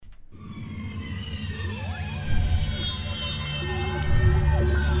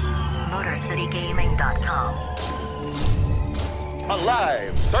MotorCityGaming.com.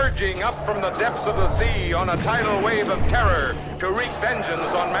 Alive, surging up from the depths of the sea on a tidal wave of terror to wreak vengeance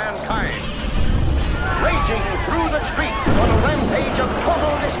on mankind. Raging through the streets on a rampage of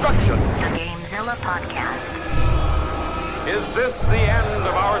total destruction. The Gamezilla Podcast. Is this the end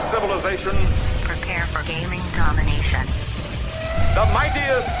of our civilization? Prepare for gaming domination. The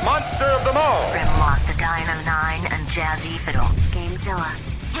mightiest monster of them all. Grimlock the Dino 9 and Jazzy Fiddle. Gamezilla.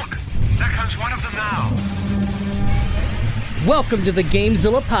 Look, there comes one of them now. Welcome to the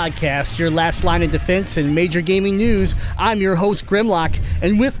Gamezilla Podcast, your last line of defense in major gaming news. I'm your host, Grimlock,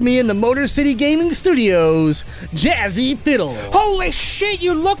 and with me in the Motor City Gaming Studios, Jazzy Fiddle. Holy shit,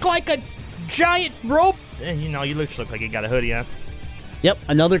 you look like a giant rope. You know, you look like you got a hoodie on. Yep,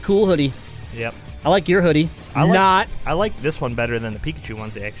 another cool hoodie. Yep. I like your hoodie. I like this one better than the Pikachu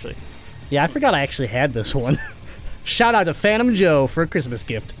ones, actually. Yeah, I forgot I actually had this one. Shout out to Phantom Joe for a Christmas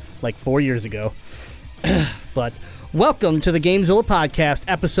gift, like 4 years ago. But welcome to the Gamezilla Podcast,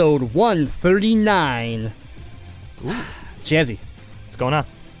 episode 139. Ooh. Jazzy. What's going on?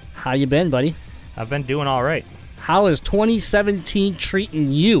 How you been, buddy? I've been doing all right. How is 2017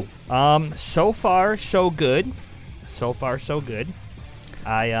 treating you? So far, so good. So far, so good.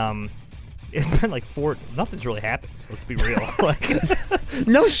 It's been like nothing's really happened. Let's be real.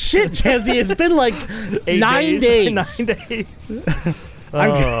 No shit, Jazzy. It's been like 9 days. 9 days.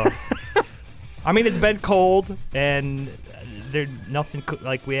 I mean, it's been cold, and there's nothing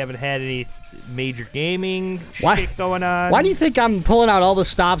like we haven't had any major gaming shit going on. Why do you think I'm pulling out all the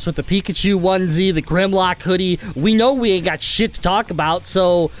stops with the Pikachu onesie, the Grimlock hoodie? We know we ain't got shit to talk about,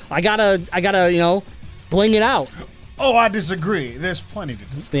 so I gotta, bling it out. Oh, I disagree. There's plenty to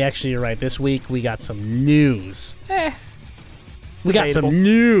discuss. Actually, you're right. This week, we got some news. We got some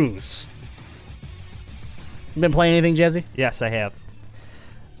news. You been playing anything, Jazzy? Yes, I have.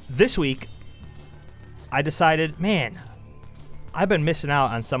 This week, I decided, man, I've been missing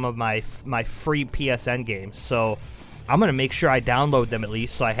out on some of my free PSN games, so I'm going to make sure I download them at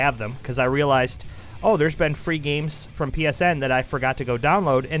least so I have them, because I realized, oh, there's been free games from PSN that I forgot to go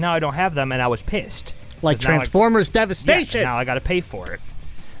download, and now I don't have them, and I was pissed. Like Transformers Devastation. Yeah, now I got to pay for it.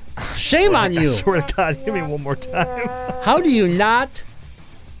 Shame on you. I swear to God, give me one more time. How do you not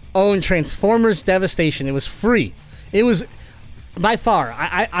own Transformers Devastation? It was free. It was, by far,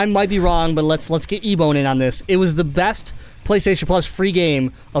 I might be wrong, but let's get E-Bone in on this. It was the best PlayStation Plus free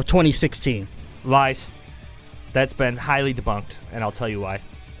game of 2016. Lies. That's been highly debunked, and I'll tell you why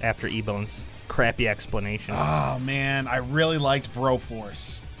after E-Bone's crappy explanation. Oh, man. I really liked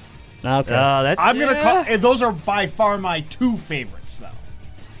Broforce. Okay. I'm going to call... Those are by far my two favorites, though.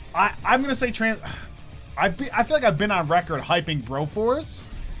 I'm going to say I feel like I've been on record hyping Broforce,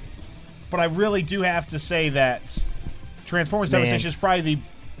 but I really do have to say that Transformers Devastation is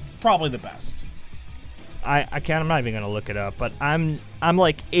probably the best. I'm not even going to look it up, but I'm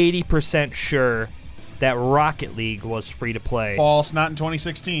like 80% sure that Rocket League was free to play. False, not in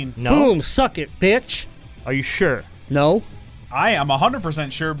 2016. No? Boom, suck it, bitch. Are you sure? No. I am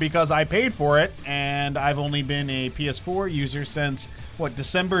 100% sure because I paid for it, and I've only been a PS4 user since,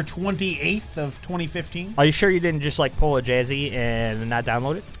 December 28th of 2015? Are you sure you didn't just, pull a Jazzy and not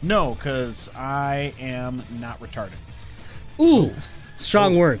download it? No, because I am not retarded. Ooh,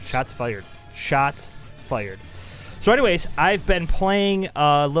 strong words. Shots fired. Shots fired. So anyways, I've been playing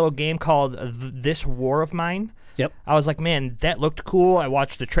a little game called This War of Mine. Yep. I was like, man, that looked cool. I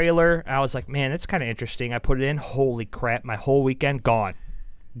watched the trailer. I was like, man, that's kind of interesting. I put it in. Holy crap, my whole weekend gone.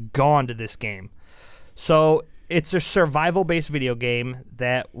 Gone to this game. So it's a survival-based video game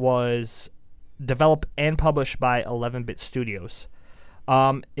that was developed and published by 11-Bit Studios.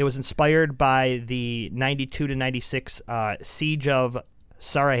 It was inspired by the 92 to 96 Siege of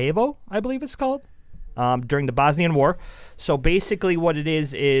Sarajevo, I believe it's called, during the Bosnian War. So basically what it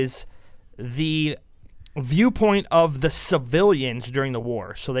is the viewpoint of the civilians during the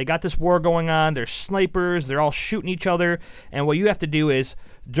war. So they got this war going on. There's snipers. They're all shooting each other. And what you have to do is,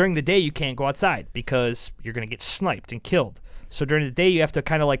 during the day, you can't go outside because you're going to get sniped and killed. So during the day, you have to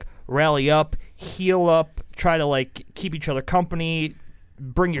kind of rally up, heal up, try to keep each other company,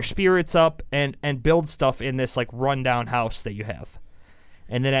 bring your spirits up, and build stuff in this rundown house that you have.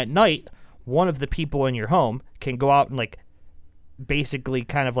 And then at night, one of the people in your home can go out and basically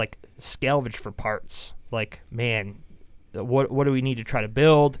kind of salvage for parts. Man, what do we need to try to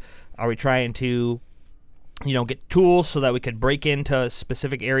build? Are we trying to, get tools so that we could break into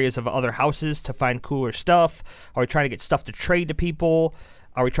specific areas of other houses to find cooler stuff? Are we trying to get stuff to trade to people?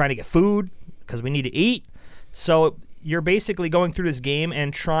 Are we trying to get food because we need to eat? So you're basically going through this game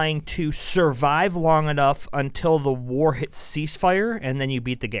and trying to survive long enough until the war hits ceasefire, and then you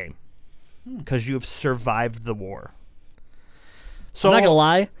beat the game. because you have survived the war. So I'm not gonna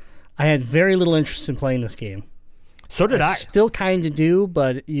lie, I had very little interest in playing this game. So did I. Still kind of do,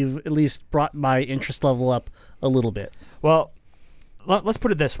 but you've at least brought my interest level up a little bit. Well, let's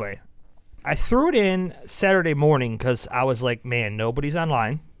put it this way. I threw it in Saturday morning because I was like, man, nobody's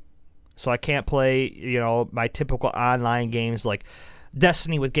online. So I can't play, my typical online games like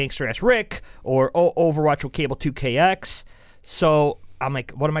Destiny with Gangster Ass Rick or Overwatch with Cable 2KX. So I'm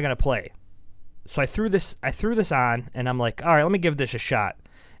like, what am I going to play? So I threw this on, and I'm like, all right, let me give this a shot.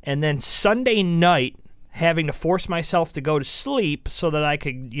 And then Sunday night, having to force myself to go to sleep so that I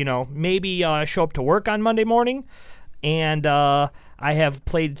could, maybe show up to work on Monday morning. And I have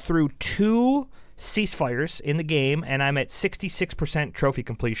played through 2 ceasefires in the game, and I'm at 66% trophy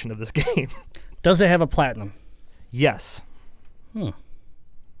completion of this game. Does it have a platinum? Yes.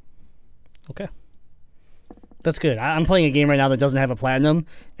 Okay. That's good. I'm playing a game right now that doesn't have a platinum,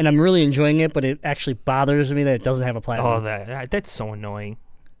 and I'm really enjoying it, but it actually bothers me that it doesn't have a platinum. Oh, that's so annoying.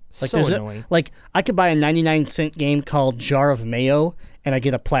 Like, so annoying. I could buy a 99-cent game called Jar of Mayo, and I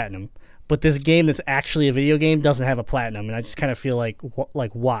get a platinum. But this game that's actually a video game doesn't have a platinum, and I just kind of feel like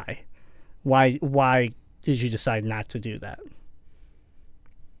why? Why did you decide not to do that?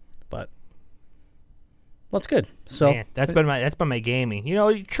 But that's good. So Man, that's been my gaming.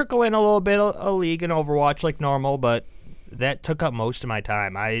 You trickle in a little bit of League and Overwatch like normal, but that took up most of my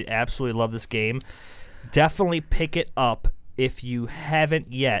time. I absolutely love this game. Definitely pick it up if you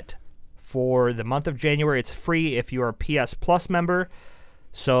haven't yet. For the month of January, it's free if you are a PS Plus member.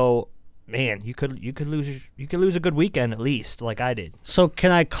 So, man, you could lose a good weekend at least, like I did. So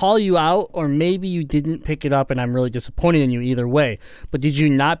can I call you out, or maybe you didn't pick it up and I'm really disappointed in you either way, but did you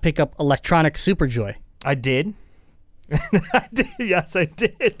not pick up Electronic Superjoy? I did. I did. Yes, I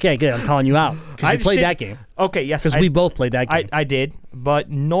did. Okay, good. I'm calling you out because you played that game. Okay, yes. Because we both played that game. I did, but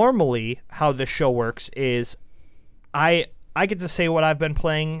normally how this show works is I get to say what I've been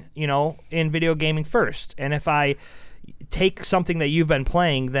playing, in video gaming first. And if I take something that you've been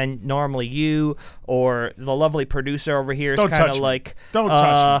playing, then normally you or the lovely producer over here is kind of like, Don't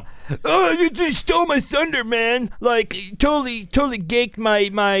touch me. Oh, you just stole my thunder, man! Like totally ganked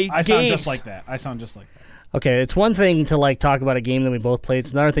my I games. sound just like that. Okay, it's one thing to talk about a game that we both played.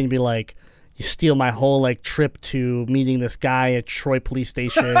 It's another thing to be like, you steal my whole trip to meeting this guy at Troy Police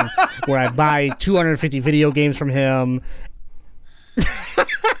Station, where I buy 250 video games from him.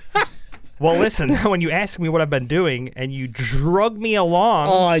 Well, listen, when you ask me what I've been doing and you drug me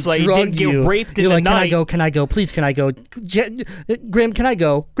along so you didn't get raped in You're the like, night. Can I go? Please, can I go? Grim, can I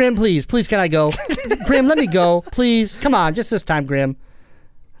go? Grim, please, can I go? Grim, let me go, please. Come on, just this time, Grim.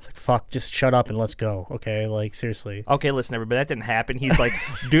 It's like, fuck, just shut up and let's go, okay? Seriously. Okay, listen, everybody, that didn't happen. He's like,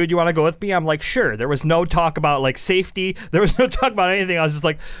 dude, you want to go with me? I'm like, sure. There was no talk about, safety. There was no talk about anything. I was just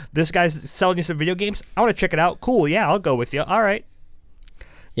like, this guy's selling you some video games? I want to check it out. Cool, yeah, I'll go with you. All right.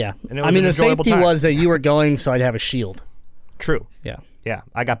 Yeah. And it was an the enjoyable safety time. was that you were going, so I'd have a shield. True. Yeah. Yeah,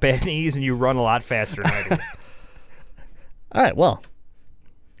 I got bad knees, and you run a lot faster than I do. All right, well.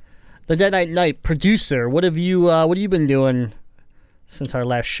 The Dead Night producer, what have you been doing since our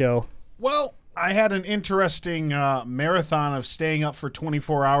last show? Well, I had an interesting marathon of staying up for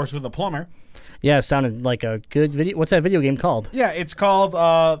 24 hours with a plumber. Yeah, it sounded like a good video. What's that video game called? Yeah, it's called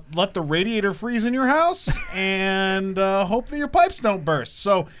Let the Radiator Freeze in Your House and hope that your pipes don't burst.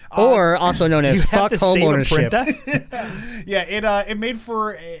 So, or also known as Fuck Home Ownership. Yeah, it made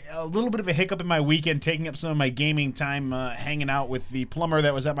for a little bit of a hiccup in my weekend, taking up some of my gaming time, hanging out with the plumber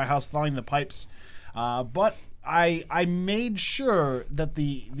that was at my house thawing the pipes. But I made sure that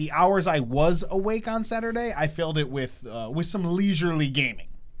the hours I was awake on Saturday, I filled it with some leisurely gaming.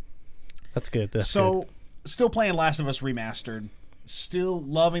 That's good. Still playing Last of Us Remastered. Still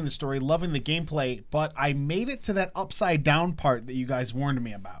loving the story, loving the gameplay, but I made it to that upside down part that you guys warned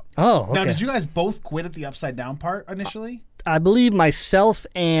me about. Oh, okay. Now, did you guys both quit at the upside down part initially? I believe myself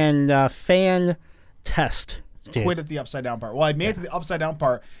and Fan Test did. Quit at the upside down part. Well, I made it to the upside down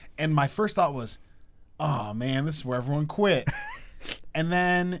part, and my first thought was, oh man, this is where everyone quit. And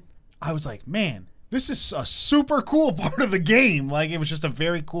then I was like, man, this is a super cool part of the game. It was just a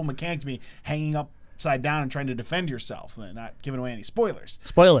very cool mechanic to me, hanging upside down and trying to defend yourself, and not giving away any spoilers.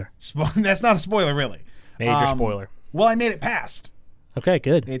 Spoiler. That's not a spoiler, really. Major spoiler. Well, I made it past. Okay,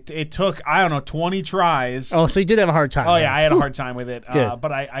 good. It took, 20 tries. Oh, so you did have a hard time. Oh, yeah, I had a hard time with it. Good.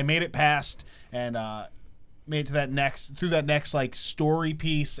 But I made it past and made it to through that next story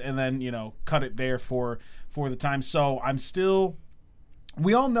piece, and then, cut it there for the time. So I'm still...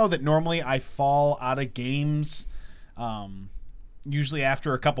 We all know that normally I fall out of games usually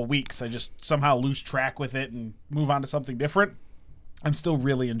after a couple weeks. I just somehow lose track with it and move on to something different. I'm still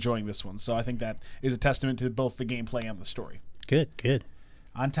really enjoying this one. So I think that is a testament to both the gameplay and the story. Good.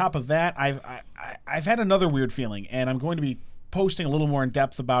 On top of that, I've had another weird feeling, and I'm going to be posting a little more in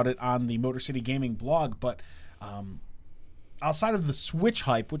depth about it on the Motor City Gaming blog. But outside of the Switch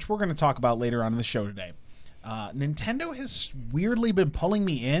hype, which we're going to talk about later on in the show today, Nintendo has weirdly been pulling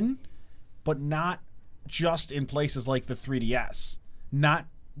me in, but not just in places like the 3DS, not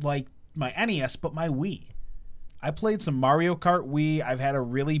like my NES, but my Wii. I played some Mario Kart Wii. I've had a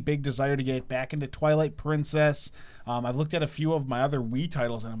really big desire to get back into Twilight Princess. I've looked at a few of my other Wii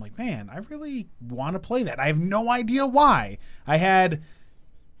titles, and I'm like, man, I really want to play that. I have no idea why. I had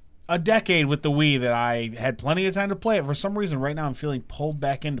a decade with the Wii that I had plenty of time to play it. For some reason, right now, I'm feeling pulled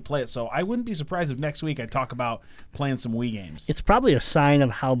back in to play it. So I wouldn't be surprised if next week I talk about playing some Wii games. It's probably a sign of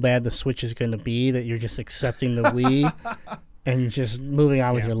how bad the Switch is going to be that you're just accepting the Wii and just moving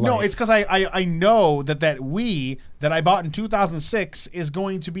on with your life. No, it's because I know that Wii that I bought in 2006 is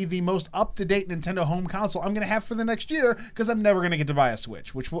going to be the most up-to-date Nintendo home console I'm going to have for the next year because I'm never going to get to buy a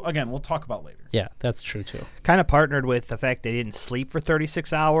Switch, which, we'll talk about later. Yeah, that's true, too. Kind of partnered with the fact they didn't sleep for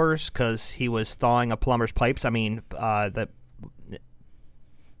 36 hours because he was thawing a plumber's pipes. I mean, the...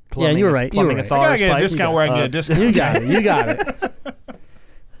 Yeah, you were right. Plumbing I gotta get a discount where I can get a discount. You got it.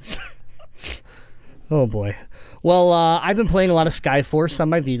 Oh, boy. Well, I've been playing a lot of Skyforce on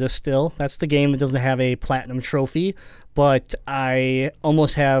my Vita still. That's the game that doesn't have a platinum trophy, but I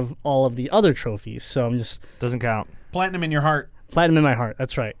almost have all of the other trophies, so I'm just... Doesn't count. Platinum in your heart. Platinum in my heart,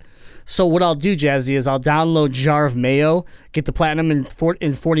 that's right. So what I'll do, Jazzy, is I'll download Jar of Mayo, get the platinum in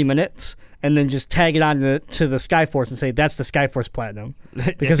 40 minutes, and then just tag it on to the Skyforce and say, that's the Skyforce platinum.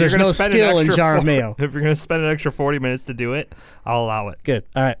 Because there's no skill in Jar of Mayo. If you're going to spend an extra 40 minutes to do it, I'll allow it. Good,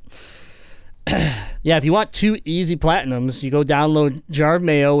 all right. Yeah, if you want 2 easy platinums, you go download Jar of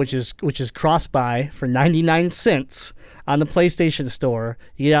Mayo, which is cross-buy for 99 cents on the PlayStation Store.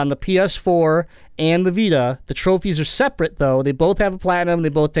 You get it on the PS4 and the Vita. The trophies are separate, though. They both have a platinum. They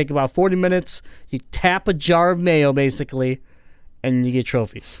both take about 40 minutes. You tap a Jar of Mayo, basically, and you get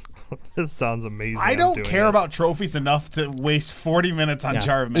trophies. This sounds amazing. I don't care about trophies enough to waste 40 minutes on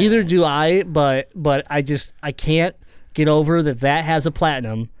Jar of Mayo. Either do I, but I can't get over that has a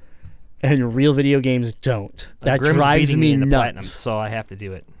platinum. And real video games don't. That Grimm's drives me in the nuts. platinum, so I have to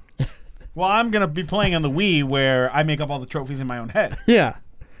do it. Well, I'm going to be playing on the Wii where I make up all the trophies in my own head. Yeah.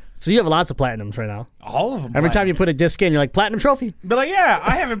 So you have lots of platinums right now. All of them. Every time you put a disc in, you're like, platinum trophy. But like, yeah,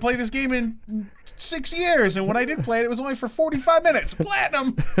 I haven't played this game in 6 years, and when I did play it, it was only for 45 minutes.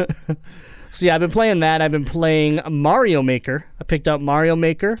 Platinum. So yeah, I've been playing that. I've been playing Mario Maker. I picked up Mario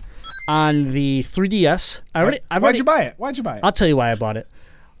Maker on the 3DS. Why'd you buy it? Why'd you buy it? I'll tell you why I bought it.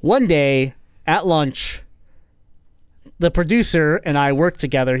 One day at lunch, the producer and I worked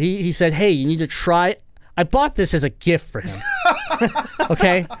together. He said, hey, you need to try. I bought this as a gift for him.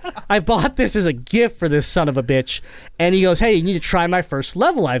 Okay? I bought this as a gift for this son of a bitch. And he goes, hey, you need to try my first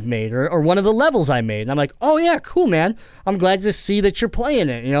level I've made or one of the levels I made. And I'm like, oh, yeah, cool, man. I'm glad to see that you're playing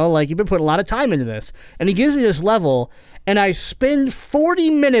it. You know, like you've been putting a lot of time into this. And he gives me this level, and I spend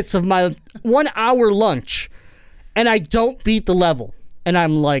 40 minutes of my 1 hour lunch, and I don't beat the level. And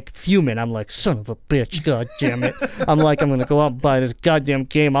I'm like fuming. I'm like, son of a bitch, god damn it. I'm like, I'm going to go out and buy this goddamn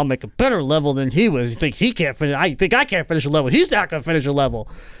game. I'll make a better level than he was. You think he can't finish? I think I can't finish a level. He's not going to finish a level.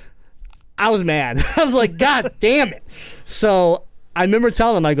 I was mad. I was like, god damn it. So I remember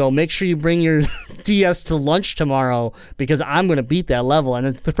telling him, I go, make sure you bring your DS to lunch tomorrow because I'm going to beat that level.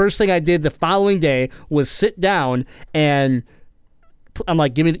 And the first thing I did the following day was sit down and I'm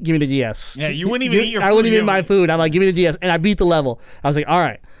like, give me the DS. Yeah, you wouldn't even eat your food. I wouldn't even eat my food. I'm like, give me the DS. And I beat the level. I was like, all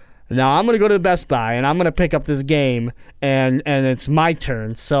right, now I'm going to go to the Best Buy and I'm going to pick up this game and it's my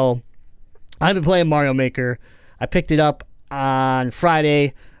turn. So I've been playing Mario Maker. I picked it up on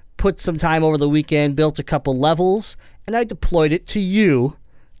Friday, put some time over the weekend, built a couple levels, and I deployed it to you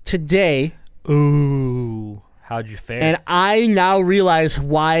today. Ooh. How'd you fare? And I now realize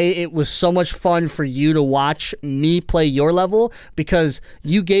why it was so much fun for you to watch me play your level, because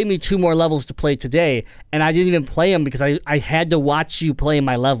you gave me 2 more levels to play today, and I didn't even play them because I had to watch you play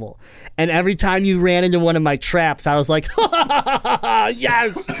my level. And every time you ran into one of my traps, I was like,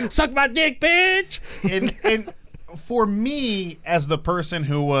 yes, suck my dick, bitch. And for me, as the person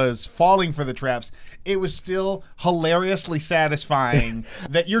who was falling for the traps, it was still hilariously satisfying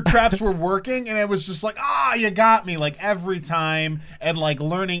that your traps were working, and it was just like, you got me, like every time, and like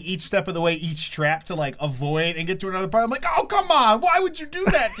learning each step of the way, each trap to like avoid and get to another part. I'm like, oh, come on, why would you do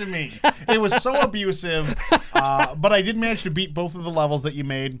that to me? It was so abusive, but I did manage to beat both of the levels that you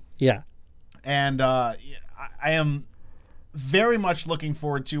made. Yeah. And I am very much looking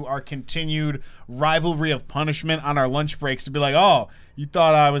forward to our continued rivalry of punishment on our lunch breaks to be like, oh, you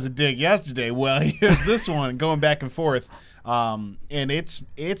thought I was a dick yesterday. Well, here's this one, going back and forth. And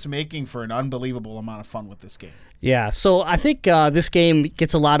it's making for an unbelievable amount of fun with this game. Yeah, so I think this game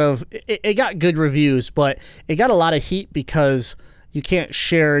gets a lot of it got good reviews, but it got a lot of heat because you can't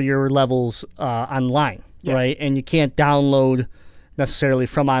share your levels online, right? And you can't download necessarily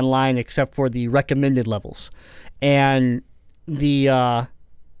from online except for the recommended levels. And the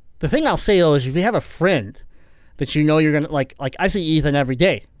thing I'll say though is if you have a friend that you know you're gonna like I see Ethan every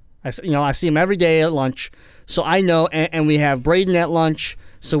day. I see him every day at lunch, so I know, and we have Braden at lunch,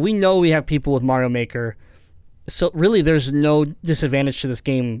 so we know we have people with Mario Maker. So really, there's no disadvantage to this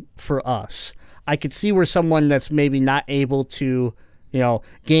game for us. I could see where someone that's maybe not able to,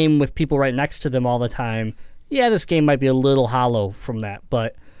 game with people right next to them all the time. Yeah, this game might be a little hollow from that,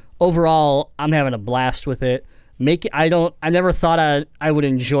 but overall, I'm having a blast with it. I never thought I would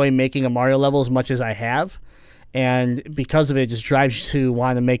enjoy making a Mario level as much as I have. And because of it just drives you to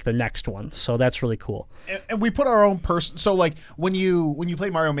want to make the next one. So that's really cool. And we put our own person. So like when you play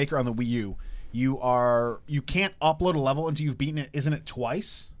Mario Maker on the Wii U, you can't upload a level until you've beaten it. Isn't it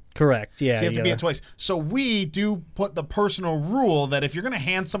twice? Correct. Yeah. So you have to beat it twice. So we do put the personal rule that if you're going to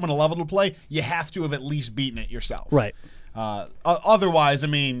hand someone a level to play, you have to have at least beaten it yourself. Right. Otherwise, I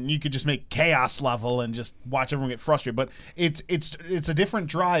mean, you could just make chaos level and just watch everyone get frustrated. But it's a different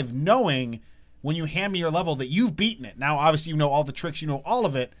drive knowing when you hand me your level that you've beaten it. Now, obviously, you know all the tricks, you know all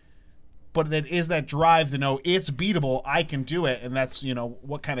of it, but that is that drive to know it's beatable, I can do it, and that's,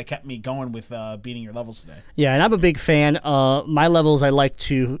 what kind of kept me going with beating your levels today. Yeah, and I'm a big fan. My levels, I like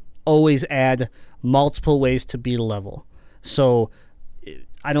to always add multiple ways to beat a level. So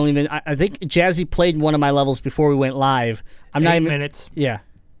I think Jazzy played one of my levels before we went live. 8 minutes. Yeah.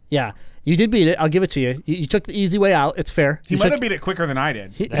 You did beat it. I'll give it to you. You took the easy way out. It's fair. He might have beat it quicker than I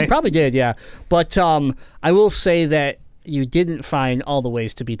did. He probably did, yeah. But I will say that you didn't find all the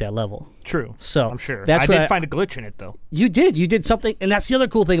ways to beat that level. True. So I'm sure. I did find a glitch in it, though. You did. You did something. And that's the other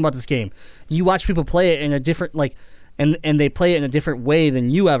cool thing about this game. You watch people play it in a different, and they play it in a different way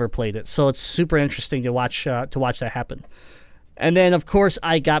than you ever played it. So it's super interesting to watch that happen. And then, of course,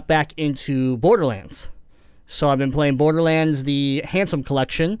 I got back into Borderlands. So I've been playing Borderlands, the Handsome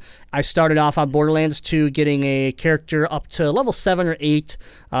Collection. I started off on Borderlands 2 getting a character up to level 7 or 8,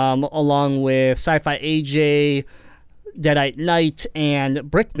 along with Sci-Fi AJ, Deadite Knight,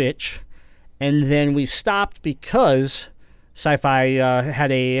 and Brick Bitch. And then we stopped because Sci-Fi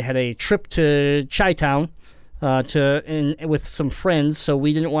had a trip to Chi-Town with some friends, so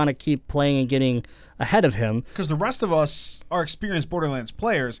we didn't want to keep playing and getting ahead of him. Because the rest of us are experienced Borderlands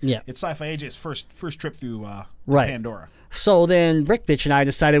players. Yeah. It's Sci-Fi AJ's first trip through right. Pandora. So then Brick Bitch and I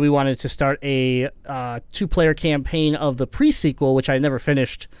decided we wanted to start a 2-player campaign of the pre-sequel, which I never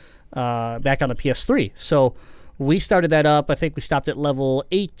finished back on the PS3. So we started that up. I think we stopped at level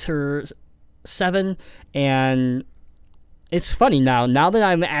 8 or 7, and it's funny now that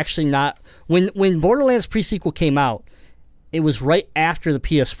I'm actually not... When Borderlands pre-sequel came out, it was right after the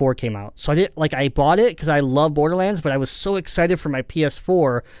PS4 came out. So I bought it because I love Borderlands, but I was so excited for my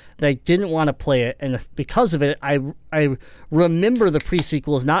PS4 that I didn't want to play it. And because of it, I remember the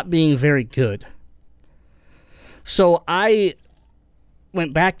pre-sequel as not being very good. So I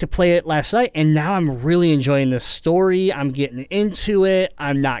went back to play it last night, and now I'm really enjoying this story. I'm getting into it.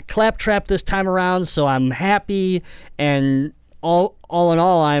 I'm not claptrap this time around, so I'm happy. And all in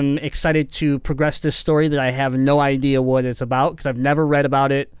all, I'm excited to progress this story that I have no idea what it's about because I've never read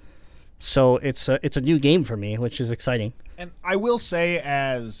about it. So it's a new game for me, which is exciting. And I will say,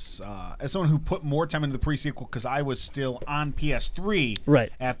 as someone who put more time into the pre-sequel because I was still on PS3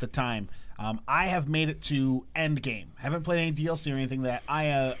 right. at the time, I have made it to Endgame. Haven't played any DLC or anything. That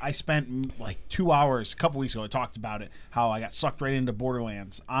I spent like 2 hours a couple weeks ago. I talked about it, how I got sucked right into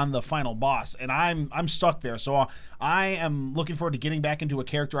Borderlands on the final boss, and I'm stuck there. So I am looking forward to getting back into a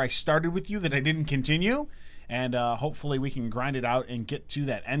character I started with you that I didn't continue, and hopefully we can grind it out and get to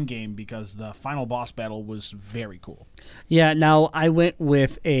that Endgame because the final boss battle was very cool. Yeah. Now I went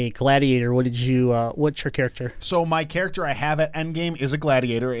with a gladiator. What's your character? So my character I have at Endgame is a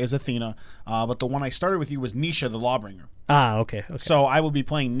gladiator, is Athena, but the one I started with you was Nisha, the Lawbringer. Ah, okay. So I will be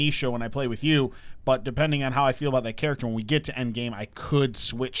playing Nisha when I play with you, but depending on how I feel about that character, when we get to Endgame, I could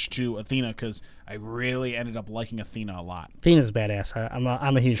switch to Athena because I really ended up liking Athena a lot. Athena's badass.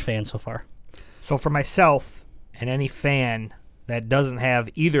 I'm a huge fan so far. So for myself and any fan that doesn't have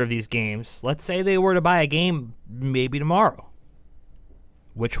either of these games, let's say they were to buy a game maybe tomorrow,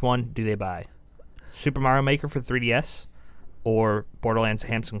 which one do they buy? Super Mario Maker for 3DS or Borderlands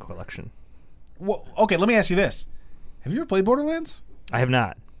Handsome Collection? Well, okay, let me ask you this. Have you ever played Borderlands? I have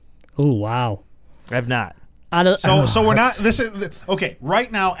not. Oh wow. I have not. So we're not. This is okay.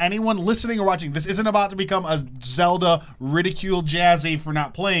 Right now, anyone listening or watching, this isn't about to become a Zelda ridicule Jazzy for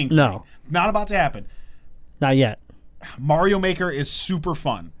not playing. No. Not about to happen. Not yet. Mario Maker is super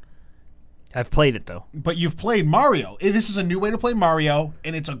fun. I've played it though. But you've played Mario. This is a new way to play Mario,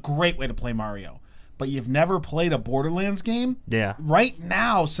 and it's a great way to play Mario. But you've never played a Borderlands game? Yeah. Right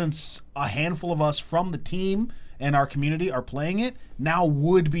now, since a handful of us from the team and our community are playing it, now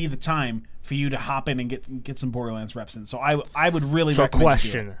would be the time for you to hop in and get some Borderlands reps in. So I would really recommend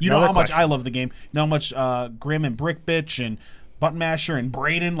question. you do it. You know how much Another I love the game. You know how much Grim and Brick Bitch and Button Masher and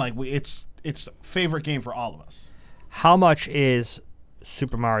Braden, it's favorite game for all of us. How much is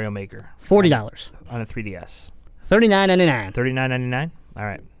Super Mario Maker $40. on a 3DS? $39.99. $39.99. All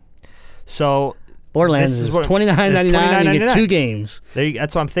right. So Borderlands this is what- $29.99. You get $29.99. 2 games.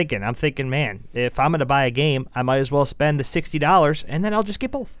 That's what I'm thinking. I'm thinking, man, if I'm gonna buy a game, I might as well spend the $60, and then I'll just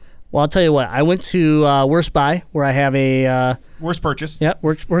get both. Well, I'll tell you what. I went to Worst Buy, where I have a Worst purchase.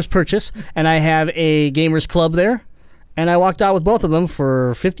 Worst Purchase, and I have a Gamers Club there, and I walked out with both of them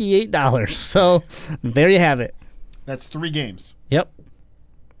for $58. So there you have it. That's 3 games. Yep.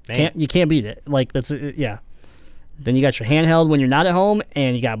 You can't beat it. Like that's yeah. Then you got your handheld when you're not at home,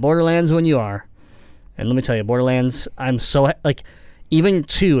 and you got Borderlands when you are. And let me tell you, Borderlands, I'm so like, even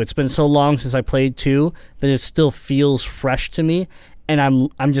 2. It's been so long since I played 2 that it still feels fresh to me, and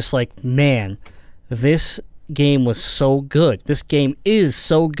I'm just like, man, this game was so good. This game is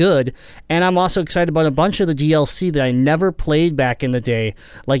so good, and I'm also excited about a bunch of the DLC that I never played back in the day.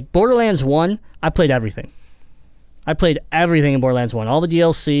 Like Borderlands 1, I played everything. I played everything in Borderlands 1. All the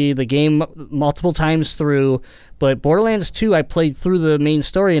DLC, the game multiple times through. But Borderlands 2, I played through the main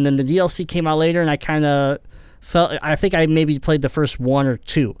story, and then the DLC came out later, and I kind of felt... I think I maybe played the first 1 or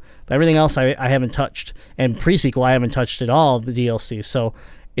 2. But everything else I haven't touched. And pre-sequel, I haven't touched at all, the DLC. So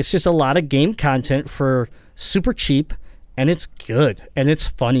it's just a lot of game content for super cheap, and it's good, and it's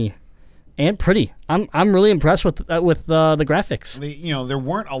funny. And pretty. I'm really impressed with the graphics. There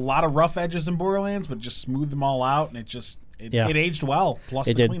weren't a lot of rough edges in Borderlands, but just smoothed them all out, and it aged well. Plus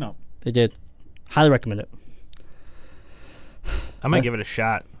the cleanup. It did. Highly recommend it. I'm gonna give it a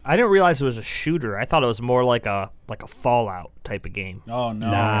shot. I didn't realize it was a shooter. I thought it was more like a Fallout type of game. Oh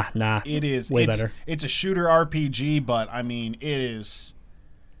no, nah. It is way better. It's a shooter RPG, but I mean, it is.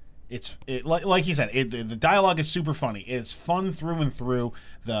 Like you said, the dialogue is super funny. It's fun through and through.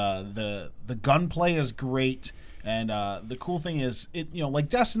 The gunplay is great, and the cool thing is, like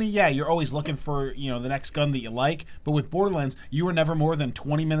Destiny. Yeah, you're always looking for the next gun that you like. But with Borderlands, you were never more than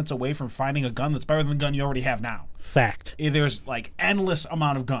 20 minutes away from finding a gun that's better than the gun you already have now. Fact. There's like endless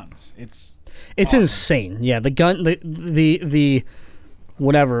amount of guns. It's awesome. Insane. Yeah, the gun, the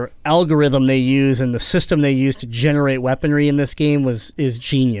whatever algorithm they use and the system they use to generate weaponry in this game is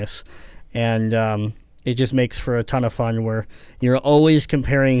genius, and it just makes for a ton of fun where you're always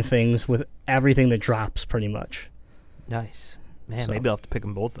comparing things with everything that drops pretty much. Nice. Man, maybe I'll have to pick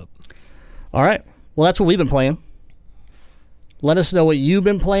them both up. All right. Well, that's what we've been playing. Let us know what you've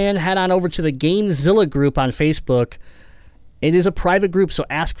been playing. Head on over to the GameZilla group on Facebook. It is a private group, so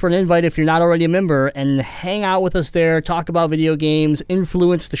ask for an invite if you're not already a member, and hang out with us there, talk about video games,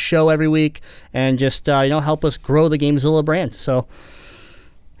 influence the show every week, and just help us grow the GameZilla brand. So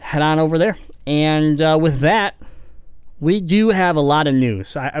head on over there. And with that, we do have a lot of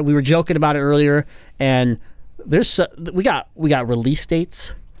news. We were joking about it earlier, and we got release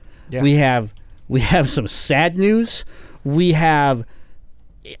dates. Yeah. We have some sad news. I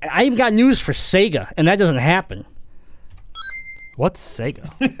even got news for Sega, and that doesn't happen. What's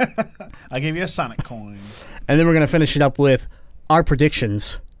Sega? I gave you a Sonic coin. And then we're going to finish it up with our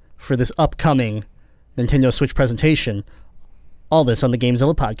predictions for this upcoming Nintendo Switch presentation. All this on the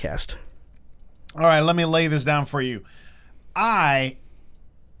GameZilla podcast. All right, let me lay this down for you. I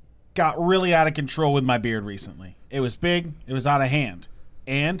got really out of control with my beard recently. It was big, it was out of hand,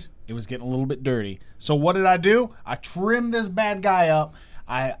 and it was getting a little bit dirty. So what did I do? I trimmed this bad guy up.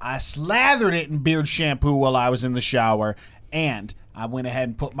 I slathered it in beard shampoo while I was in the shower, and I went ahead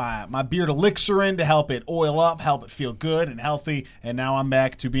and put my beard elixir in to help it oil up, help it feel good and healthy, and now I'm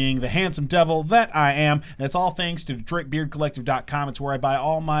back to being the handsome devil that I am. That's all thanks to DetroitBeardCollective.com. It's where I buy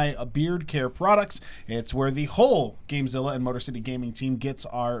all my beard care products. It's where the whole GameZilla and Motor City Gaming team gets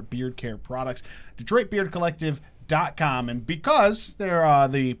our beard care products. DetroitBeardCollective.com. And because they're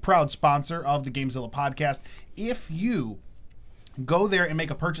the proud sponsor of the GameZilla podcast, if you Go there and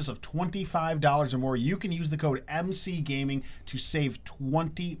make a purchase of $25 or more. You can use the code MCGaming to save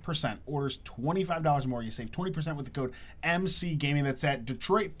 20%. Orders $25 or more. You save 20% with the code MCGaming. That's at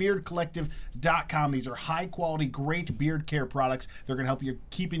DetroitBeardCollective.com. These are high-quality, great beard care products. They're going to help you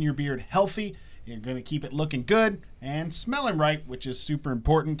keeping your beard healthy. You're going to keep it looking good and smelling right, which is super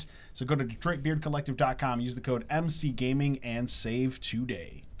important. So go to DetroitBeardCollective.com. Use the code MCGaming and save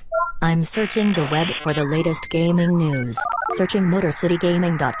today. I'm searching the web for the latest gaming news. Searching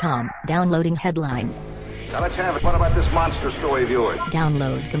MotorCityGaming.com. Downloading headlines. Now let's have it. What about this monster story of yours?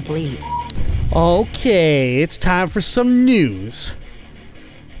 Download complete. Okay, it's time for some news.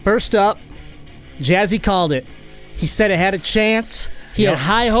 First up, Jazzy called it. He said it had a chance. He had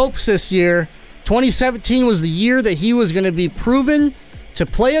high hopes this year. 2017 was the year that he was going to be proven to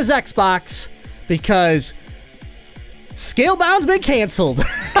play his Xbox because Scalebound's been canceled.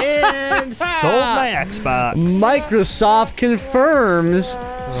 And sold my Xbox. Microsoft confirms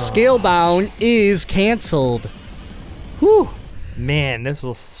Scalebound is canceled. Whew. Man, this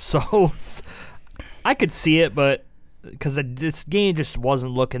was so... I could see it, but... Because this game just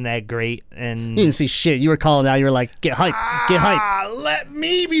wasn't looking that great. And You didn't see shit. You were calling out. You were like, get hype. Get hype. Let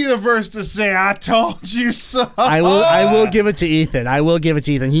me be the first to say I told you so. I will give it to Ethan. I will give it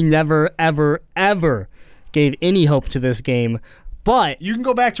to Ethan. He never, ever, ever gave any hope to this game. But You can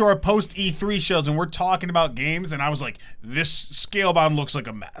go back to our post E3 shows and we're talking about games, and I was like, this Scalebound looks like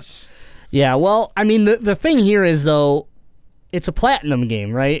a mess. yeah, well, I mean, the thing here is, though, it's a Platinum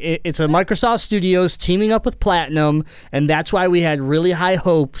game, right? It's a Microsoft Studios teaming up with Platinum, and that's why we had really high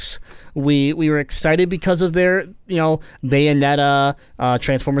hopes. We were excited because of their, Bayonetta,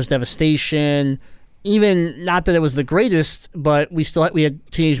 Transformers Devastation. Even not that it was the greatest, but we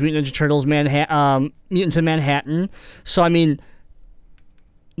had Teenage Mutant Ninja Turtles, Mutants in Manhattan. So I mean,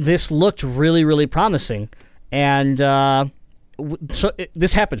 this looked really, really promising, and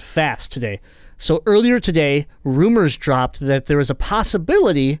this happened fast today. So earlier today, rumors dropped that there was a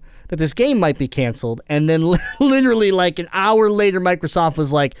possibility that this game might be canceled, and then literally like an hour later, Microsoft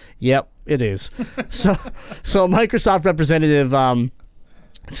was like, "Yep, it is." so Microsoft representative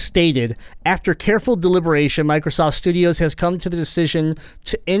stated, after careful deliberation, Microsoft Studios has come to the decision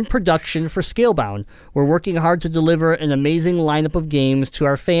to end production for Scalebound. We're working hard to deliver an amazing lineup of games to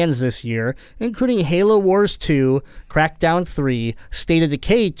our fans this year, including Halo Wars 2, Crackdown 3, State of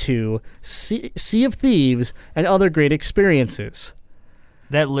Decay 2, Sea of Thieves, and other great experiences.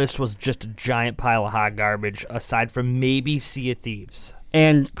 that list was just a giant pile of hot garbage, aside from maybe Sea of Thieves.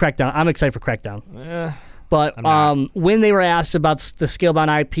 And Crackdown. I'm excited for Crackdown. But when they were asked about the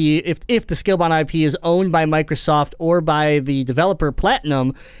Scalebound IP, if the Scalebound IP is owned by Microsoft or by the developer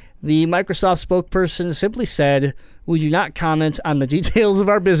Platinum, the Microsoft spokesperson simply said, "We do not comment on the details of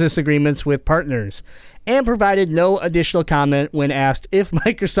our business agreements with partners," and provided no additional comment when asked if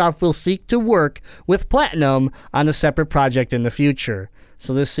Microsoft will seek to work with Platinum on a separate project in the future.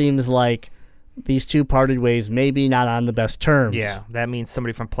 So this seems like these two parted ways, maybe not on the best terms. Yeah, that means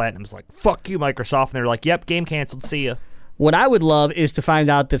somebody from Platinum's like, "Fuck you, Microsoft," and they're like, "Yep, game canceled, see ya." What I would love is to find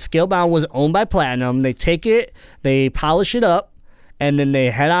out that Scalebound was owned by Platinum. They take it, they polish it up, and then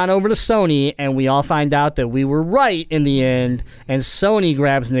they head on over to Sony, and we all find out that we were right in the end, and Sony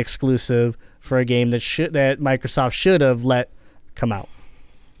grabs an exclusive for a game that Microsoft should have let come out.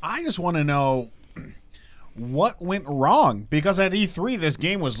 I just want to know what went wrong, because at E3 this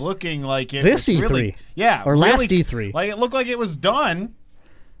game was looking like it This was E3. really, yeah, Or really, last E3. like it looked like it was done.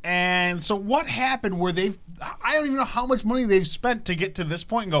 And so what happened where I don't even know how much money they've spent to get to this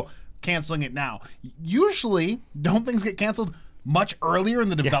point and go canceling it now. Usually don't things get canceled much earlier in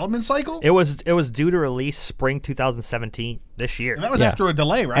the development cycle? It was due to release spring 2017 this year. And that was after a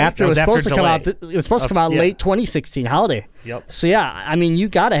delay, right? After it was supposed to come out, delay. it was supposed to come out late 2016 holiday. Yep. So yeah, I mean, you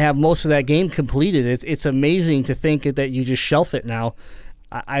got to have most of that game completed. It's amazing to think that you just shelf it now.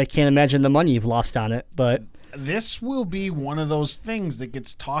 I can't imagine the money you've lost on it, but this will be one of those things that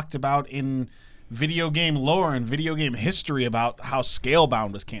gets talked about in video game lore and video game history about how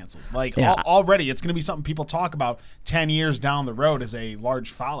Scalebound was canceled. Like already, it's going to be something people talk about 10 years down the road as a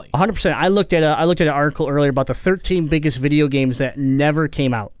large folly. 100%. I looked at an article earlier about the 13 biggest video games that never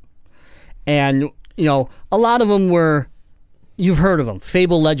came out, and a lot of them were, you've heard of them.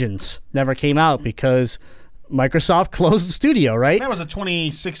 Fable Legends never came out because Microsoft closed the studio, right? That was a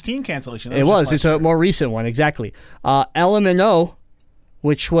 2016 cancellation. It was. It's a more recent one, exactly. LMNO,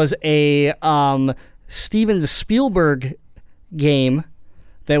 which was a Steven Spielberg game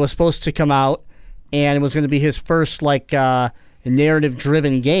that was supposed to come out, and it was going to be his first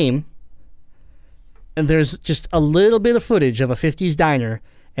narrative-driven game. And there's just a little bit of footage of a 50s diner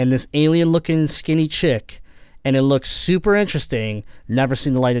and this alien-looking skinny chick, and it looks super interesting. Never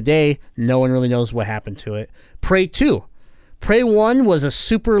seen the light of day. No one really knows what happened to it. Prey 2. Prey 1 was a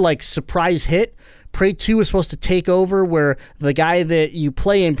super surprise hit. Prey 2 was supposed to take over, where the guy that you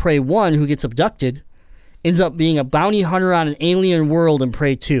play in Prey 1 who gets abducted ends up being a bounty hunter on an alien world in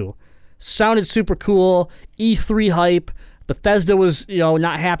Prey 2. Sounded super cool. E3 hype. Bethesda was,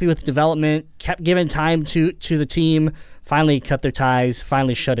 not happy with the development, kept giving time to the team, finally cut their ties,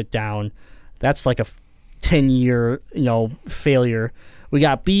 finally shut it down. That's like a 10-year, failure. We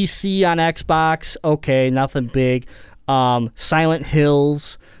got BC on Xbox. Okay, nothing big. Silent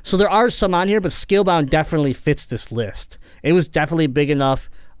Hills. So there are some on here, but Scalebound definitely fits this list. It was definitely big enough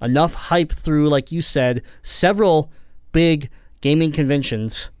hype through, like you said, several big gaming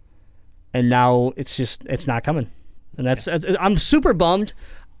conventions, and now it's not coming. And I'm super bummed.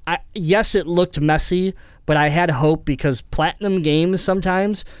 Yes, it looked messy, but I had hope because Platinum games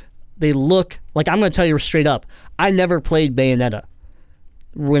sometimes, they look like, I'm going to tell you straight up, I never played Bayonetta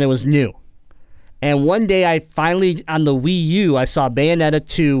when it was new. And one day I finally, on the Wii U, I saw Bayonetta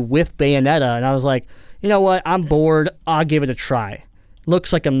 2 with Bayonetta, and I was like, you know what, I'm bored, I'll give it a try.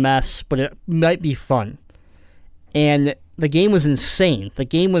 Looks like a mess, but it might be fun. And the game was insane. The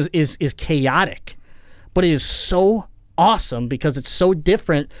game is chaotic, but it is so awesome because it's so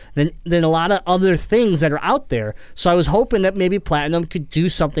different than a lot of other things that are out there. So I was hoping that maybe Platinum could do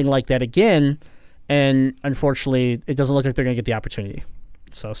something like that again, and unfortunately, it doesn't look like they're going to get the opportunity.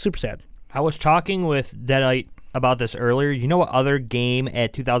 So super sad. I was talking with Deadite about this earlier. You know what other game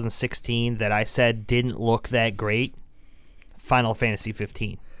at 2016 that I said didn't look that great? Final Fantasy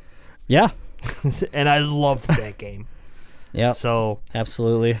 15. Yeah. And I loved that game. Yeah. So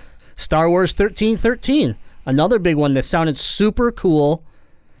absolutely. Star Wars 1313. Another big one that sounded super cool.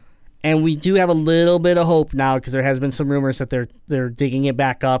 And we do have a little bit of hope now because there has been some rumors that they're digging it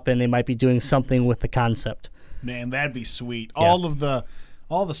back up and they might be doing something with the concept. Man, that'd be sweet. Yeah.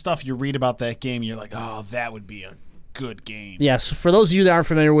 All the stuff you read about that game, you're like, oh, that would be a good game. Yes, for those of you that aren't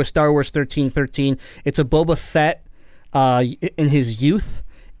familiar with Star Wars 1313, it's a Boba Fett in his youth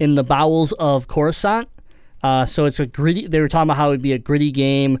in the bowels of Coruscant. So it's a gritty. They were talking about how it would be a gritty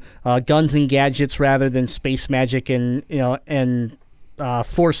game, guns and gadgets rather than space magic and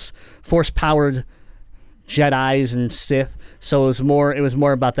force powered Jedis and Sith. So it was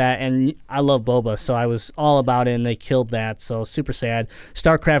more about that, and I love Boba, so I was all about it, and they killed that, so super sad.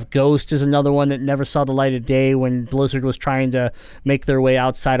 StarCraft Ghost is another one that never saw the light of day when Blizzard was trying to make their way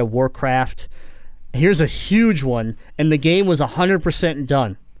outside of Warcraft. Here's a huge one, and the game was 100%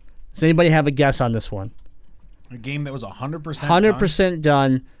 done. Does anybody have a guess on this one? A game that was 100% 100%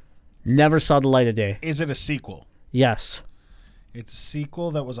 done, never saw the light of day. Is it a sequel? Yes. It's a sequel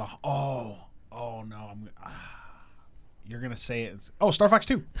that was oh no, you're going to say it. Star Fox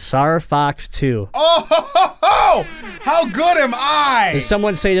 2. Star Fox 2. Oh, how good am I? Did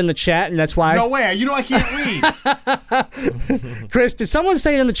someone say it in the chat, and that's why? No way. I can't read. Chris, did someone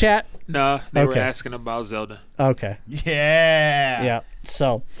say it in the chat? No, they were asking about Zelda. Okay. Yeah.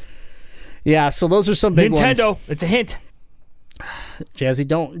 Yeah. So those are some big ones. Nintendo. It's a hint. Jazzy,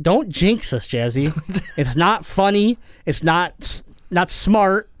 don't jinx us, Jazzy. It's not funny. It's not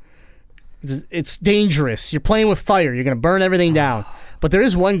smart. It's dangerous. You're playing with fire. You're going to burn everything down. But there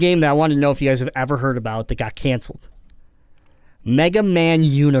is one game that I wanted to know if you guys have ever heard about that got canceled. Mega Man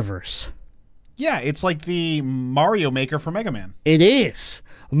Universe. Yeah, it's like the Mario Maker for Mega Man. It is.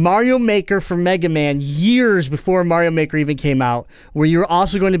 Mario Maker for Mega Man years before Mario Maker even came out, where you're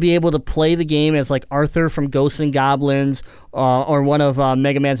also going to be able to play the game as like Arthur from Ghosts and Goblins or one of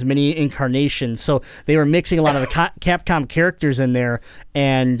Mega Man's many incarnations. So they were mixing a lot of the Capcom characters in there,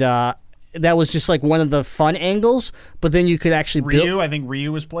 and that was just like one of the fun angles, but then you could actually I think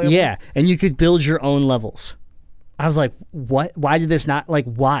Ryu was playable. Yeah, and you could build your own levels. I was like, what? Why did this not,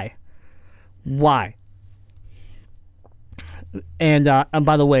 why? Why? And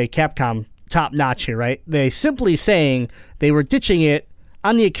by the way, Capcom, top notch here, right? They simply saying they were ditching it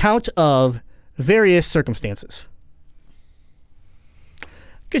on the account of various circumstances.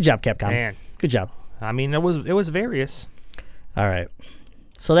 Good job, Capcom. Man. Good job. I mean, it was various. All right.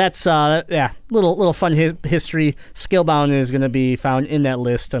 So that's little fun history. Scalebound is going to be found in that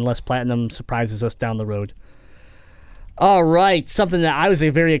list unless Platinum surprises us down the road. All right, something that I was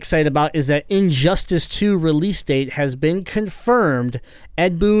very excited about is that Injustice 2 release date has been confirmed.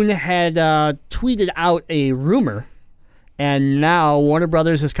 Ed Boon had tweeted out a rumor, and now Warner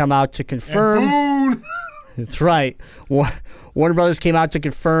Brothers has come out to confirm. Ed Boon! That's right. Warner Brothers came out to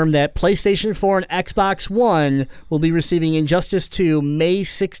confirm that PlayStation 4 and Xbox One will be receiving Injustice 2 May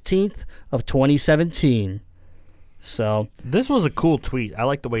 16th of 2017. So this was a cool tweet. I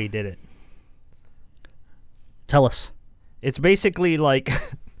like the way he did it. Tell us. It's basically like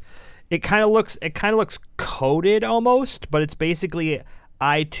it kind of looks coded almost, but it's basically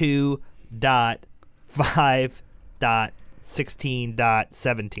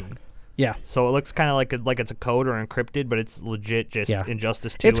I2.5.16.17. Yeah. So it looks kind of like it's a code or encrypted, but it's legit just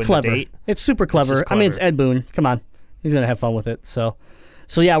Injustice 2 It's in clever. the date. It's super clever. I mean, it's Ed Boon. Come on, he's gonna have fun with it. So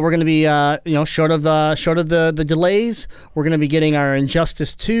yeah, we're gonna be short of the delays. We're gonna be getting our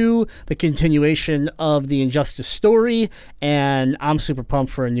Injustice 2, the continuation of the Injustice story, and I'm super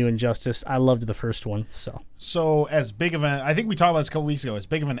pumped for a new Injustice. I loved the first one. So as big of I think we talked about this a couple weeks ago. As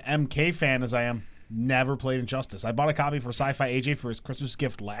big of an MK fan as I am, never played Injustice. I bought a copy for Sci-Fi AJ for his Christmas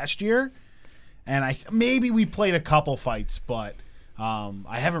gift last year, and maybe we played a couple fights, but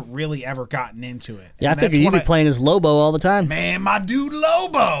I haven't really ever gotten into it. Yeah, I figure you'd be playing as Lobo all the time. Man, my dude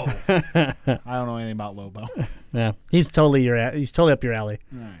Lobo. I don't know anything about Lobo. Yeah, he's totally up your alley.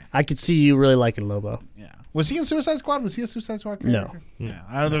 Right. I could see you really liking Lobo. Yeah. Was he in Suicide Squad? Was he a Suicide Squad character? No. Yeah.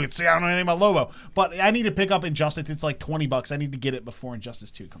 I don't know anything about Lobo, but I need to pick up Injustice. It's like $20. I need to get it before Injustice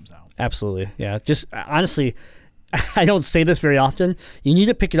 2 comes out. Absolutely. Yeah. Just honestly, I don't say this very often. You need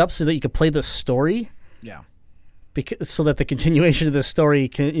to pick it up so that you can play the story. Yeah. So that the continuation of the story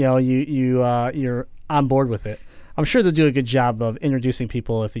can, you're on board with it. I'm sure they'll do a good job of introducing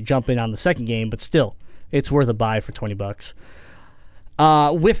people if you jump in on the second game, but still, it's worth a buy for $20.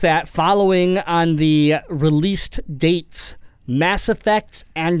 With that, following on the released dates, Mass Effect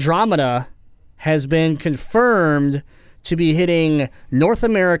Andromeda has been confirmed to be hitting North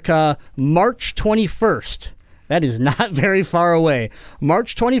America March 21st. That is not very far away.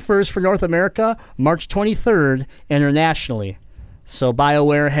 March 21st for North America, March 23rd internationally. So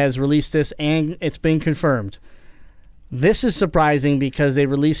BioWare has released this and it's been confirmed. This is surprising because they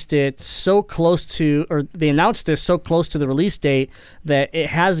released it so close to, or they announced this so close to the release date that it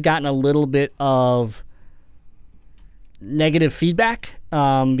has gotten a little bit of negative feedback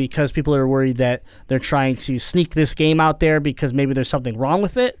because people are worried that they're trying to sneak this game out there because maybe there's something wrong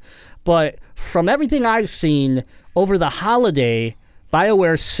with it. But from everything I've seen over the holiday,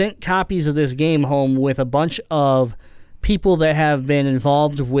 BioWare sent copies of this game home with a bunch of people that have been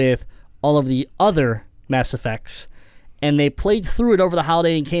involved with all of the other Mass Effects. And they played through it over the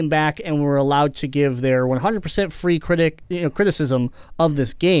holiday and came back and were allowed to give their 100% free criticism of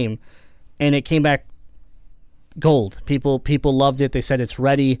this game. And it came back gold. People loved it. They said it's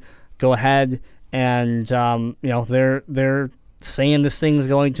ready. Go ahead. And they're saying this thing's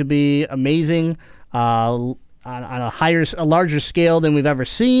going to be amazing on a larger scale than we've ever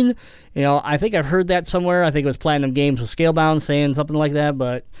seen. I think I've heard that somewhere. I think it was Platinum Games with Scalebound saying something like that,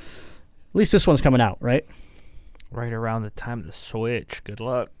 but at least this one's coming out, right? Right around the time of the Switch. Good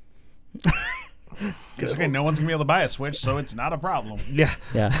luck. It's okay, no one's going to be able to buy a Switch, so it's not a problem. Yeah.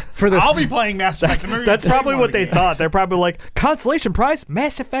 I'll be playing Mass Effect. That's probably what they thought. They're probably like, consolation prize,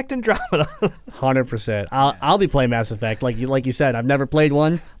 Mass Effect Andromeda. 100%. I'll be playing Mass Effect. Like you said, I've never played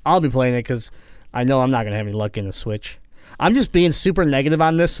one. I'll be playing it because I know I'm not going to have any luck in the Switch. I'm just being super negative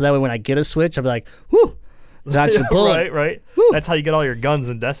on this so that way when I get a Switch, I'll be like, whew, dodge the bullet. Right. Whew. That's how you get all your guns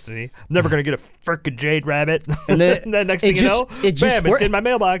in Destiny. I'm never going to get a frickin' Jade Rabbit. And then next thing you know, bam, it's in my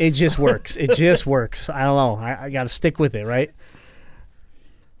mailbox. It just works. It just works. I don't know. I got to stick with it, right?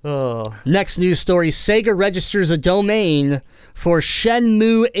 Oh. Next news story, Sega registers a domain for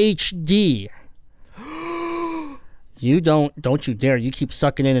Shenmue HD. Don't you dare. You keep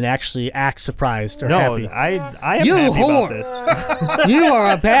sucking in and actually act surprised or happy. I am you happy whore. about this. You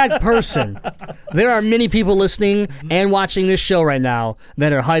are a bad person. There are many people listening and watching this show right now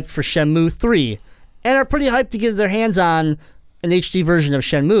that are hyped for Shenmue 3 and are pretty hyped to get their hands on an HD version of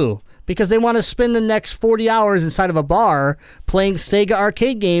Shenmue because they want to spend the next 40 hours inside of a bar playing Sega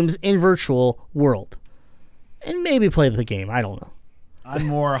arcade games in virtual world. And maybe play the game. I don't know. I'm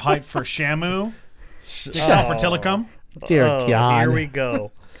more hyped for Shamu. Except for Tillicum. Dear God. Here we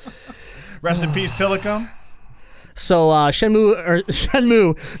go. Rest in peace, Tillicum. So Shenmue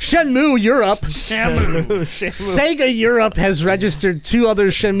Europe. Shamu. Sega Europe has registered 2 other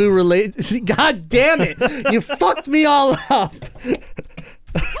Shenmue related. God damn it! You fucked me all up.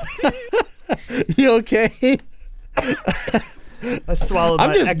 You okay? I swallowed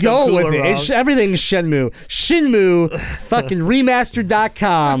I'm my just Exo going with Cooler it. wrong. Everything's Shenmue. Shenmue, fucking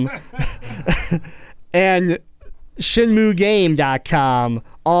remastered.com, and ShenmueGame.com,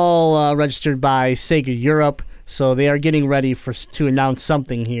 all registered by Sega Europe. So they are getting ready to announce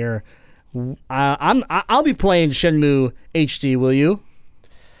something here. I'll be playing Shenmue HD. Will you?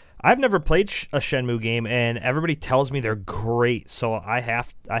 I've never played a Shenmue game, and everybody tells me they're great, so I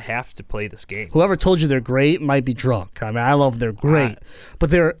have to play this game. Whoever told you they're great might be drunk. I mean, I love they're great,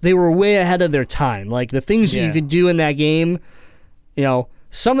 but they were way ahead of their time. Like the things you could do in that game,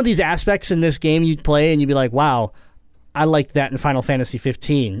 some of these aspects in this game you'd play and you'd be like, wow, I liked that in Final Fantasy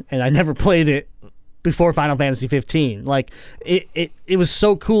 15, and I never played it before Final Fantasy 15. Like it was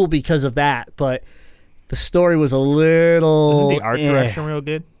so cool because of that, but the story was a little. Isn't the art direction real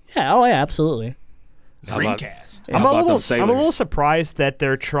good? Yeah, oh yeah, absolutely. Dreamcast. I'm a little surprised that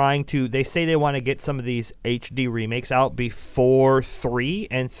they're trying to. They say they want to get some of these HD remakes out before 3,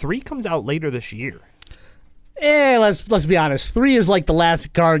 and 3 comes out later this year. Let's be honest. 3 is like The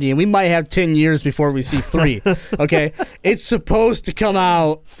Last Guardian. We might have 10 years before we see 3. Okay, it's supposed to come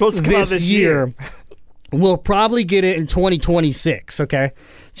out this year. We'll probably get it in 2026. Okay,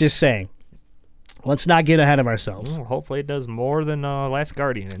 just saying. Let's not get ahead of ourselves. Well, hopefully it does more than Last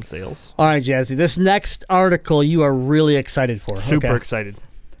Guardian in sales. All right, Jazzy. This next article you are really excited for. Super excited.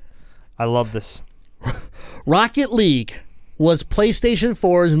 I love this. Rocket League was PlayStation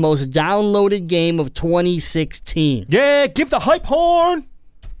 4's most downloaded game of 2016. Yeah, give the hype horn!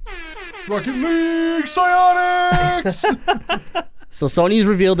 Rocket League Psionics! So Sony's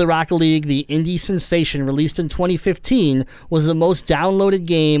revealed that Rocket League, the indie sensation released in 2015, was the most downloaded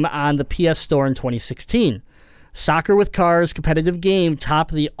game on the PS Store in 2016. Soccer with Cars competitive game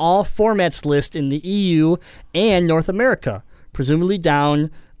topped the all formats list in the EU and North America, presumably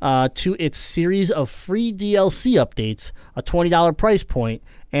down to its series of free DLC updates, a $20 price point,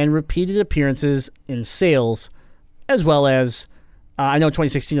 and repeated appearances in sales, as well as I know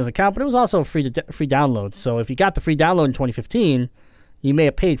 2016 doesn't count, but it was also a free download. So if you got the free download in 2015, you may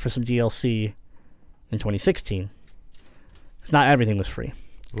have paid for some DLC in 2016. It's not everything was free.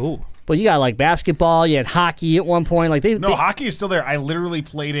 Ooh. But you got like basketball, you had hockey at one point. Like hockey is still there. I literally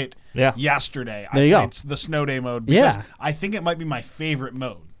played it yesterday. There you go. It's the snow day mode because I think it might be my favorite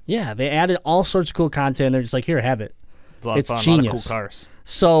mode. Yeah, they added all sorts of cool content. They're just like, here, have it. It's a lot of fun. Genius. A lot of cool cars.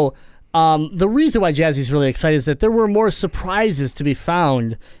 So the reason why Jazzy's really excited is that there were more surprises to be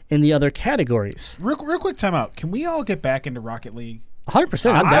found in the other categories. Real quick timeout. Can we all get back into Rocket League?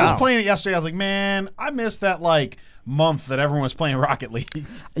 100%. I'm down. I was playing it yesterday. I was like, man, I missed that month that everyone was playing Rocket League.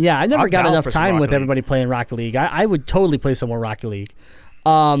 Yeah, I never got enough time with League. Everybody playing Rocket League. I would totally play some more Rocket League.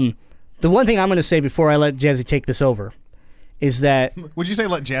 The one thing I'm going to say before I let Jazzy take this over is that... Would you say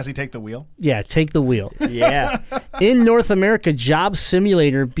let Jazzy take the wheel? Yeah, take the wheel. Yeah. In North America, Job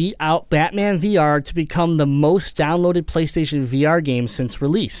Simulator beat out Batman VR to become the most downloaded PlayStation VR game since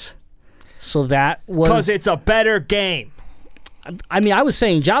release. So that was... Because it's a better game. I mean, I was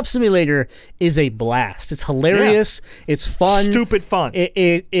saying Job Simulator is a blast. It's hilarious. Yeah. It's fun. Stupid fun.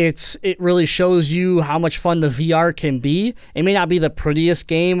 It really shows you how much fun the VR can be. It may not be the prettiest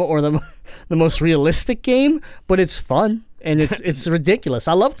game or the most realistic game, but it's fun and it's ridiculous.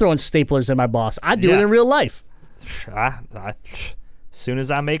 I love throwing staplers at my boss. I do it in real life. As soon as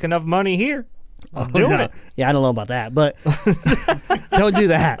I make enough money here, I'm doing it. Yeah, I don't know about that, but don't do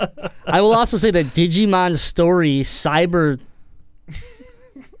that. I will also say that Digimon Story Cyber...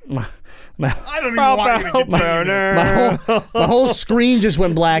 I don't even want you to continue this. My whole screen just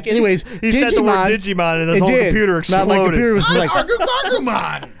went black. Anyways, he said the word Digimon and his whole computer exploded. My computer was just like...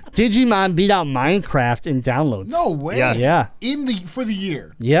 Gargumon! Digimon beat out Minecraft in downloads. No way. Yes. Yeah. For the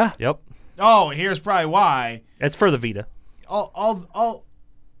year. Yeah. Yep. Oh, here's probably why. It's for the Vita.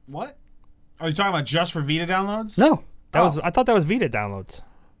 What? Are you talking about just for Vita downloads? No. I thought that was Vita downloads.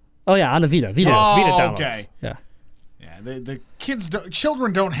 Oh yeah, on the Vita. Vita downloads. Okay. Yeah. Yeah, the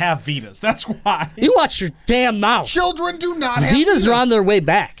children don't have Vitas. That's why. You watch your damn mouth. Children do not have Vitas. Are on their way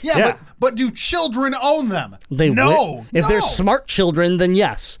back. Yeah. But do children own them? No. If they're smart children, then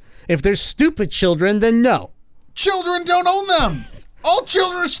yes. If they're stupid children, then no. Children don't own them. All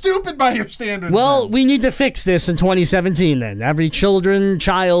children are stupid by your standards. Well, then. we need to fix this in 2017 then. Every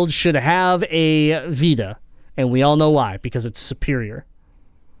child should have a Vita. And we all know why. Because it's superior.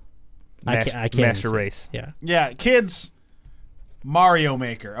 I can't Master Race. Yeah. Yeah, kids, Mario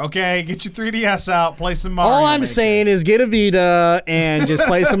Maker, okay? Get your 3DS out, play some Mario All I'm Maker. saying is get a Vita and just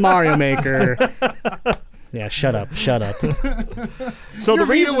play some Mario Maker. Yeah, shut up. So the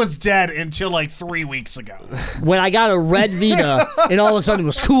Vita was dead until 3 weeks ago. When I got a red Vita, and all of a sudden it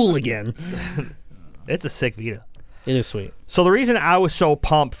was cool again. It's a sick Vita. It is sweet. So the reason I was so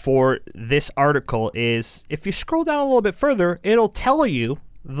pumped for this article is if you scroll down a little bit further, it'll tell you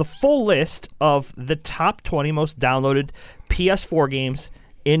the full list of the top 20 most downloaded PS4 games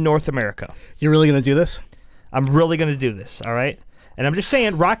in North America. You're really going to do this? I'm really going to do this, all right? And I'm just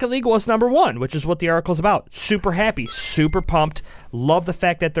saying, Rocket League was number 1, which is what the article's about. Super happy, super pumped. Love the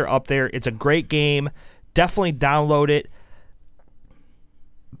fact that they're up there. It's a great game. Definitely download it.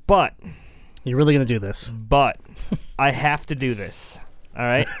 But You're really going to do this? But I have to do this. All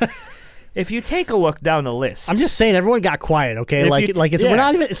right? If you take a look down the list. I'm just saying, everyone got quiet, okay? It's yeah.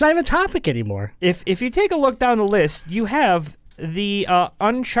 It's not even a topic anymore. If you take a look down the list, you have the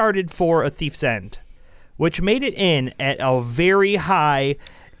Uncharted 4: A Thief's End, which made it in at a very high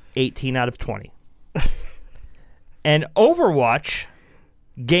 18 out of 20. And Overwatch,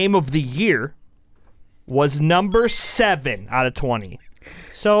 Game of the Year, was number 7 out of 20.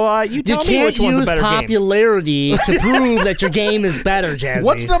 So you tell me which one's a better game. You can't use popularity to prove that your game is better, Jazzy.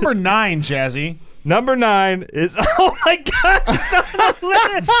 What's number 9, Jazzy? Number 9 is... Oh, my God. It's on the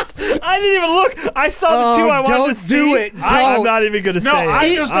list. I didn't even look. I saw the 2 I wanted to see. Don't do it. I'm not even going to say it. No,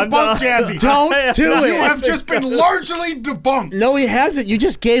 I just debunked Jazzy. Don't do it. You have just been largely debunked. No, he hasn't. You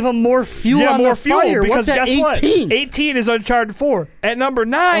just gave him more fuel on more the fire. Because What's at guess 18? What? 18 is Uncharted 4. At number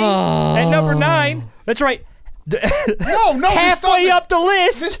 9, that's right. No, halfway up the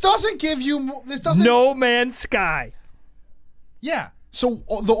list. This doesn't give you. This doesn't. No Man's Sky. Yeah. So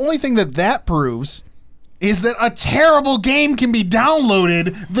the only thing that proves is that a terrible game can be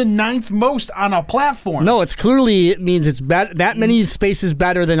downloaded the 9th most on a platform. No, it means it's that many spaces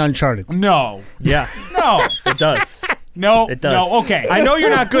better than Uncharted. No. Yeah. No. It does. No. It does. No. Okay. I know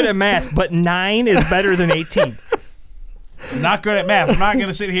you're not good at math, but 9 is better than 18. I'm not good at math. I'm not going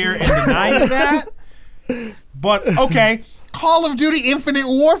to sit here and deny that. But, okay, Call of Duty Infinite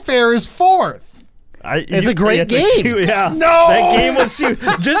Warfare is 4th. It's a great game. Yeah. No! That game was huge.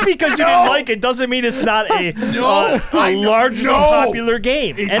 Just because you didn't like it doesn't mean it's not a largely popular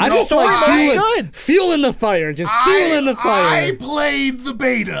game. And I'm the just story was good. Fueling the fire. Just fueling the fire. I played the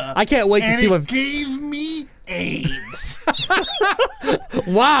beta. I can't wait to see what... it gave me AIDS.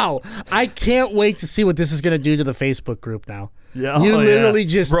 Wow. I can't wait to see what this is going to do to the Facebook group now. Yeah, you literally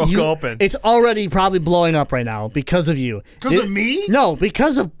just broke open. It's already probably blowing up right now because of you. Because of me? No,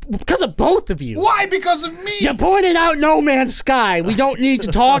 because of both of you. Why? Because of me? You pointed out No Man's Sky. We don't need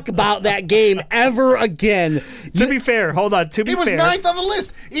to talk about that game ever again. To be fair, hold on. To be fair, it was 9th on the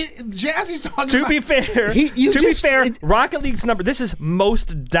list. Jazzy's talking to about... be fair, Rocket League's number. This is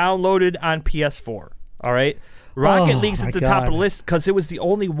most downloaded on PS4. All right, Rocket League's at the top of the list because it was the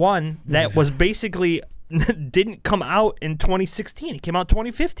only one that was basically didn't come out in 2016. It came out in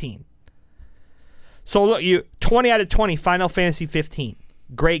 2015. So look, 20 out of 20. Final Fantasy 15,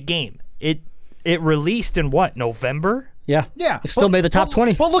 great game. It released in what, November? Yeah. Yeah. It still made the top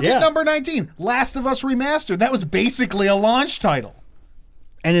 20. But look at number 19, Last of Us Remastered. That was basically a launch title.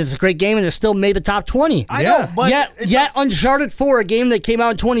 And it's a great game, and it still made the top 20. I know, but... Yet Uncharted 4, a game that came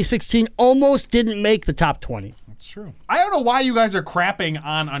out in 2016, almost didn't make the top 20. That's true. I don't know why you guys are crapping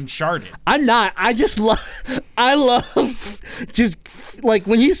on Uncharted. I'm not. I just love just like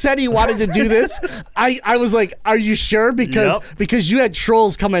when he said he wanted to do this, I was like, are you sure? Because you had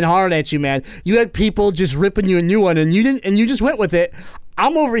trolls coming hard at you, man. You had people just ripping you a new one, and you didn't, and you just went with it.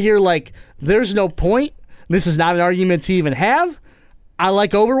 I'm over here like, there's no point. This is not an argument to even have. I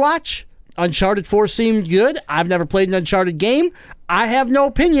like Overwatch. Uncharted 4 seemed good. I've never played an Uncharted game. I have no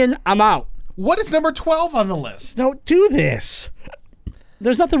opinion. I'm out. What is number 12 on the list? Don't do this.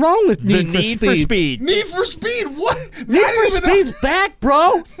 There's nothing wrong with Need for Speed. Need for Speed? What? Need for Speed's back,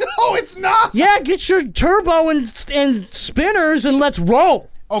 bro. No, it's not. Yeah, get your turbo and spinners and let's roll.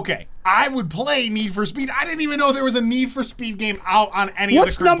 Okay, I would play Need for Speed. I didn't even know there was a Need for Speed game out on any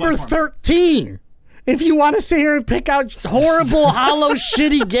What's of the current number platforms. 13? If you want to sit here and pick out horrible, hollow,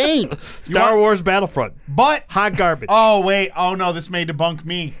 shitty games. Star Wars Battlefront. But hot garbage. Oh wait, oh no, this may debunk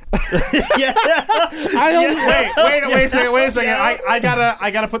me. Yeah. I don't. Wait a second. I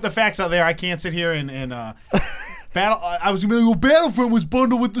gotta put the facts out there. I can't sit here and battle. I was gonna be like, well, Battlefront was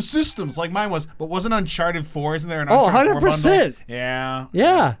bundled with the systems like mine was, but wasn't Uncharted 4? Isn't there an Uncharted 4 bundle? 100%. Yeah.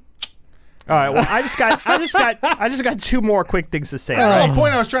 Yeah. All right. Well, I just got 2 more quick things to say. That's the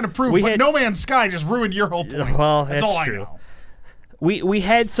point I was trying to prove. We but had- No Man's Sky just ruined your whole point. Well, that's all true. I know. We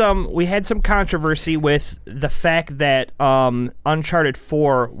had some controversy with the fact that Uncharted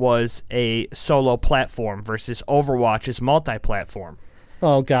 4 was a solo platform versus Overwatch is multi-platform.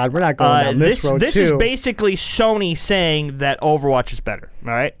 Oh God, we're not going down this road This too. is basically Sony saying that Overwatch is better.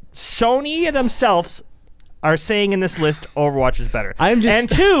 All right, Sony themselves are saying in this list Overwatch is better. I'm just- And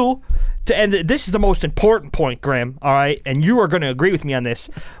two, and this is the most important point, Graham, all right, and you are going to agree with me on this.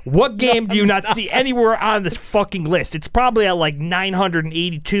 What game do you not see anywhere on this fucking list? It's probably at like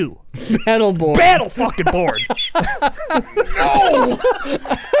 982. Battleborn. Battle fucking board. No!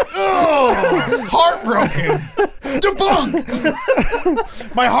 Ugh, heartbroken.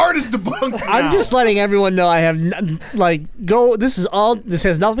 Debunked. My heart is debunked now. I'm just letting everyone know I have This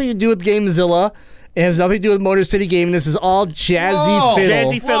has nothing to do with GameZilla. It has nothing to do with Motor City Gaming. This is all Jazzy Whoa.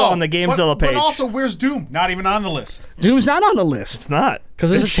 Fiddle. Jazzy Fiddle on the GameZilla page. But also, where's Doom? Not even on the list. Doom's not on the list. It's not. 'Cause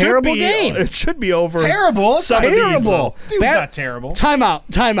it's It a should terrible be- game. It should be over. Terrible. It's Some of these, Terrible. though. Doom's not terrible. Time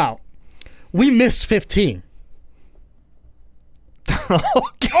out. We missed 15.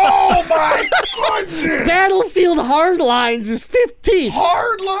 Oh my goodness! Battlefield Hardlines is 15.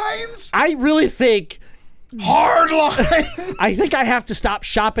 Hard lines? I really think Hard lines? I think I have to stop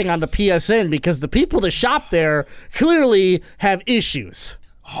shopping on the PSN because the people that shop there clearly have issues.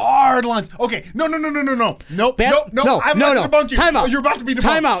 Hard lines. Okay. No. Nope. No. I'm not going to debunk you. Time out. Oh, you're about to be debunked.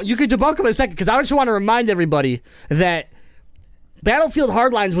 Time out. You could debunk them in a second because I just want to remind everybody that Battlefield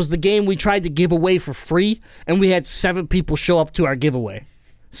Hardlines was the game we tried to give away for free, and we had 7 people show up to our giveaway.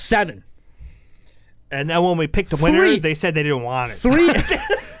 7. And then when we picked the winner, 3. they said they didn't want it.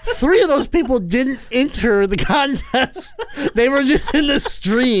 3 of those people didn't enter the contest. They were just in the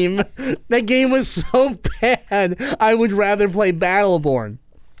stream. That game was so bad, I would rather play Battleborn.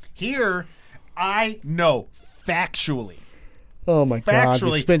 Here, I know factually. Oh my god, you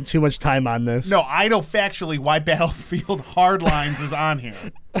Factually- spent too much time on this. No, I know factually why Battlefield Hardlines is on here.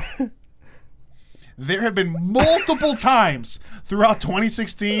 There have been multiple times throughout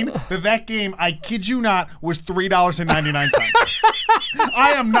 2016 that game, I kid you not, was $3.99.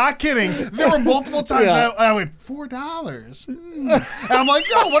 I am not kidding. There were multiple times I went, $4. And I'm like,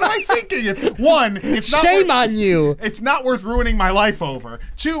 no, what am I thinking? It's not Shame on you. It's not worth ruining my life over.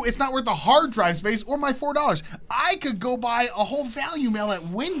 2, it's not worth the hard drive space or my $4. I could go buy a whole value mail at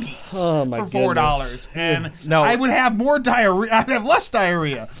Wendy's Oh, my for $4, goodness. and No. I would have more diarrhea. I'd have less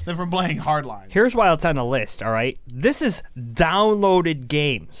diarrhea than from playing Hardline. Here's why it's on the list, all right? This is downloaded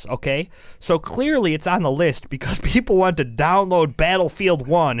games, okay? So clearly it's on the list because people want to download Battlefield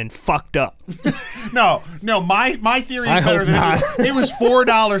 1 and fucked up. No, my theory I is better hope than not. it was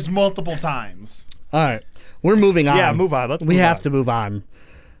 $4 multiple times. All right, we're moving on. Yeah, move on. Let's we move have on. to move on.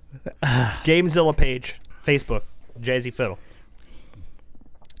 GameZilla page, Facebook, Jazzy Fiddle.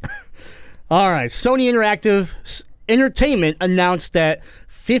 All right, Sony Interactive Entertainment announced that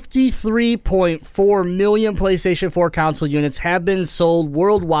 53.4 million PlayStation 4 console units have been sold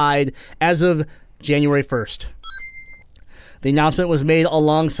worldwide as of January 1st. The announcement was made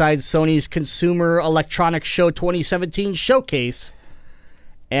alongside Sony's Consumer Electronics Show 2017 showcase,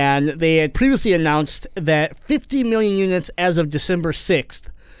 and they had previously announced that 50 million units as of December 6th.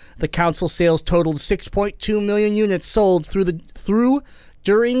 The console sales totaled 6.2 million units sold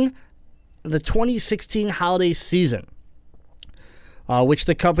during the 2016 holiday season, which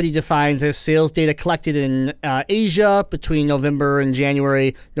the company defines as sales data collected in Asia between November and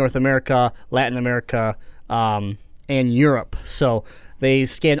January, North America, Latin America, and Europe. So they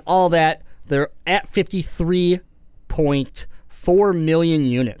scan all that. They're at 53.4 million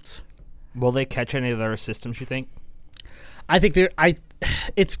units. Will they catch any of their systems, you think? I think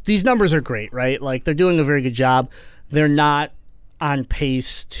these numbers are great, right? Like they're doing a very good job. They're not on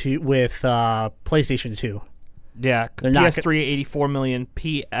pace with PlayStation 2. Yeah, They're not PS3 84 million,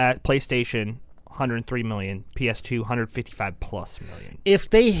 PlayStation 103 million, PS2 155 plus million. If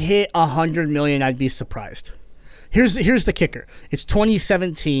they hit 100 million, I'd be surprised. Here's the kicker. It's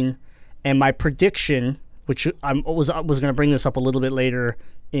 2017, and my prediction, which I was going to bring this up a little bit later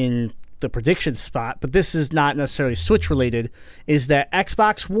in the prediction spot, but this is not necessarily Switch related, is that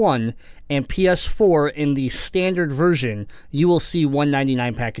Xbox One and PS4 in the standard version, you will see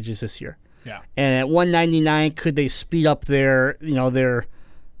 $199 packages this year. Yeah. And at $199, could they speed up their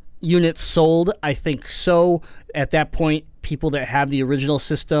units sold? I think so. At that point, people that have the original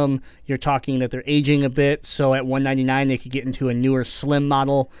system, you're talking that they're aging a bit. So at $199, they could get into a newer slim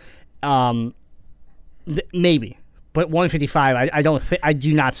model. Maybe. But 155, I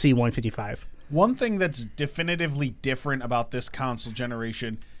do not see 155. One thing that's definitively different about this console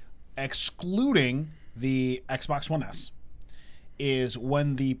generation, excluding the Xbox One S, is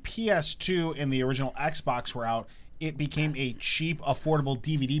when the PS2 and the original Xbox were out, it became a cheap, affordable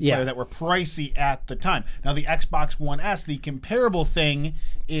DVD player that were pricey at the time. Now, the Xbox One S, the comparable thing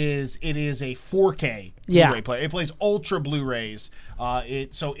is it is a 4K Blu-ray player. It plays Ultra Blu-rays.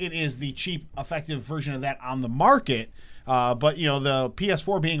 So it is the cheap, effective version of that on the market. But, the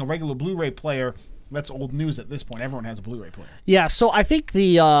PS4 being a regular Blu-ray player, that's old news at this point. Everyone has a Blu-ray player. Yeah, so I think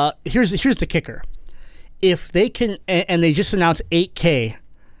the here's the kicker. If they can, and they just announced 8K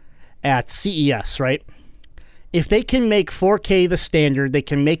at CES, right? If they can make 4K the standard, they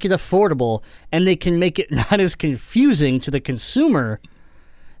can make it affordable, and they can make it not as confusing to the consumer,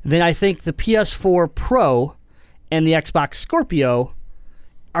 then I think the PS4 Pro and the Xbox Scorpio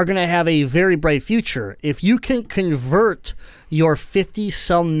are going to have a very bright future. If you can convert your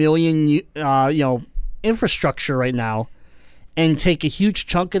 50-some million, infrastructure right now and take a huge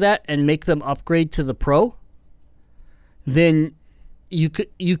chunk of that and make them upgrade to the Pro, then you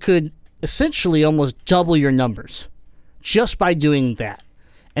could essentially almost double your numbers just by doing that.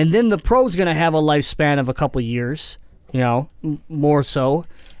 And then the Pro is going to have a lifespan of a couple years, more so.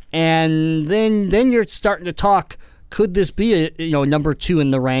 And then you're starting to talk, could this be a number 2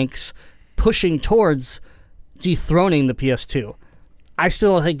 in the ranks, pushing towards dethroning the PS2? I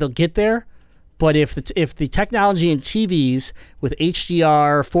still don't think they'll get there, but if the technology in TVs with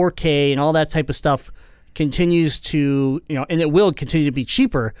HDR, 4K, and all that type of stuff continues to, and it will continue to be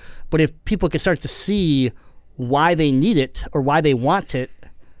cheaper, but if people can start to see why they need it or why they want it,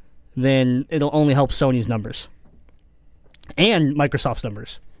 then it'll only help Sony's numbers and Microsoft's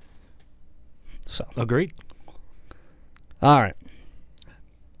numbers. So agreed. All right.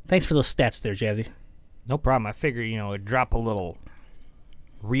 Thanks for those stats there, Jazzy. No problem. I figure, it'd drop a little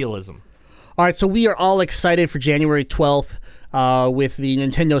realism. All right, so we are all excited for January 12th with the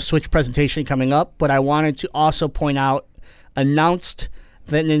Nintendo Switch presentation coming up, but I wanted to also point out, announced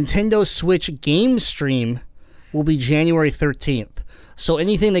that Nintendo Switch game stream will be January 13th. So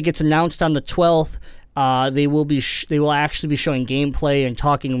anything that gets announced on the 12th, they will actually be showing gameplay and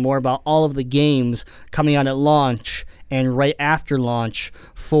talking more about all of the games coming out at launch and right after launch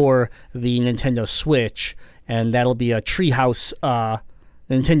for the Nintendo Switch, and that'll be a Treehouse,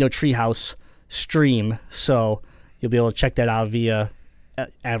 Nintendo Treehouse stream. So you'll be able to check that out via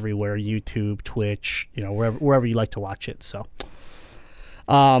everywhere, YouTube, Twitch, wherever you like to watch it. So,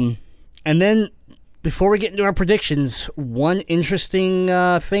 and then before we get into our predictions, one interesting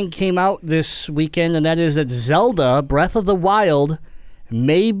thing came out this weekend, and that is that Zelda Breath of the Wild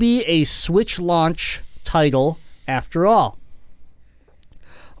may be a Switch launch title after all.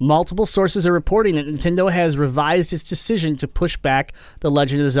 Multiple sources are reporting that Nintendo has revised its decision to push back The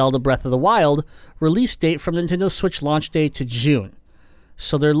Legend of Zelda Breath of the Wild release date from Nintendo Switch launch day to June.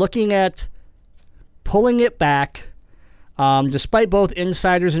 So they're looking at pulling it back, despite both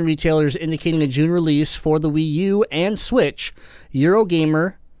insiders and retailers indicating a June release for the Wii U and Switch.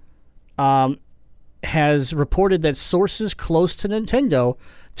 Eurogamer has reported that sources close to Nintendo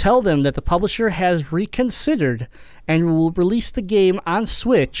tell them that the publisher has reconsidered and will release the game on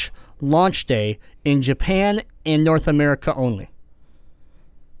Switch launch day in Japan and North America only.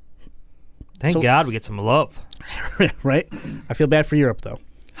 Thank God we get some love. Right? I feel bad for Europe, though.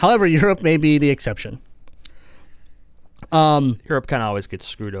 However, Europe may be the exception. Europe kind of always gets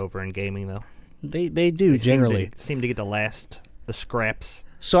screwed over in gaming, though. They do, generally. Seem to get the scraps.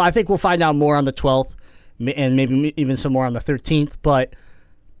 So I think we'll find out more on the 12th and maybe even some more on the 13th, but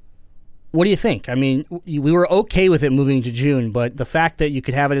what do you think? I mean, we were okay with it moving to June, but the fact that you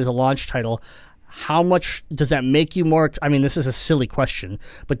could have it as a launch title, how much does that make you more? I mean, this is a silly question,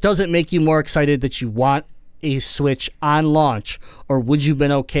 but does it make you more excited that you want a Switch on launch, or would you have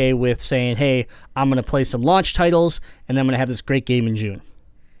been okay with saying, hey, I'm going to play some launch titles and then I'm going to have this great game in June?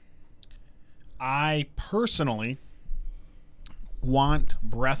 I personally want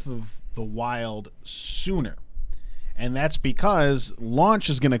Breath of the Wild sooner. And that's because launch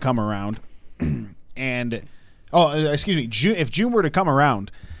is going to come around. And, if June were to come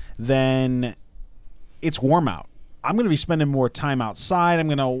around, then it's warm out. I'm going to be spending more time outside. I'm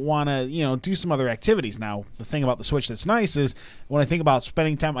going to want to, do some other activities. Now, the thing about the Switch that's nice is when I think about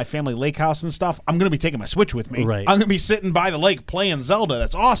spending time at my family lake house and stuff, I'm going to be taking my Switch with me. Right. I'm going to be sitting by the lake playing Zelda.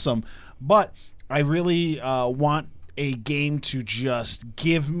 That's awesome. But I really want a game to just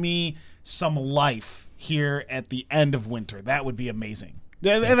give me some life here at the end of winter. That would be amazing.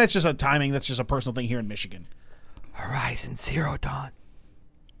 And that's just a timing. That's just a personal thing here in Michigan. Horizon Zero Dawn.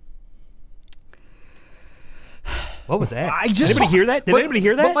 What was that? Did anybody hear that? Did anybody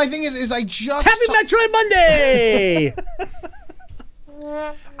hear that? But my thing is I just... Happy Metroid Monday!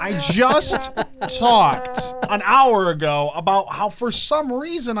 I just talked an hour ago about how for some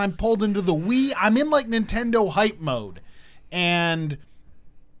reason I'm pulled into the Wii. I'm in like Nintendo hype mode. And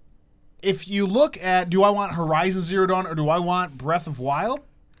if you look at, do I want Horizon Zero Dawn or do I want Breath of Wild?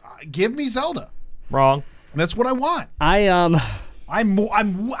 Give me Zelda. Wrong. That's what I want. I'm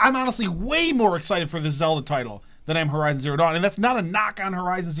honestly way more excited for the Zelda title than I'm Horizon Zero Dawn. And that's not a knock on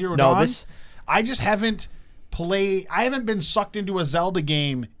Horizon Zero Dawn. I just haven't I haven't been sucked into a Zelda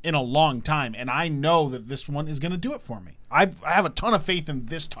game in a long time, and I know that this one is going to do it for me. I have a ton of faith in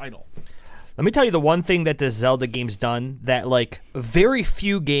this title. Let me tell you the one thing that this Zelda game's done that, like, very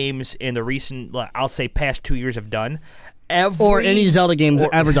few games in the recent, I'll say, past 2 years have done. Or any Zelda games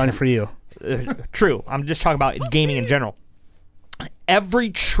ever done for you. True. I'm just talking about gaming in general. Every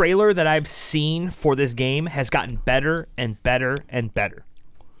trailer that I've seen for this game has gotten better and better and better.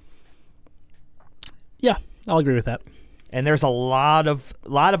 Yeah, I'll agree with that. And there's a lot of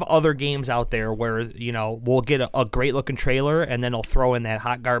other games out there where, you know, we'll get a great looking trailer and then they'll throw in that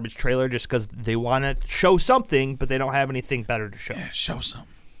hot garbage trailer just because they want to show something, but they don't have anything better to show. Yeah, show something.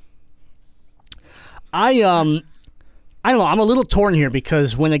 I don't know. I'm a little torn here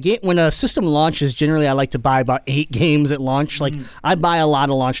because when a system launches, generally I like to buy about 8 games at launch. Like I buy a lot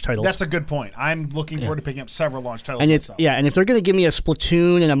of launch titles. That's a good point. I'm looking forward to picking up several launch titles. And myself. and if they're going to give me a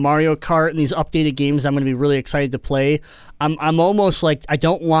Splatoon and a Mario Kart and these updated games, I'm going to be really excited to play. I'm almost like I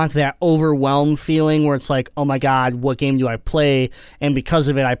don't want that overwhelmed feeling where it's like, oh my god, what game do I play? And because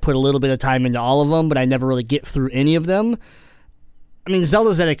of it, I put a little bit of time into all of them, but I never really get through any of them. I mean,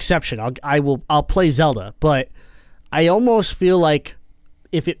 Zelda's an exception. I'll play Zelda, but I almost feel like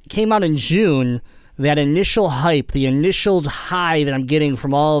if it came out in June, that initial hype, the initial high that I'm getting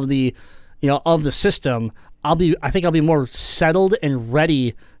from all of the, of the system, I think I'll be more settled and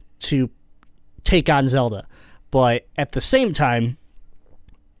ready to take on Zelda. But at the same time,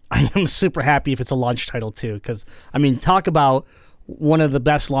 I am super happy if it's a launch title too, because I mean, talk about one of the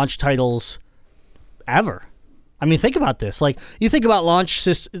best launch titles ever. I mean, think about this. Like you think about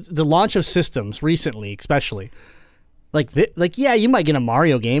the launch of systems recently, especially. Yeah, you might get a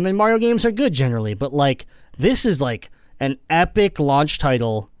Mario game, and Mario games are good generally, but like this is like an epic launch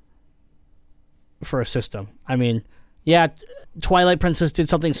title for a system. I mean, yeah, Twilight Princess did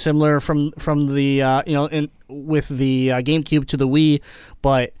something similar from the with the GameCube to the Wii,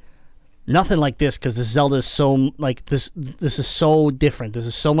 but nothing like this because this Zelda is so like this. This is so different. This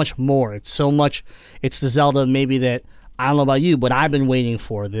is so much more. It's so much. It's the Zelda maybe that I don't know about you, but I've been waiting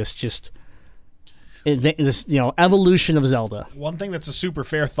for this evolution of Zelda. One thing that's a super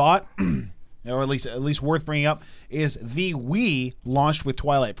fair thought, or at least worth bringing up, is the Wii launched with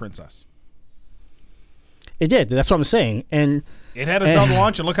Twilight Princess. It did. That's what I'm saying. And it had a Zelda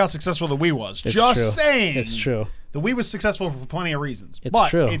launch, and look how successful the Wii was. Just saying. It's true. The Wii was successful for plenty of reasons. It's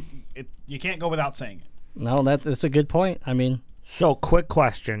true. You can't go without saying it. No, that's a good point. I mean. So, quick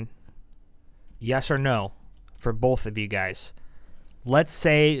question. Yes or no for both of you guys. Let's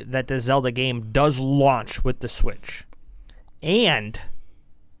say that the Zelda game does launch with the Switch, and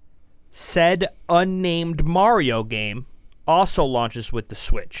said unnamed Mario game also launches with the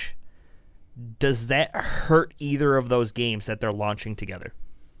Switch. Does that hurt either of those games that they're launching together?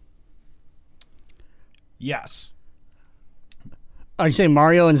 Yes. Are you saying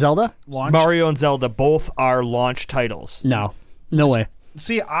Mario and Zelda? Mario and Zelda both are launch titles. No way.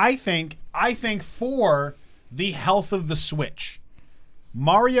 See, I think for the health of the Switch,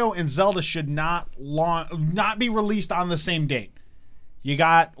 Mario and Zelda should not be released on the same date. You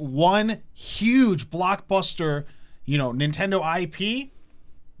got one huge blockbuster, Nintendo IP.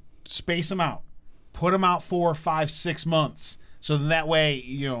 Space them out. Put them out 4, 5, 6 months. So that way,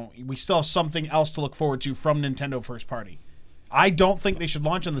 we still have something else to look forward to from Nintendo first party. I don't think they should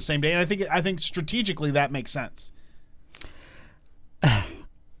launch on the same day, and I think strategically that makes sense. Every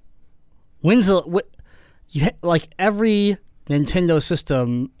Nintendo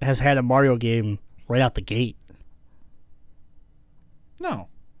system has had a Mario game right out the gate. No,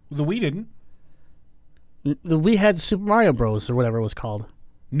 the Wii didn't. The Wii had Super Mario Bros. Or whatever it was called.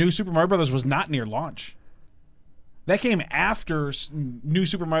 New Super Mario Bros. Was not near launch. That came after New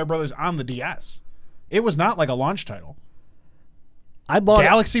Super Mario Bros. On the DS. It was not like a launch title.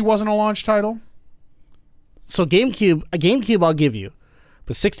 Galaxy wasn't a launch title. So GameCube I'll give you.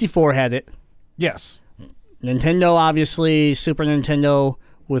 But 64 had it. Yes. Nintendo, obviously, Super Nintendo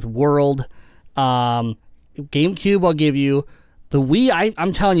with World. GameCube, I'll give you. The Wii,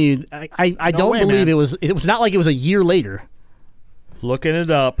 I'm telling you, I don't believe it was not like it was a year later. Looking it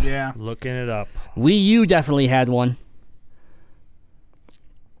up. Yeah. Looking it up. Wii U definitely had one.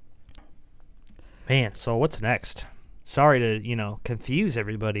 Man, so what's next? Sorry to, confuse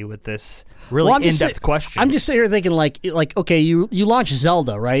everybody with this really in-depth question. I'm just sitting here thinking like okay, you launch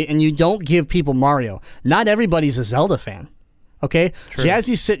Zelda, right? And you don't give people Mario. Not everybody's a Zelda fan. Okay? True.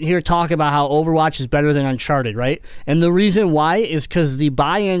 Jazzy's sitting here talking about how Overwatch is better than Uncharted, right? And the reason why is because the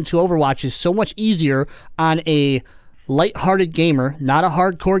buy-in to Overwatch is so much easier on a lighthearted gamer, not a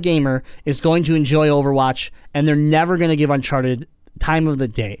hardcore gamer, is going to enjoy Overwatch, and they're never going to give Uncharted time of the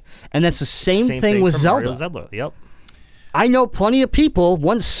day. And that's the same thing with for Zelda. Mario Zelda. Yep. I know plenty of people,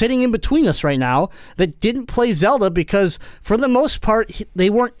 one sitting in between us right now, that didn't play Zelda because, for the most part, they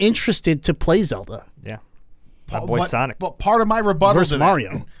weren't interested to play Zelda. Yeah. My boy Sonic. But part of my rebuttal Versus to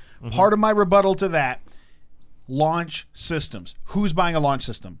Mario. that, part of my rebuttal to that, launch systems. Who's buying a launch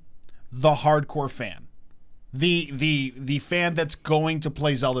system? The hardcore fan. The fan that's going to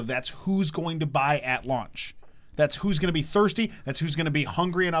play Zelda. That's who's going to buy at launch. That's who's going to be thirsty. That's who's going to be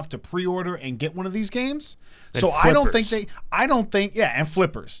hungry enough to pre-order and get one of these games. And so flippers. and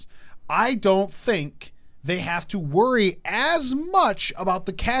flippers. I don't think they have to worry as much about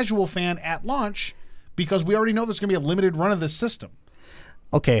the casual fan at launch because we already know there's going to be a limited run of this system.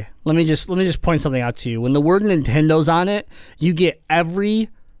 Okay, let me just point something out to you. When the word Nintendo's on it, you get every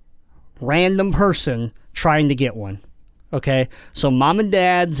random person trying to get one. Okay, so mom and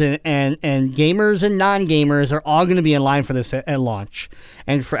dads and gamers and non-gamers are all going to be in line for this at launch.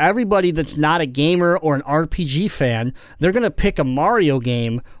 And for everybody that's not a gamer or an RPG fan, they're going to pick a Mario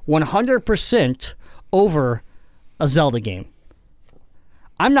game 100% over a Zelda game.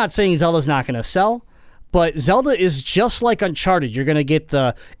 I'm not saying Zelda's not going to sell, but Zelda is just like Uncharted. You're going to get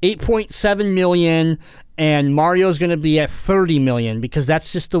the 8.7 million, and Mario's going to be at 30 million because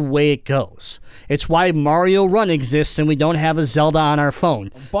that's just the way it goes. It's why Mario Run exists and we don't have a Zelda on our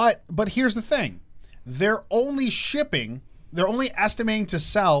phone. But here's the thing. They're only estimating to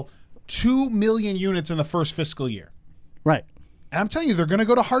sell 2 million units in the first fiscal year. Right. And I'm telling you, they're going to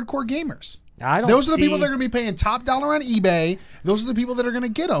go to hardcore gamers. Those are the people that are going to be paying top dollar on eBay. Those are the people that are going to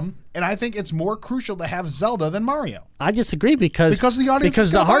get them. And I think it's more crucial to have Zelda than Mario. I disagree because the audience because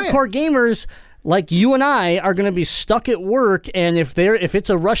is the gonna buy hardcore gamers like you and I are going to be stuck at work, and if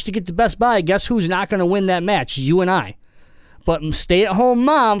it's a rush to get to Best Buy, guess who's not going to win that match? You and I. But stay-at-home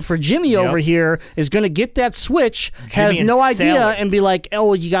mom for Jimmy over here is going to get that Switch, have no idea, Sally. and be like,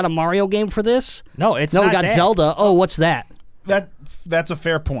 "Oh, you got a Mario game for this?" No, it's no. not We got that. Zelda. Oh, what's that? That's a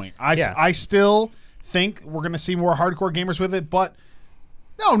fair point. I still think we're going to see more hardcore gamers with it, but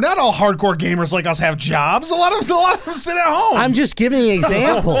no, not all hardcore gamers like us have jobs. A lot of them sit at home. I'm just giving an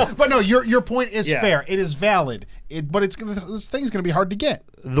example. But no, your point is Yeah. fair. It is valid. But this thing's going to be hard to get.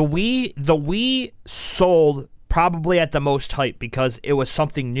 The Wii sold probably at the most hype because it was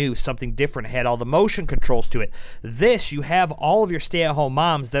something new, something different, had all the motion controls to it. This, you have all of your stay-at-home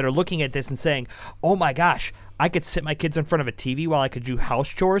moms that are looking at this and saying, oh my gosh, I could sit my kids in front of a TV while I could do house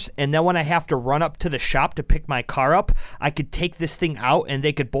chores, and then when I have to run up to the shop to pick my car up, I could take this thing out and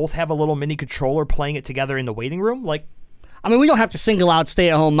they could both have a little mini controller playing it together in the waiting room. Like, I mean, we don't have to single out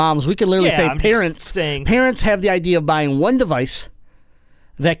stay-at-home moms. We can literally say I'm just parents. saying- Parents have the idea of buying one device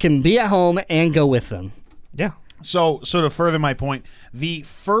that can be at home and go with them. yeah. So to further my point, the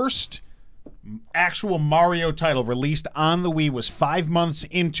first actual Mario title released on the Wii was 5 months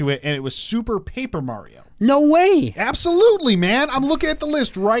into it, and it was Super Paper Mario. No way. Absolutely, man. I'm looking at the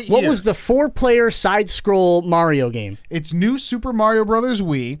list right here. What was the 4-player side-scroll Mario game? It's New Super Mario Brothers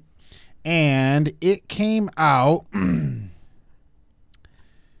Wii, and it came out.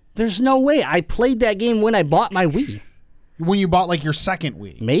 There's no way. I played that game when I bought my Wii. When you bought like your second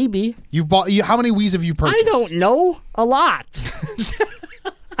Wii. Maybe. How many Wiis have you purchased? I don't know. A lot.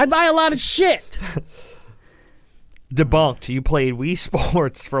 I buy a lot of shit. Debunked. You played Wii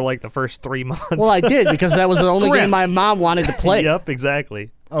Sports for like the first 3 months. Well, I did because that was the only game my mom wanted to play. Yep,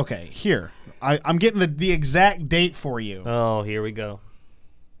 exactly. Okay, here. I'm getting the exact date for you. Oh, here we go.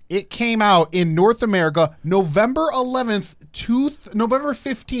 It came out in North America November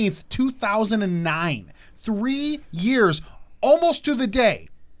 15th, 2009. 3 years, almost to the day.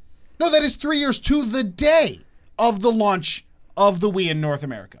 No, that is 3 years to the day of the launch of the Wii in North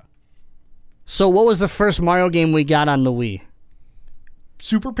America. So what was the first Mario game we got on the Wii?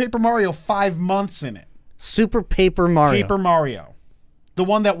 Super Paper Mario, 5 months in it. Super Paper Mario. Paper Mario. The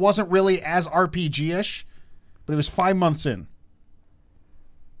one that wasn't really as RPG-ish, but it was 5 months in.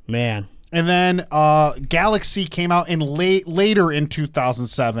 Man. And then Galaxy came out later in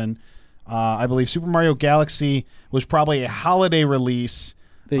 2007. I believe Super Mario Galaxy was probably a holiday release.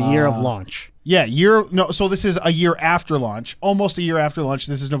 The year of launch. Yeah, so this is a year after launch, almost a year after launch.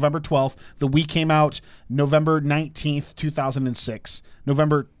 This is November 12th. The Wii came out November 19th, 2006.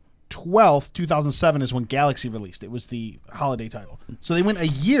 November 12th, 2007 is when Galaxy released. It was the holiday title. So they went a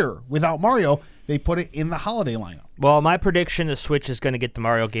year without Mario. They put it in the holiday lineup. Well, my prediction, the Switch is going to get the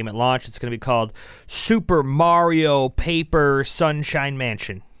Mario game at launch. It's going to be called Super Mario Paper Sunshine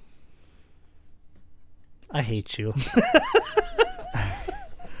Mansion. I hate you.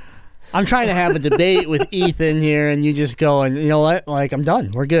 I'm trying to have a debate with Ethan here, and you just go, and you know what? Like, I'm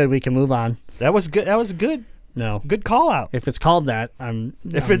done. We're good. We can move on. That was good. That was good. No. Good call out. If it's called that,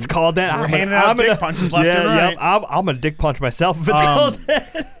 It's called that, We're handing out dick punches left and right. Yep, I'm gonna dick punch myself if it's called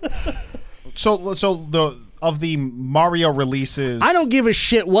that. So of the Mario releases, I don't give a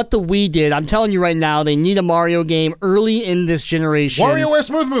shit what the Wii did. I'm telling you right now, they need a Mario game early in this generation. WarioWare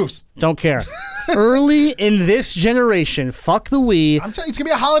Smooth Moves. Don't care. Early in this generation, fuck the Wii. I'm telling you, it's gonna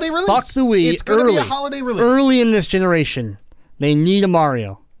be a holiday release. Fuck the Wii. It's gonna be a holiday release. Early in this generation, they need a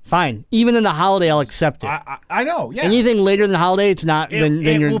Mario. Fine. Even in the holiday, I'll accept it. I know. Yeah. Anything later than the holiday, it's not. Then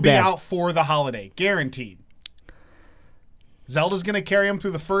it you're will be bad. out for the holiday, guaranteed. Zelda's gonna carry him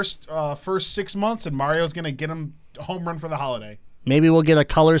through the first 6 months, and Mario's gonna get him a home run for the holiday. Maybe we'll get a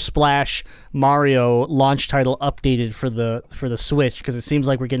Color Splash Mario launch title updated for the Switch, because it seems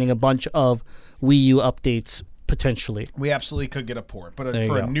like we're getting a bunch of Wii U updates potentially. We absolutely could get a port, but There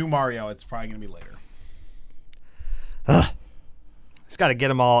for you a go. new Mario, it's probably gonna be later. Just got to get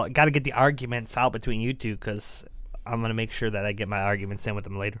them all. Got to get the arguments out between you two, because I'm gonna make sure that I get my arguments in with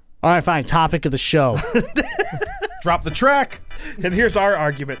them later. All right, fine. Topic of the show. Drop the track. And here's our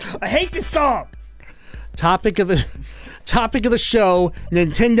argument. I hate this song. Topic of the show: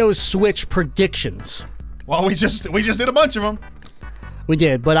 Nintendo Switch predictions. Well, we just did a bunch of them. We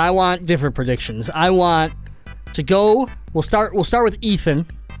did, but I want different predictions. I want to go. We'll start with Ethan.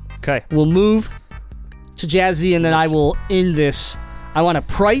 Okay. We'll move to Jazzy, and then I will end this. I want a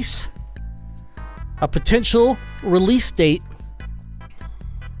price, a potential release date,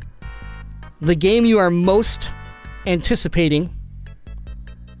 the game you are most anticipating,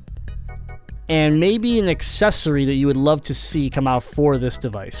 and maybe an accessory that you would love to see come out for this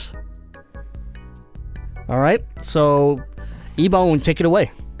device. All right, so E-Bone, take it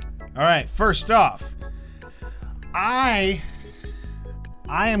away. All right, first off, I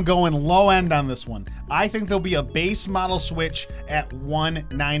am going low end on this one. I think there'll be a base model Switch at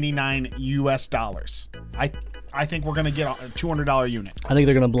 $199 US. I think we're gonna get a $200 unit. I think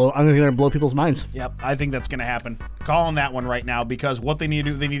they're gonna blow people's minds. Yep, I think that's gonna happen. Calling that one right now, because what they need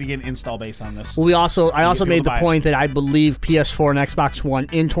to do, they need to get an install base on this. Well, I also made the buy it. point that I believe PS4 and Xbox One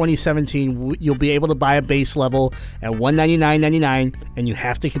in 2017 you'll be able to buy a base level at $199.99, and you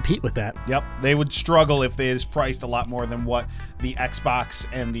have to compete with that. Yep, they would struggle if they is priced a lot more than what the Xbox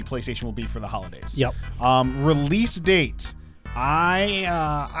and the PlayStation will be for the holidays. Yep. Release date.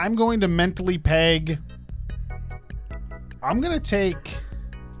 I'm going to mentally peg. I'm going to take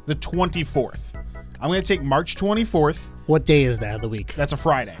the 24th. I'm going to take March 24th. What day is that of the week? That's a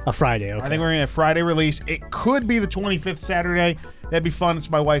Friday. A Friday, okay. I think we're going to have Friday release. It could be the 25th Saturday. That'd be fun. It's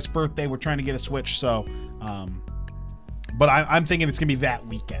my wife's birthday. We're trying to get a Switch, so. But I'm thinking it's going to be that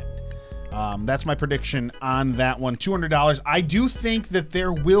weekend. That's my prediction on that one. $200. I do think that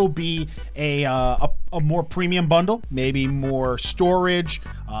there will be a more premium bundle, maybe more storage,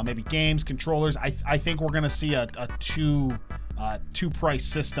 maybe games, controllers. I think we're going to see a two price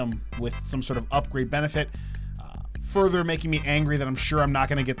system with some sort of upgrade benefit. Further making me angry that I'm sure I'm not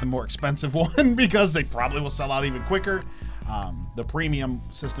going to get the more expensive one, because they probably will sell out even quicker. The premium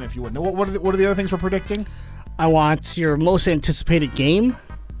system, if you would know. What are the other things we're predicting? I want your most anticipated game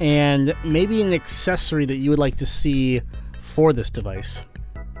and maybe an accessory that you would like to see for this device.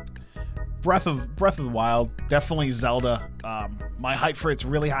 Breath of the Wild, definitely Zelda. My hype for it's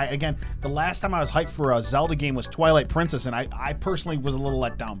really high. Again, the last time I was hyped for a Zelda game was Twilight Princess, and I personally was a little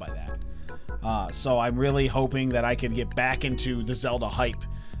let down by that. So I'm really hoping that I can get back into the Zelda hype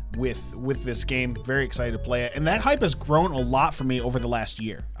with this game. Very excited to play it. And that hype has grown a lot for me over the last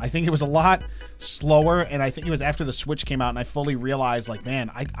year. I think it was a lot slower, and I think it was after the Switch came out and I fully realized, like,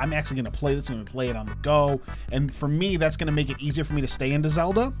 man, I'm actually going to play this. I'm going to play it on the go. And for me, that's going to make it easier for me to stay into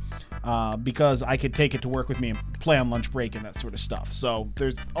Zelda, because I could take it to work with me and play on lunch break and that sort of stuff. So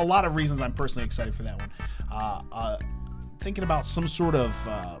there's a lot of reasons I'm personally excited for that one. Thinking about some sort of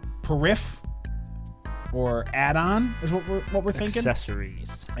periph or add-on is what we're thinking.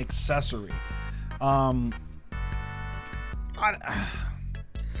 Accessory. I'm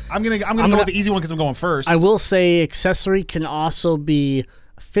gonna go with the easy one because I'm going first. I will say accessory can also be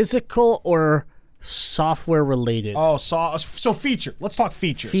physical or software related. Oh, so feature. Let's talk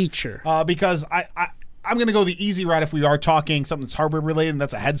feature. Because I'm gonna go the easy route if we are talking something that's hardware related, and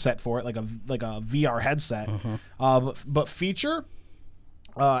that's a headset for it, like a VR headset. Mm-hmm. But feature.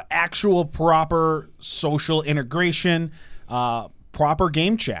 Actual proper social integration, proper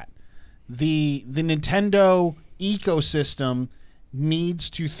game chat. The Nintendo ecosystem needs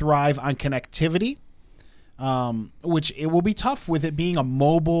to thrive on connectivity, which it will be tough with it being a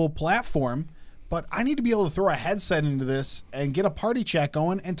mobile platform, but I need to be able to throw a headset into this and get a party chat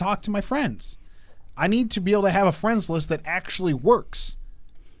going and talk to my friends. I need to be able to have a friends list that actually works.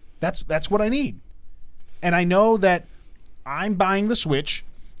 That's what I need. And I know that I'm buying the Switch,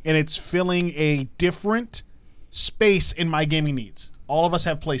 and it's filling a different space in my gaming needs. All of us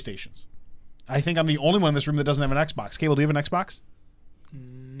have PlayStations. I think I'm the only one in this room that doesn't have an Xbox. Cable, do you have an Xbox?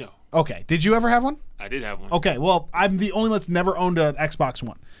 No. Okay. Did you ever have one? I did have one. Okay. Well, I'm the only one that's never owned an Xbox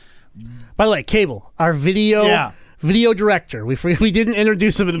One. By the way, Cable, our video director. We didn't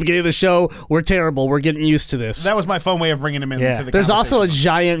introduce him at the beginning of the show. We're terrible. We're getting used to this. That was my fun way of bringing him into the There's conversation. also a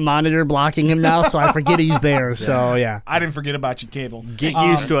giant monitor blocking him now, so I forget he's there. So, yeah. I didn't forget about you, Cable. Get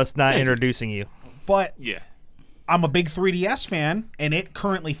used to us not introducing you. But Yeah. I'm a big 3DS fan, and it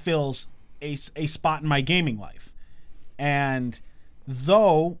currently fills a spot in my gaming life. And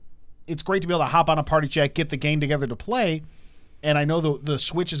though it's great to be able to hop on a party chat, get the game together to play, and I know the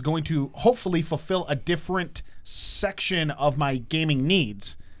Switch is going to hopefully fulfill a different section of my gaming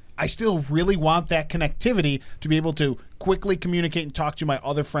needs, I still really want that connectivity to be able to quickly communicate and talk to my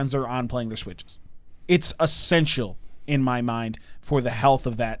other friends that are on playing their Switches. It's essential in my mind for the health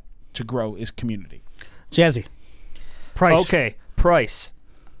of that to grow is community. Jazzy. Price. Okay, price.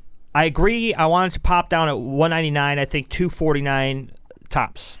 I agree. I wanted to pop down at $199. I think $249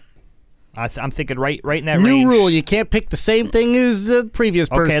 tops. I'm thinking right in that range. New rule: you can't pick the same thing as the previous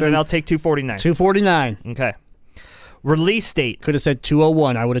person. Okay, then I'll take $249. $249. Okay. Release date. Could have said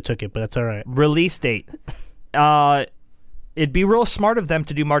 $201. I would have took it, but that's all right. Release date. It'd be real smart of them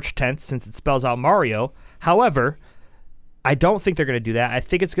to do March 10th since it spells out Mario. However, I don't think they're going to do that. I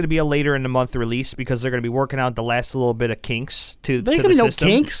think it's going to be a later in the month release because they're going to be working out the last little bit of kinks to There ain't the gonna be no system.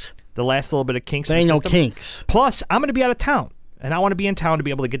 kinks. The last little bit of kinks. There in ain't the no system. kinks. Plus, I'm going to be out of town, and I want to be in town to be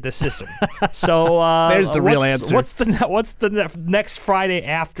able to get this system. So There's the real answer. What's the next Friday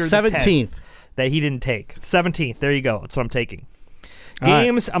after 17th. the 10th that he didn't take? 17th. There you go. That's what I'm taking. All right.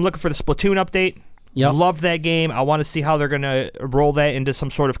 Games. I'm looking for the Splatoon update. Yep. Love that game. I want to see how they're going to roll that into some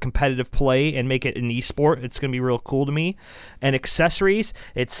sort of competitive play and make it an esport. It's going to be real cool to me. And accessories,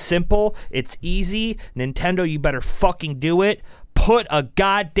 it's simple. It's easy. Nintendo, you better fucking do it. Put a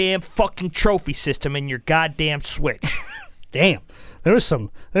goddamn fucking trophy system in your goddamn Switch. Damn. There's some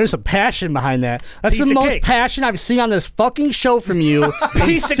passion behind that. That's Piece the of most cake. passion I've seen on this fucking show from you in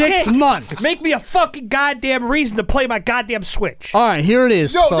Piece of 6 cake. months. Make me a fucking goddamn reason to play my goddamn Switch. All right, here it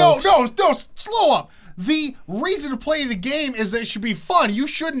is, No, folks. no, slow up. The reason to play the game is that it should be fun. You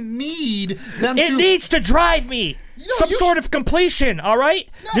shouldn't need them It to... needs to drive me. know, Some you sort of completion, all right?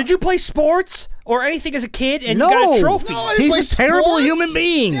 No. Did you play sports or anything as a kid and No. you got a trophy? No, I didn't He's play a terrible sports. human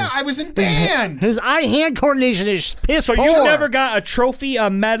being. Yeah, I was in band. His eye-hand coordination is piss So poor. you never got a trophy, a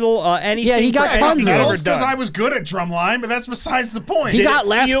medal, anything? Yeah, he got for tons anything of you've ever medals because done? I was good at drumline, but that's besides the point. He Did got it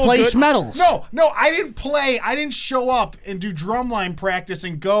last feel place good? medals. No, I didn't play. I didn't show up and do drumline practice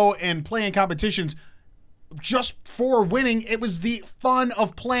and go and play in competitions just for winning. It was the fun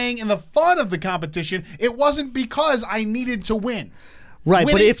of playing and the fun of the competition. It wasn't because I needed to win. Right,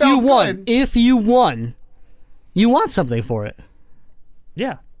 but Winning if you felt won, good. you want something for it.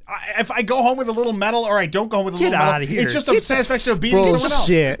 Yeah. If I go home with a little medal or I don't go home with a Get little medal, outta here. it's just a satisfaction of beating someone else.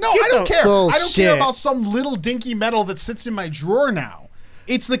 bullshit. No, I don't care. I don't care bullshit. about some little dinky medal that sits in my drawer now.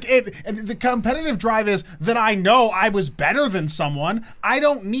 It's and the competitive drive is that I know I was better than someone. I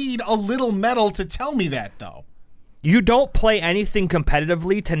don't need a little medal to tell me that, though. You don't play anything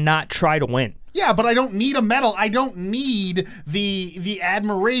competitively to not try to win. Yeah, but I don't need a medal. I don't need the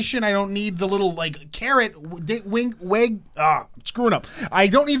admiration. I don't need the little carrot screwing up. I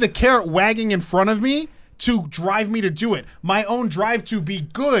don't need the carrot wagging in front of me to drive me to do it. My own drive to be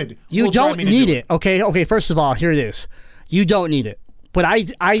good. You will drive don't me to need do it. Okay, first of all, here it is. You don't need it. But I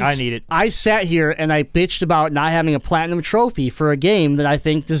need it. I sat here and I bitched about not having a platinum trophy for a game that I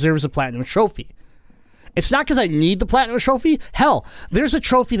think deserves a platinum trophy. It's not because I need the platinum trophy. Hell, there's a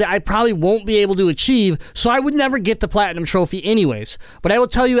trophy that I probably won't be able to achieve, so I would never get the platinum trophy anyways. But I will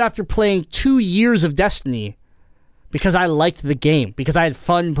tell you, after playing 2 years of Destiny, because I liked the game, because I had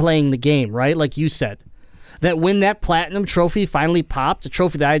fun playing the game, right? Like you said, that when that platinum trophy finally popped, a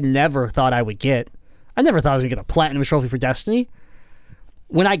trophy that I never thought I would get. I never thought I was going to get a platinum trophy for Destiny.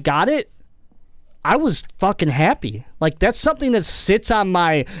 When I got it, I was fucking happy. Like, that's something that sits on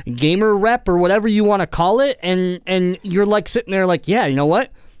my gamer rep or whatever you want to call it, and you're like sitting there like, yeah, you know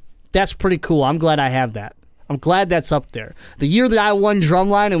what? That's pretty cool. I'm glad I have that. I'm glad that's up there. The year that I won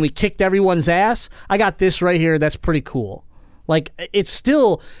Drumline and we kicked everyone's ass, I got this right here. That's pretty cool. Like, it's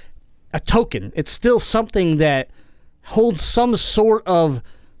still a token. It's still something that holds some sort of,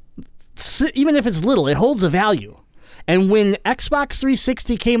 even if it's little, it holds a value. And when Xbox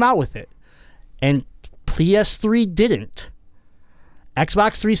 360 came out with it, and PS3 didn't,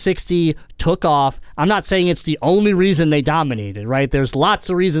 Xbox 360 took off. I'm not saying it's the only reason they dominated, right? There's lots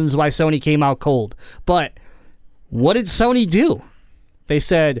of reasons why Sony came out cold. But what did Sony do? They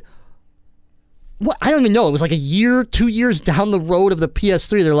said, what? I don't even know. It was like a year, 2 years down the road of the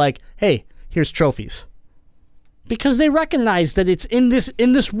PS3. They're like, hey, here's trophies. Because they recognize that it's in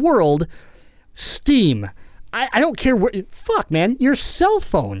this world, Steam. I don't care where. Fuck, man. Your cell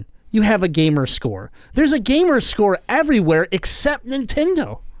phone. You have a gamer score. There's a gamer score everywhere except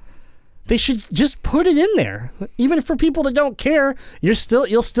Nintendo. They should just put it in there. Even for people that don't care,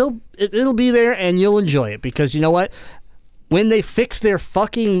 it'll be there and you'll enjoy it, because you know what? When they fix their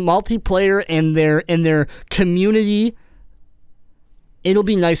fucking multiplayer and their community, it'll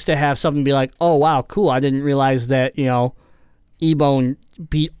be nice to have something be like, "Oh wow, cool. I didn't realize that, E-Bone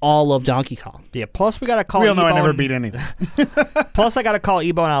beat all of Donkey Kong." Yeah, plus we got to call We all know E-Bone. I never beat anything. Plus, I got to call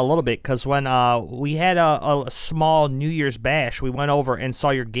E-Bone out a little bit, because when we had a small New Year's bash, we went over and saw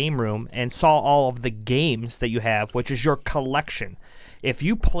your game room and saw all of the games that you have, which is your collection. If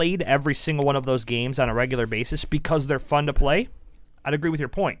you played every single one of those games on a regular basis because they're fun to play, I'd agree with your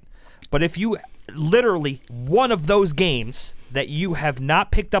point. But if you literally one of those games that you have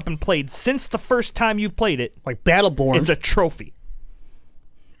not picked up and played since the first time you've played it, Like Battleborn. it's a trophy.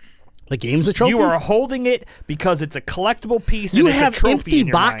 The game's a trophy? You are holding it because it's a collectible piece. You and it's have a trophy empty in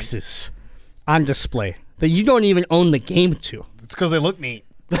your mind. boxes on display that you don't even own the game to. It's because they look neat.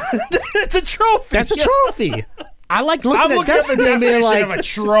 It's a trophy. That's a trophy. I like looking I'm at looking at the Destiny and being definition like, of a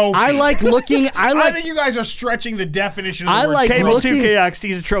trophy. I like looking. I think you guys are stretching the definition of the I word like trophy. Cable looking- 2KXT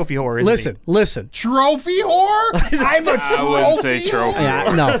is a trophy whore. Isn't listen. Trophy whore? I'm a trophy I wouldn't say trophy. whore.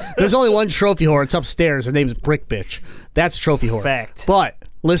 Yeah, no, there's only one trophy whore. It's upstairs. Her name's Brick Bitch. That's trophy whore. Fact. But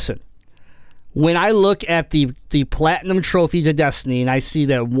listen, when I look at the platinum trophy to Destiny and I see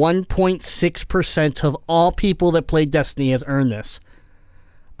that 1.6% of all people that play Destiny has earned this,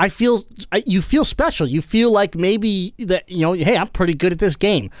 you feel special. You feel like maybe that, hey, I'm pretty good at this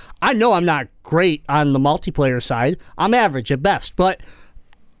game. I know I'm not great on the multiplayer side. I'm average at best, but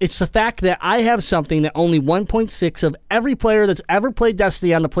it's the fact that I have something that only 1.6 of every player that's ever played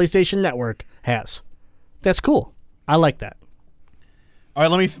Destiny on the PlayStation Network has. That's cool. I like that. All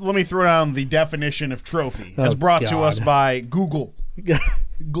right, let me throw down the definition of trophy, as Oh, brought to God. us by Google.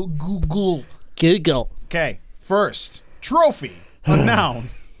 Google. Google. Okay, first, trophy, a noun.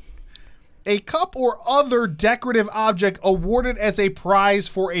 A cup or other decorative object awarded as a prize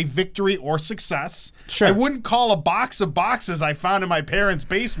for a victory or success. Sure. I wouldn't call a box of boxes I found in my parents'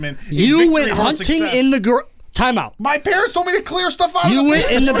 basement a You victory went or hunting success. in the time out. My parents told me to clear stuff out of You the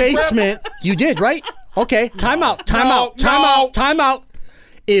went in basement. the so I grabbed- basement. You did, right? Okay, time out. no. Time out.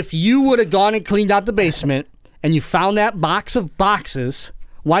 If you would have gone and cleaned out the basement and you found that box of boxes,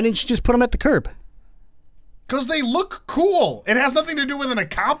 why didn't you just put them at the curb? Because they look cool. It has nothing to do with an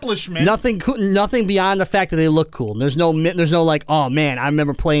accomplishment. Nothing beyond the fact that they look cool. There's no like, oh man, I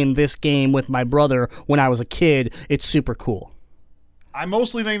remember playing this game with my brother when I was a kid. It's super cool. I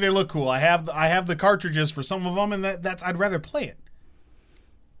mostly think they look cool. I have the cartridges for some of them, and that's I'd rather play it.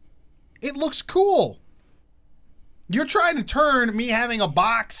 It looks cool. You're trying to turn me having a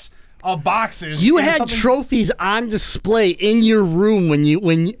box of boxes. You into had something- trophies on display in your room when you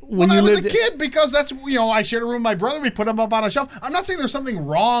when you I was a lived. kid, because that's I shared a room with my brother. We put them up on a shelf. I'm not saying there's something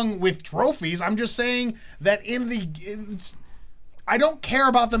wrong with trophies. I'm just saying that I don't care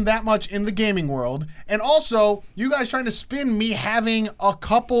about them that much in the gaming world. And also, you guys trying to spin me having a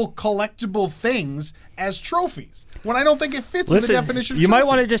couple collectible things as trophies when I don't think it fits in the definition of you might trophy.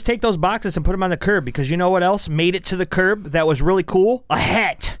 want to just take those boxes and put them on the curb, because you know what else made it to the curb that was really cool? A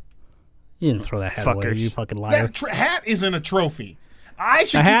hat. You didn't throw that hat away, Fuckers. you fucking liar. That hat isn't a trophy. I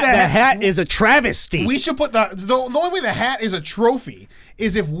should The keep hat, that the hat is a travesty. We should put the only way the hat is a trophy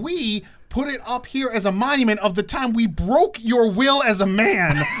is if we put it up here as a monument of the time we broke your will as a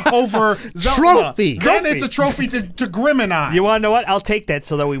man over Zelda. Trophy. Then it's a trophy to Grim and I. You want to know what? I'll take that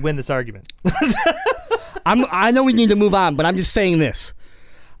so that we win this argument. I know we need to move on, but I'm just saying this.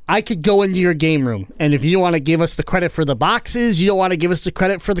 I could go into your game room, and if you want to give us the credit for the boxes, you don't want to give us the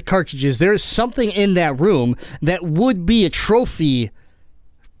credit for the cartridges, there is something in that room that would be a trophy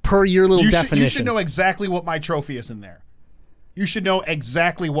per your little definition. You should know exactly what my trophy is in there. You should know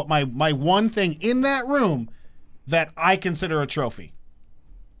exactly what my one thing in that room that I consider a trophy.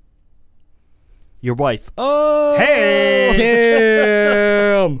 Your wife. Oh. Hey!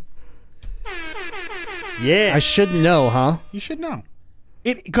 Damn. Yeah. I should know, huh? You should know.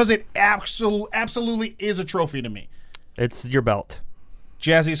 Because it absolutely is a trophy to me. It's your belt.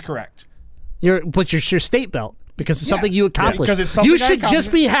 Jazzy's correct. But your state belt. Because it's something you accomplished. because it's something you I should just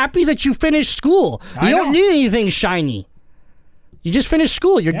accomplished. be happy that you finished school. You I don't know. need anything shiny. You just finished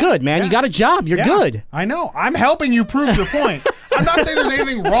school. You're good, man. yeah. You got a job. You're Yeah, good. I know. I'm helping you prove your point. I'm not saying there's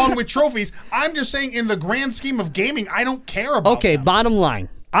anything wrong with trophies. I'm just saying in the grand scheme of gaming, I don't care about Okay, them. bottom line.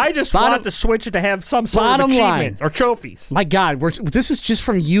 I just want the Switch to have some sort of bottom achievement line. or trophies. My God, this is just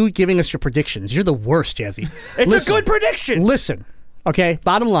from you giving us your predictions. You're the worst, Jazzy. It's a good prediction. Listen, okay,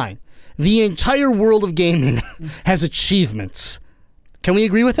 bottom line. The entire world of gaming has achievements. Can we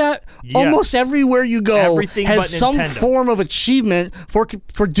agree with that? Yes. Almost everywhere you go Everything has but some Nintendo. form of achievement for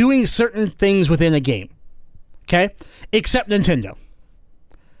doing certain things within a game. Okay? Except Nintendo.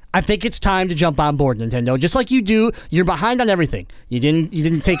 I think it's time to jump on board, Nintendo. Just like you do, you're behind on everything. You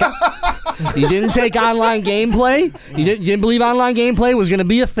didn't take you didn't take online gameplay. You didn't believe online gameplay was going to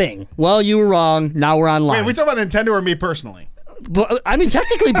be a thing. Well, you were wrong. Now we're online. Wait, we talking about Nintendo or me personally? But, I mean,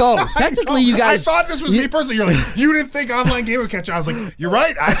 technically both. Technically, you guys. I thought this was me personally. You're like, you didn't think online game would catch on. I was like, you're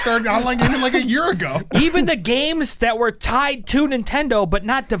right. I started online gaming like a year ago. Even the games that were tied to Nintendo but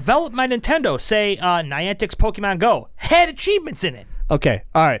not developed by Nintendo, say Niantic's Pokemon Go, had achievements in it. Okay,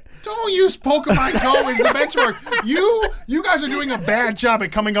 all right. Don't use Pokemon Go as the benchmark. You guys are doing a bad job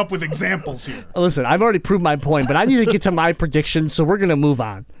at coming up with examples here. Listen, I've already proved my point, but I need to get to my predictions, so we're going to move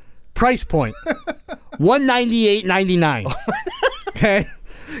on. Price point. $198.99. Okay?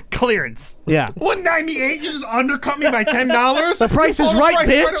 Clearance. Yeah. $198. You just undercut me by $10. The price is right,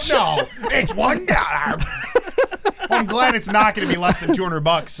 bitch. No, it's $1. Well, I'm glad it's not going to be less than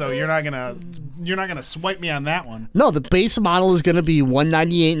 $200, so you're not gonna swipe me on that one. No, the base model is going to be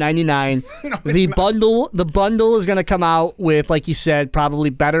 $198.99. No, The bundle is going to come out with, like you said, probably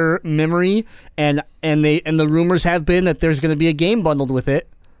better memory, and the rumors have been that there's going to be a game bundled with it.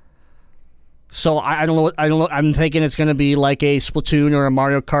 So I don't know. I'm thinking it's going to be like a Splatoon or a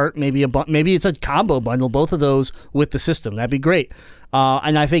Mario Kart, maybe it's a combo bundle, both of those with the system. That'd be great.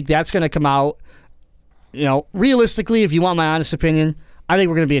 And I think that's going to come out. You know, realistically, if you want my honest opinion, I think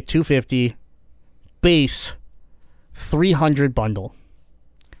we're going to be at $250 base, $300 bundle.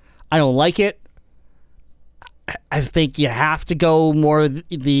 I don't like it. I think you have to go more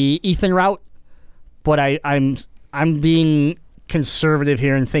the Ethan route, but I'm being conservative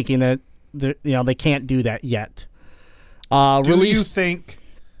here and thinking that they can't do that yet. Do you think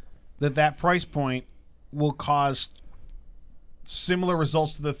that price point will cause similar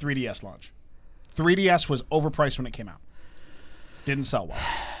results to the 3DS launch? 3DS was overpriced when it came out. Didn't sell well.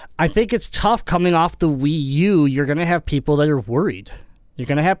 I think it's tough coming off the Wii U. You're going to have people that are worried. You're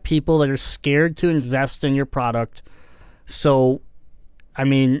going to have people that are scared to invest in your product. So, I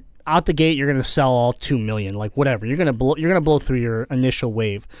mean, out the gate, you're going to sell all 2 million, like whatever. You're going to blow through your initial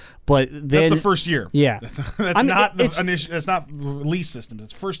wave. But then that's the first year. Yeah, that's not release systems.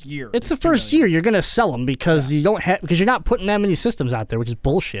 It's first year. It's the first year. You're going to sell them because because you're not putting that many systems out there, which is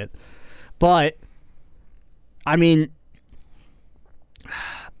bullshit. But I mean,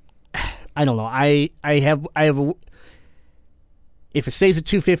 I don't know. I have if it stays at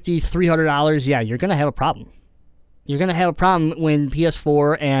 $250, $300, yeah, you're gonna have a problem. You're gonna have a problem when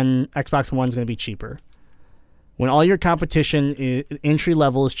PS4 and Xbox One is gonna be cheaper. When all your competition entry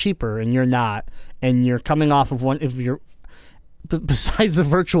level is cheaper and you're not, and you're coming off of one of your besides the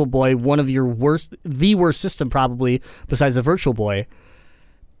Virtual Boy, one of your the worst system probably besides the Virtual Boy.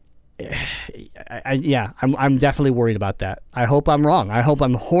 I'm definitely worried about that. I hope I'm wrong. I hope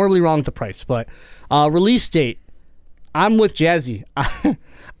I'm horribly wrong with the price. But release date, I'm with Jazzy.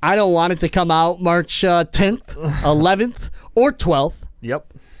 I don't want it to come out March 10th, 11th, or 12th.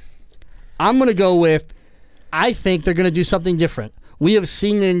 Yep. I'm going to go with, I think they're going to do something different. We have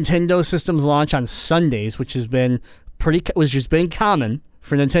seen Nintendo systems launch on Sundays, which has been common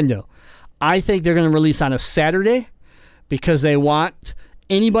for Nintendo. I think they're going to release on a Saturday because they want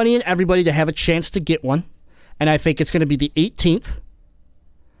anybody and everybody to have a chance to get one. And I think it's going to be the 18th.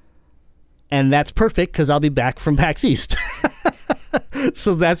 And that's perfect because I'll be back from PAX East.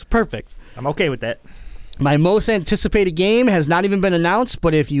 So that's perfect. I'm okay with that. My most anticipated game has not even been announced,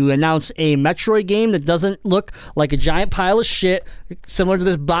 but if you announce a Metroid game that doesn't look like a giant pile of shit, similar to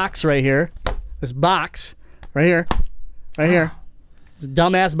this box right here, this box right here, this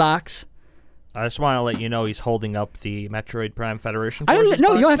dumbass box. I just want to let you know he's holding up the Metroid Prime Federation. I don't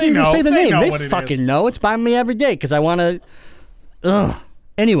know. You don't have to even say the name. They fucking is. know. It's by me every day because I want to. Ugh.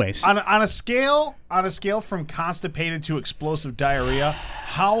 Anyways, on a scale from constipated to explosive diarrhea,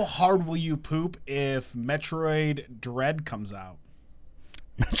 how hard will you poop if Metroid Dread comes out?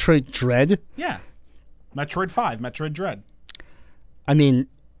 Metroid Dread? Yeah, Metroid 5, Metroid Dread. I mean,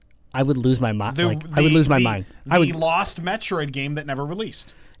 I would lose my mind. I would lose my mind. The lost Metroid game that never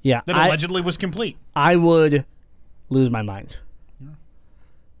released. Yeah, that allegedly was complete. I would lose my mind. Yeah.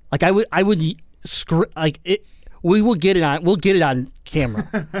 Like I would like it. We will get it on. We'll get it on camera.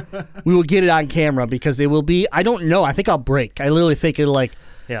 We will get it on camera because it will be. I don't know. I think I'll break. I literally think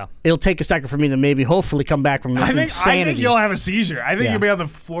it'll take a second for me to maybe hopefully come back from I insanity. think you'll have a seizure. I think you'll be on the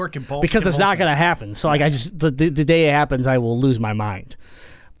floor because it's not going to happen. So like I just the day it happens, I will lose my mind.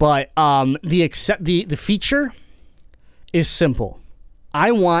 But the feature is simple.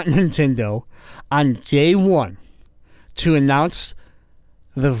 I want Nintendo on day one to announce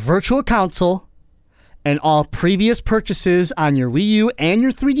the Virtual Console and all previous purchases on your Wii U and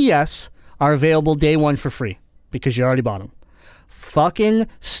your 3DS are available day one for free because you already bought them. Fucking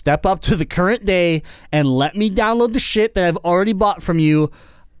step up to the current day and let me download the shit that I've already bought from you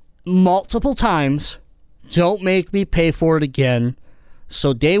multiple times. Don't make me pay for it again.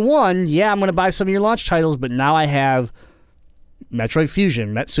 So day one, I'm going to buy some of your launch titles, but now I have Metroid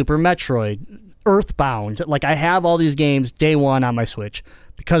Fusion, Super Metroid, Earthbound. Like, I have all these games day one on my Switch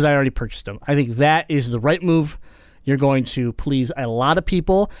because I already purchased them. I think that is the right move. You're going to please a lot of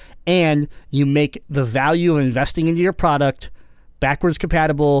people, and you make the value of investing into your product backwards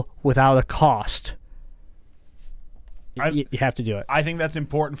compatible without a cost. You have to do it. I think that's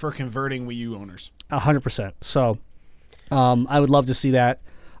important for converting Wii U owners. 100%. So I would love to see that.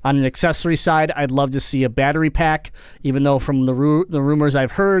 On an accessory side, I'd love to see a battery pack, even though from the rumors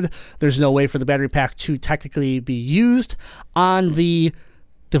I've heard, there's no way for the battery pack to technically be used on the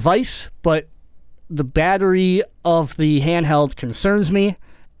device, but the battery of the handheld concerns me,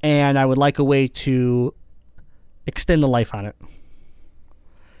 and I would like a way to extend the life on it.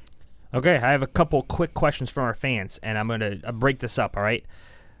 Okay, I have a couple quick questions from our fans, and I'm going to break this up, all right?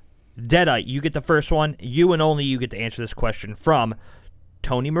 Deadite, you get the first one. You and only you get to answer this question from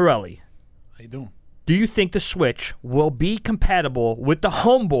Tony Morelli. How you doing? Do you think the Switch will be compatible with the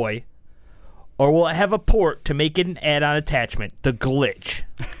Homeboy, or will it have a port to make it an add-on attachment, the Glitch?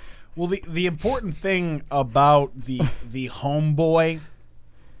 Well, the important thing about the Homeboy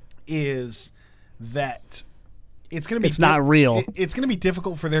is that it's going to be it's not real. It's going to be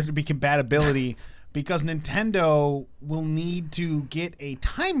difficult for there to be compatibility because Nintendo will need to get a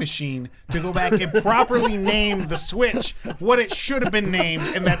time machine to go back and properly name the Switch what it should have been named,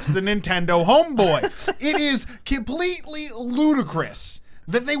 and that's the Nintendo Homeboy. It is completely ludicrous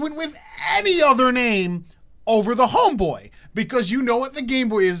that they went with any other name over the Homeboy, because you know what the Game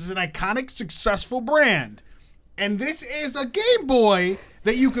Boy is. It's an iconic, successful brand. And this is a Game Boy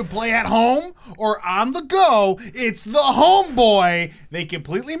that you could play at home or on the go. It's the Homeboy. They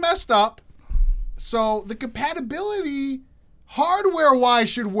completely messed up. So the compatibility, hardware-wise,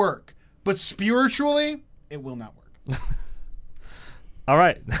 should work. But spiritually, it will not work. All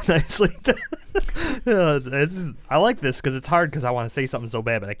right. Nicely done. I like this because it's hard because I want to say something so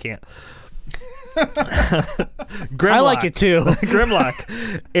bad, but I can't. I like it too.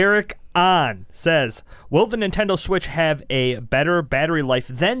 Grimlock. Eric On says, will the Nintendo Switch have a better battery life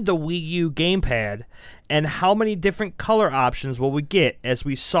than the Wii U gamepad? And how many different color options will we get, as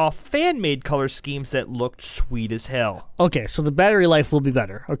we saw fan-made color schemes that looked sweet as hell? Okay, so the battery life will be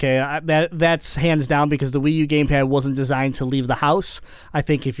better. Okay, that's hands down, because the Wii U gamepad wasn't designed to leave the house. I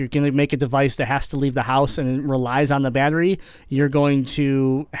think if you're going to make a device that has to leave the house and it relies on the battery, you're going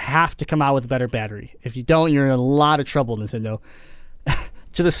to have to come out with a better battery. If you don't, you're in a lot of trouble, Nintendo.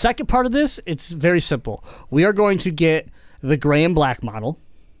 To the second part of this, it's very simple. We are going to get the gray and black model,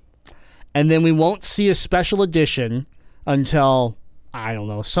 and then we won't see a special edition until, I don't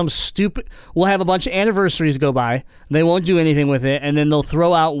know, we'll have a bunch of anniversaries go by. They won't do anything with it, and then they'll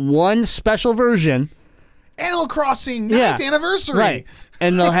throw out one special version. Animal Crossing 9th anniversary. Right.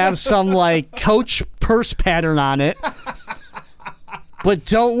 And they'll have some, like, Coach purse pattern on it. But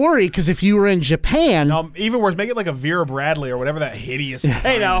don't worry, because if you were in Japan... even worse, make it like a Vera Bradley or whatever that hideous design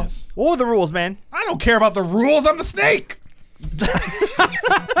Hey, now, is. what were the rules, man? I don't care about the rules. I'm the snake.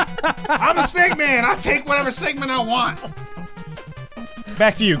 I'm the snake man. I take whatever segment I want.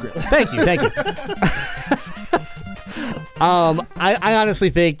 Back to you, Grim. Thank you. I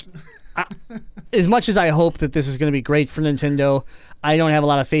honestly think, as much as I hope that this is going to be great for Nintendo, I don't have a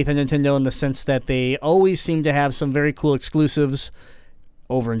lot of faith in Nintendo in the sense that they always seem to have some very cool exclusives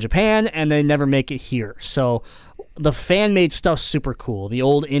over in Japan, and they never make it here. So the fan-made stuff's super cool. The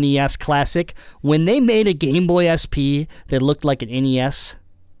old NES classic. When they made a Game Boy SP that looked like an NES,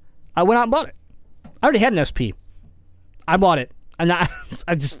 I went out and bought it. I already had an SP. I bought it. And I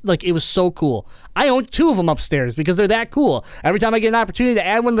just, like, it was so cool. I own 2 of them upstairs because they're that cool. Every time I get an opportunity to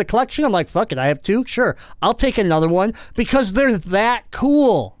add one to the collection, I'm like, fuck it, I have 2? Sure. I'll take another one because they're that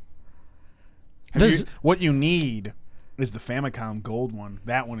cool. What you need is the Famicom Gold one.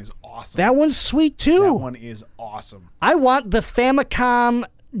 That one is awesome. That one's sweet, too. That one is awesome. I want the Famicom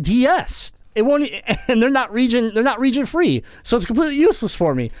DS. It won't, and they're not region free, so it's completely useless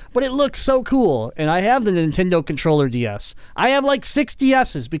for me. But it looks so cool, and I have the Nintendo Controller DS. I have like 6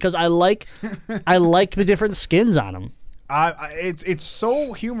 DSs because I like the different skins on them. It's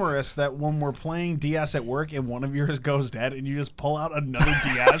so humorous that when we're playing DS at work and one of yours goes dead and you just pull out another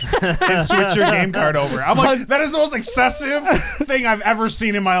DS and switch your game card over. I'm like, that is the most excessive thing I've ever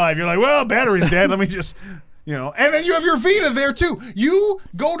seen in my life. You're like, well, battery's dead. Let me just, and then you have your Vita there too. You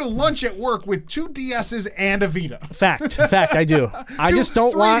go to lunch at work with 2 DSs and a Vita. Fact, I do. I just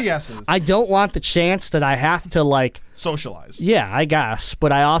don't 3 want. DSs. I don't want the chance that I have to socialize. Yeah, I guess,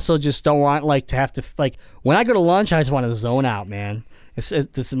 but I also just don't want to have to when I go to lunch. I just want to zone out, man. This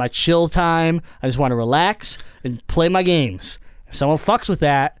is my chill time. I just want to relax and play my games. If someone fucks with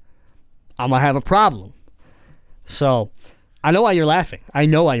that, I'm gonna have a problem. So, I know why you're laughing. 100%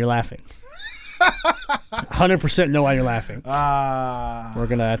 know why you're laughing. We're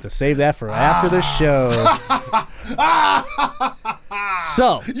gonna have to save that for after the show.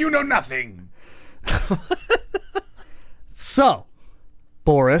 So you know nothing. So,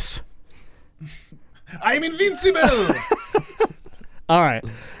 Boris, I'm invincible. All right,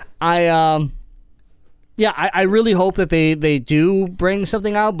 I really hope that they do bring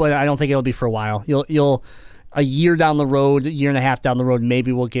something out, but I don't think it'll be for a while. You'll a year down the road, year and a half down the road,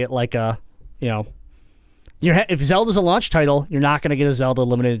 maybe we'll get if Zelda's a launch title, you're not going to get a Zelda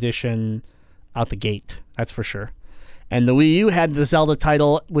limited edition out the gate. That's for sure. And the Wii U had the Zelda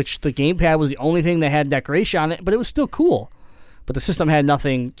title, which the gamepad was the only thing that had decoration on it, but it was still cool. But the system had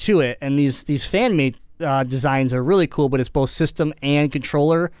nothing to it. And these fan-made designs are really cool, but it's both system and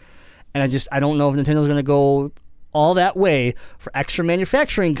controller. And I don't know if Nintendo's going to go all that way for extra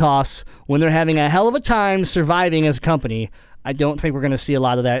manufacturing costs when they're having a hell of a time surviving as a company. I don't think we're going to see a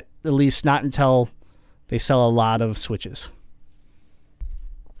lot of that, at least not until they sell a lot of Switches.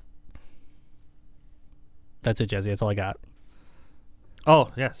 That's it, Jesse. That's all I got.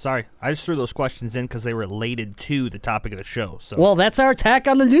 Oh, yeah, sorry. I just threw those questions in because they were related to the topic of the show. So, well, that's our attack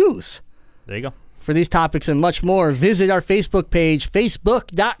on the news. There you go. For these topics and much more, visit our Facebook page,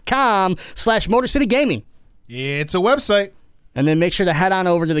 facebook.com/MotorCityGaming. It's a website. And then make sure to head on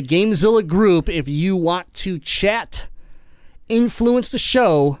over to the Gamezilla group if you want to chat, influence the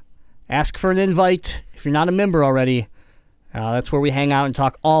show, ask for an invite if you're not a member already. That's where we hang out and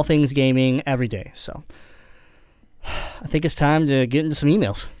talk all things gaming every day. So I think it's time to get into some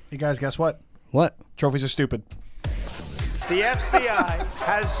emails. Hey, guys, guess what? What? Trophies are stupid. The FBI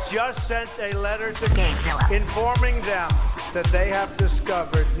has just sent a letter to Gamezilla. informing them that they have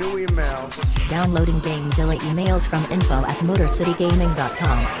discovered new emails. Downloading Gamezilla emails from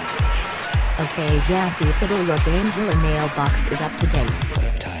info@motorcitygaming.com. Okay, Jazzy Fiddle, your Gamezilla mailbox is up to date.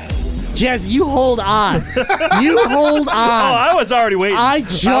 Jazz, you hold on. You hold on. Oh, I was already waiting. I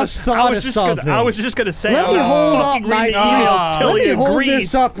just thought of something. I was just going to say, Let me hold up my email till Let he me hold agrees.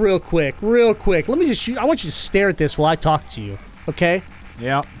 this up real quick. I want you to stare at this while I talk to you, okay?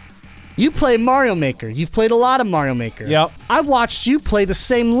 Yep. You play Mario Maker. You've played a lot of Mario Maker. Yep. I've watched you play the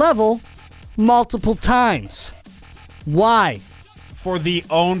same level multiple times. Why? For the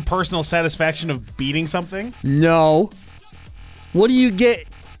own personal satisfaction of beating something? No. What do you get?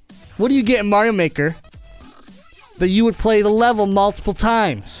 What do you get in Mario Maker that you would play the level multiple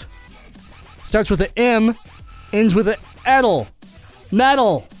times? Starts with an M, ends with an Edel.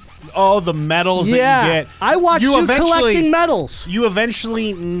 Metal. Oh, the medals that you get. I watched you collecting medals. You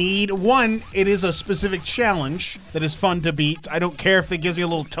eventually need one. It is a specific challenge that is fun to beat. I don't care if it gives me a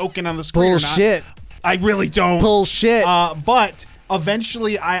little token on the screen Bullshit. or not. I really don't. Bullshit. But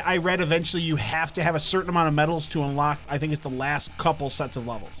eventually, I read eventually you have to have a certain amount of medals to unlock, I think it's the last couple sets of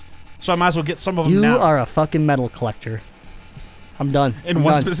levels. So I might as well get some of them You now. are a fucking medal collector. I'm done. In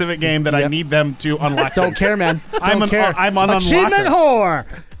one specific game that I need them to unlock. Don't care, man. Don't care. I'm an Achievement unlocker.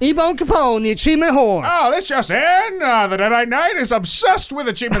 whore. Ebone Capone, the achievement whore. Oh, this just in. The Deadeye Knight is obsessed with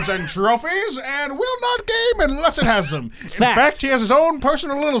achievements and trophies and will not game unless it has them. In fact, he has his own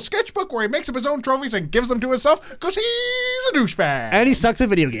personal little sketchbook where he makes up his own trophies and gives them to himself because he's a douchebag. And he sucks at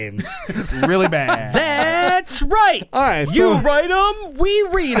video games. Really bad. That's right. All right. You write them, we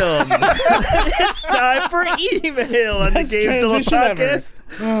read them. It's time for email on the Gamezilla podcast.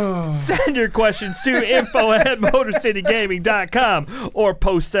 Send your questions to info@motorcitygaming.com or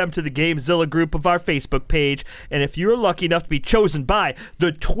post them to the Gamezilla group of our Facebook page. And if you're lucky enough to be chosen by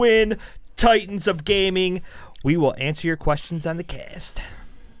the Twin Titans of Gaming, we will answer your questions on the cast.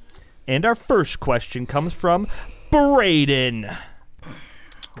 And our first question comes from Braden.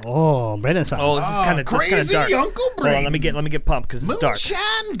 Oh, Braden's sound. Oh, this is kind of crazy dark. Uncle Braden. Hold on, let me get pumped because it's dark.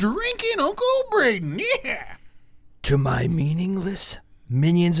 Moonshine drinking Uncle Braden. Yeah. To my meaningless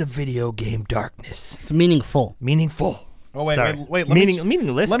Minions of Video Game Darkness. It's meaningful. Meaningful. Oh wait, Sorry. wait.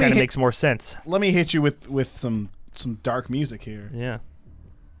 Meaningless let me kind of hit- makes more sense. Let me hit you with some dark music here. Yeah.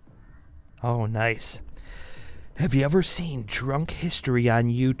 Oh, nice. Have you ever seen Drunk History on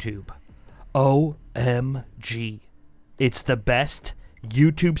YouTube? OMG. It's the best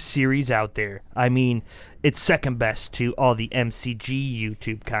YouTube series out there. I mean, it's second best to all the MCG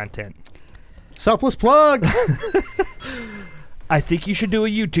YouTube content. Selfless plug. I think you should do a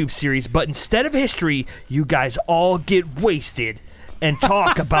YouTube series, but instead of history, you guys all get wasted and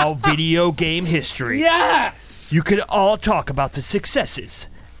talk about video game history. Yes. You could all talk about the successes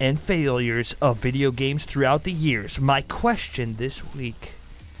and failures of video games throughout the years. My question this week: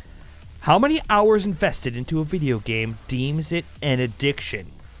 how many hours invested into a video game deems it an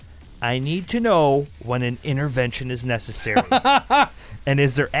addiction? I need to know when an intervention is necessary. And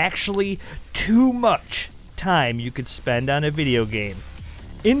is there actually too much time you could spend on a video game?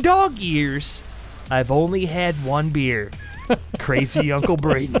 In dog years, I've only had one beer. Crazy Uncle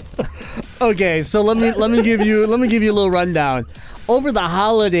Braden. Okay, so let me give you a little rundown. Over the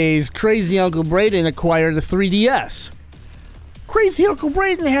holidays, Crazy Uncle Braden acquired a 3DS. Crazy Uncle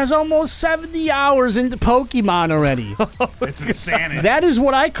Braden has almost 70 hours into Pokemon already. It's insanity. That is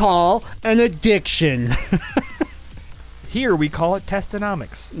what I call an addiction. Here we call it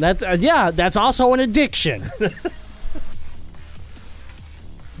testonomics. That's also an addiction.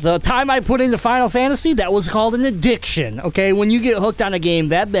 The time I put into Final Fantasy, that was called an addiction. Okay, when you get hooked on a game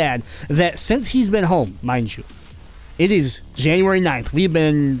that bad, that since he's been home, mind you, it is January 9th. We've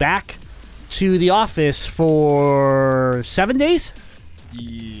been back to the office for 7 days?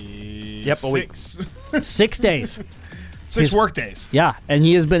 Yep, a week. 6 days. Six work days. Yeah, and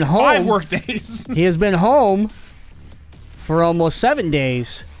he has been home. 5 work days. He has been home for almost 7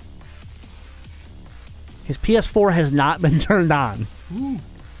 days. His PS4 has not been turned on. Ooh.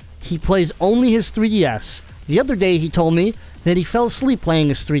 He plays only his 3DS. The other day he told me that he fell asleep playing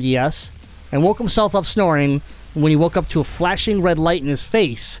his 3DS and woke himself up snoring when he woke up to a flashing red light in his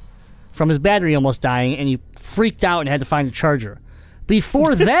face from his battery almost dying, and he freaked out and had to find a charger.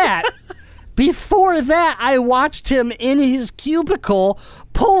 Before that, I watched him in his cubicle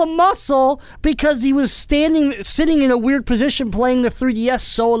pull a muscle because he was sitting in a weird position playing the 3DS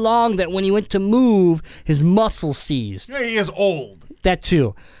so long that when he went to move, his muscle seized. Yeah, he is old. That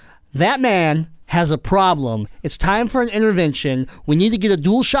too. That man has a problem. It's time for an intervention. We need to get a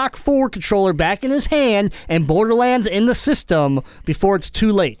DualShock 4 controller back in his hand and Borderlands in the system before it's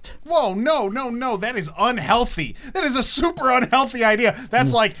too late. Whoa, no. That is unhealthy. That is a super unhealthy idea.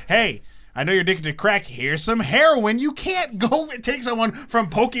 That's like, hey, I know you're addicted to crack. Here's some heroin. You can't go take someone from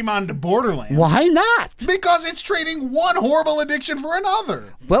Pokemon to Borderlands. Why not? Because it's trading one horrible addiction for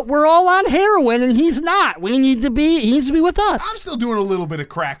another. But we're all on heroin and he's not. He needs to be with us. I'm still doing a little bit of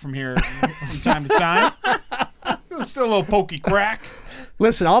crack from here from time to time. Still a little pokey crack.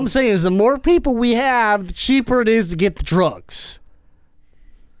 Listen, all I'm saying is the more people we have, the cheaper it is to get the drugs.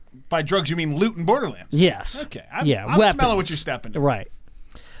 By drugs, you mean loot in Borderlands? Yes. Okay. I'm smelling what you're stepping to. Right.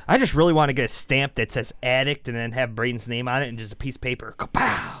 I just really want to get a stamp that says addict and then have Braden's name on it and just a piece of paper.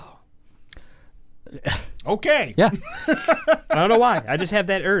 Kapow! Okay. Yeah. I don't know why. I just have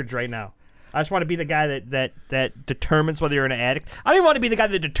that urge right now. I just want to be the guy that determines whether you're an addict. I don't even want to be the guy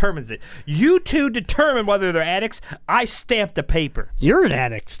that determines it. You two determine whether they're addicts. I stamp the paper. You're an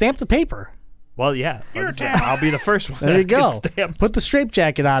addict. Stamp the paper. Well, yeah. I'll be the first one. There you go. Stamped. Put the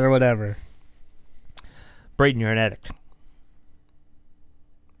straitjacket on or whatever. Braden, you're an addict.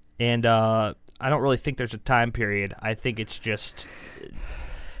 And I don't really think there's a time period. I think it's just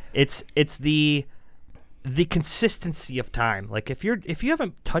it's the consistency of time. Like if you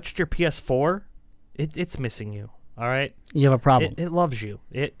haven't touched your PS4, it's missing you. All right? You have a problem. It loves you.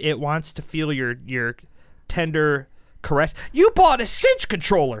 It wants to feel your tender caress. You bought a Cinch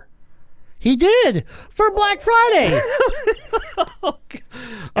controller. He did for Black Friday.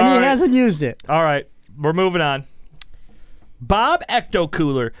 And he hasn't used it. All right, we're moving on. Bob Ecto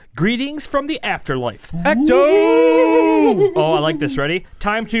Cooler, greetings from the afterlife. Ecto! Oh, I like this. Ready?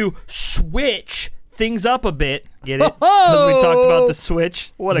 Time to switch things up a bit. Get it? Because we talked about the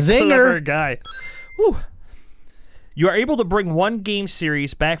Switch. What a Zinger. clever guy. Whew. You are able to bring one game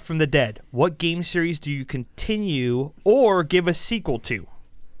series back from the dead. What game series do you continue or give a sequel to?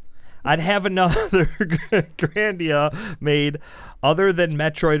 I'd have another Grandia made other than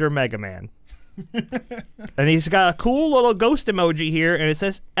Metroid or Mega Man. And he's got a cool little ghost emoji here, and it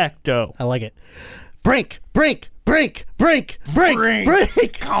says Ecto. I like it. Brink.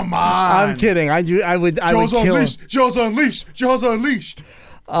 Come on. I'm kidding. I would Jaws kill him. unleashed. Jaws unleashed.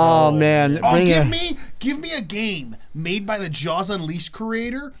 Oh man. Oh, Bring give me a game made by the Jaws Unleashed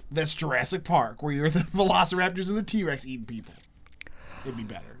creator that's Jurassic Park, where you're the Velociraptors and the T-Rex eating people. It'd be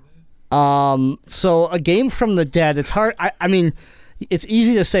better. So a game from the dead. It's hard. I mean, it's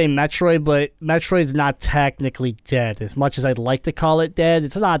easy to say Metroid, but Metroid's not technically dead. As much as I'd like to call it dead,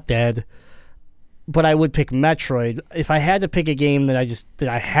 it's not dead. But I would pick Metroid if I had to pick a game that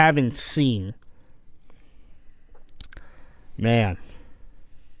I haven't seen. Man.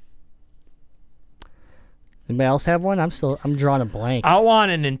 Anybody else have one? I'm drawing a blank. I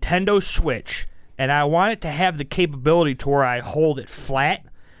want a Nintendo Switch, and I want it to have the capability to where I hold it flat,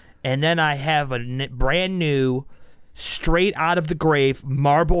 and then I have a brand new, straight out of the grave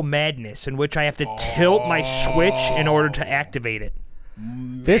Marble Madness, in which I have to tilt my Switch in order to activate it.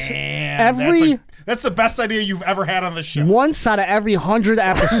 That's the best idea you've ever had on the show. Once out of every 100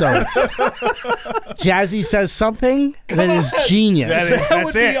 episodes, Jazzy says something that is genius.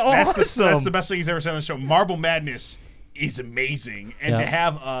 That's it. Awesome. That's the best thing he's ever said on the show. Marble Madness is amazing, and to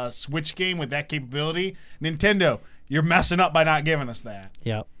have a Switch game with that capability, Nintendo, you're messing up by not giving us that.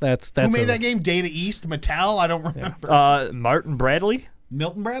 Yeah, that's. Who made that game? Data East, Mattel. I don't remember. Martin Bradley.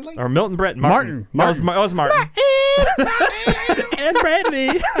 Milton Bradley? Or Milton Brett. Martin. That was Martin. And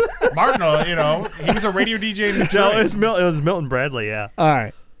Bradley. Martin, he was a radio DJ in Detroit. No, it was Milton Bradley, yeah. All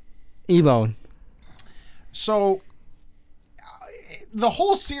right. E-Bone. So, the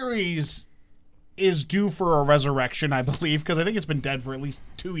whole series is due for a resurrection, I believe, because I think it's been dead for at least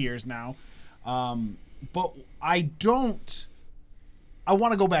 2 years now. But I want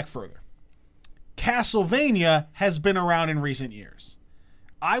to go back further. Castlevania has been around in recent years.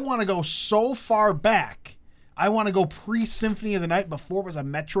 I want to go so far back. I want to go pre-Symphony of the Night, before it was a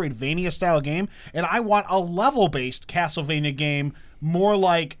Metroidvania-style game, and I want a level-based Castlevania game, more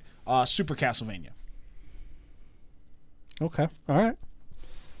like Super Castlevania. Okay, all right.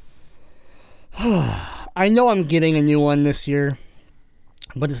 I know I'm getting a new one this year,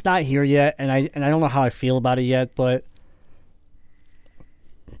 but it's not here yet, and I don't know how I feel about it yet, but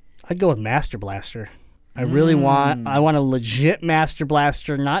I'd go with Master Blaster. I want a legit Master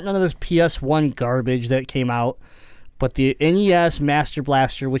Blaster, not none of this PS1 garbage that came out, but the NES Master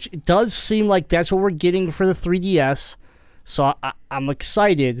Blaster, which it does seem like that's what we're getting for the 3DS. So I'm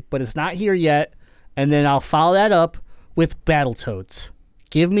excited, but it's not here yet. And then I'll follow that up with Battletoads.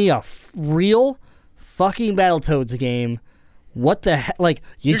 Give me a real fucking Battletoads game. What the heck? Like,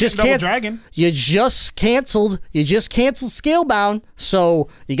 you just canceled Scalebound, so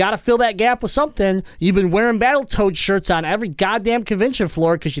you got to fill that gap with something. You've been wearing Battletoad shirts on every goddamn convention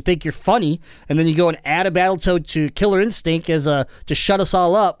floor because you think you're funny, and then you go and add a Battletoad to Killer Instinct to shut us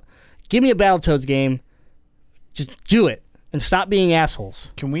all up. Give me a Battletoads game. Just do it and stop being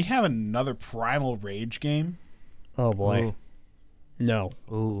assholes. Can we have another Primal Rage game? Oh boy, Ooh. No.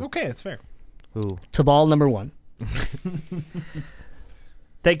 Ooh. Okay, that's fair. Ooh. Tabal number 1.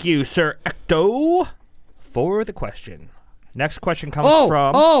 Thank you, Sir Ecto, for the question. Next question comes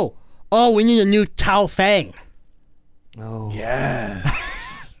from... we need a new Tao Fang. Oh.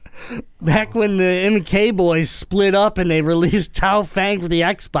 Yes. Back when the MK boys split up and they released Tao Fang for the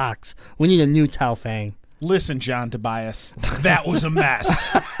Xbox. We need a new Tao Fang. Listen, John Tobias, that was a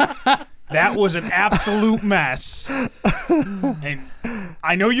mess. That was an absolute mess. And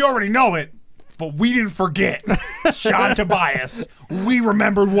I know you already know it, but we didn't forget. John Tobias, we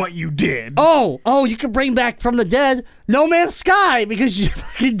remembered what you did. Oh, you can bring back from the dead No Man's Sky because you're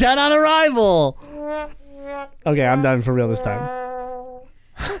fucking dead on arrival. Okay, I'm done for real this time.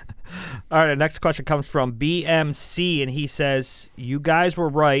 All right, the next question comes from BMC, and he says, you guys were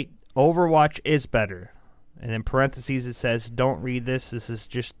right. Overwatch is better. And in parentheses, it says, don't read this. This is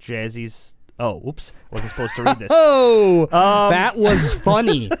just Jazzy's... Oh, oops. Wasn't supposed to read this. That was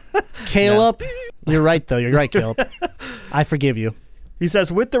funny. Caleb, You're right, though. You're right, Caleb. I forgive you. He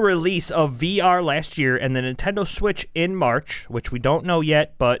says, with the release of VR last year and the Nintendo Switch in March, which we don't know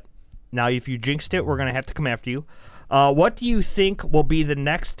yet, but now if you jinxed it, we're going to have to come after you. What do you think will be the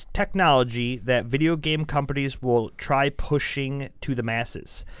next technology that video game companies will try pushing to the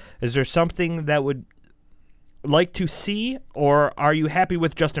masses? Is there something that would like to see, or are you happy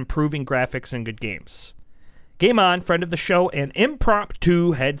with just improving graphics and good games? Game on, friend of the show and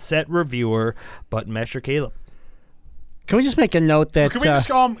impromptu headset reviewer, Button Masher Caleb. Can we just make a note that... Can we just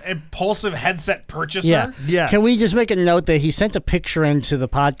call him impulsive headset purchaser? Yeah. Yes. Can we just make a note that he sent a picture into the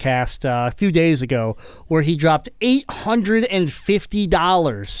podcast a few days ago where he dropped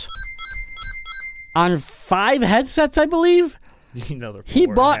 $850 on 5 headsets, I believe? You know they're He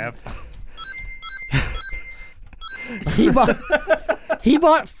 4 bought- and a half. He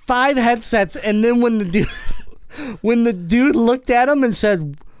bought 5 headsets, and then when when the dude looked at him and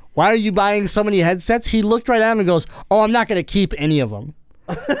said, "Why are you buying so many headsets?" He looked right at him and goes, "Oh, I'm not going to keep any of them."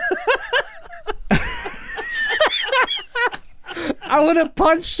 I would have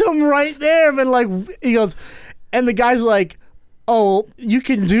punched him right there, but like he goes, and the guy's like, "Oh, you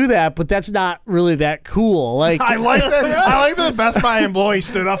can do that, but that's not really that cool." Like I like that. I like that the Best Buy employee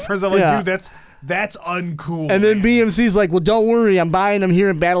stood up for himself. Like, Yeah. dude, that's uncool. And then man. BMC's like, "Well, don't worry, I'm buying them here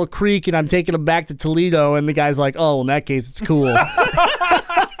in Battle Creek, and I'm taking them back to Toledo." And the guy's like, "Oh, in that case, it's cool."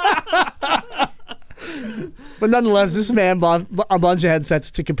 But nonetheless, this man bought a bunch of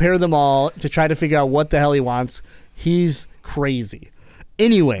headsets to compare them all to try to figure out what the hell he wants. He's crazy.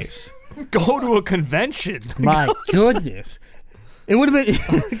 Anyways, Go to a convention. my goodness. It would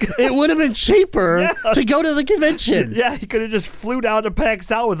have been cheaper to go to the convention. Yeah, he could have just flew down to PAX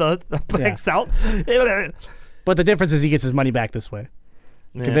South with a PAX South. But the difference is he gets his money back this way.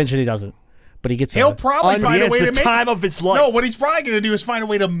 Convention he doesn't. But he gets He'll probably find a way to make time of his life. No, what he's probably going to do is find a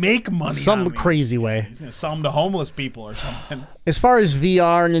way to make money. some on these. crazy way. He's going to sell them to homeless people or something. As far as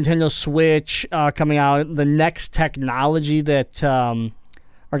VR, Nintendo Switch coming out, the next technology that are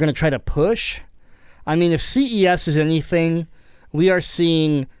going to try to push, I mean, if CES is anything, we are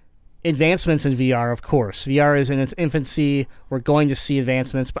seeing advancements in VR, of course. VR is in its infancy. We're going to see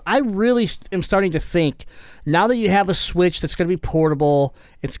advancements. But I really am starting to think, now that you have a Switch that's going to be portable,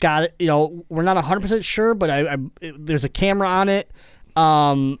 it's got, we're not 100% sure, but there's a camera on it.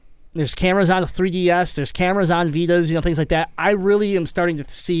 There's cameras on the 3DS. There's cameras on Vitas, things like that. I really am starting to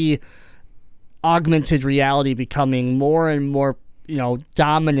see augmented reality becoming more and more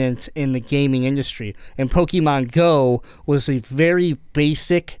dominant in the gaming industry. And Pokemon Go was a very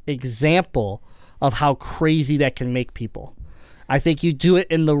basic example of how crazy that can make people. I think you do it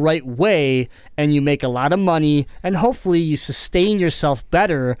in the right way and you make a lot of money and hopefully you sustain yourself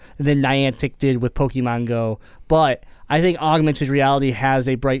better than Niantic did with Pokemon Go. But I think augmented reality has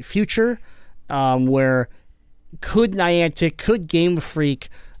a bright future where could Niantic, could Game Freak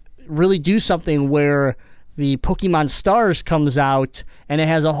really do something where the Pokemon Stars comes out and it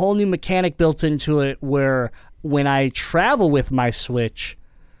has a whole new mechanic built into it where when I travel with my Switch,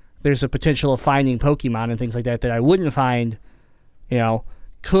 there's a potential of finding Pokemon and things like that I wouldn't find.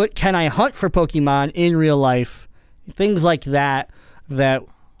 Can I hunt for Pokemon in real life? Things like that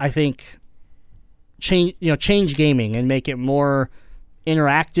I think change gaming and make it more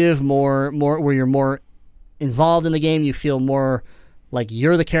interactive, more where you're more involved in the game. You feel more like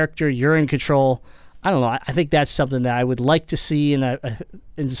you're the character, you're in control. I don't know. I think that's something that I would like to see, and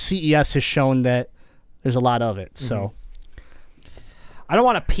CES has shown that there's a lot of it. So, I don't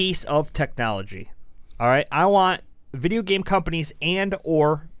want a piece of technology. All right, I want video game companies and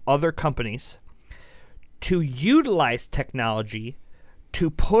or other companies to utilize technology to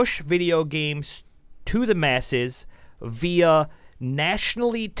push video games to the masses via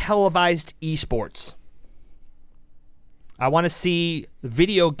nationally televised esports. I want to see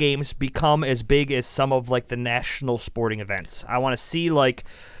video games become as big as some of the national sporting events. I want to see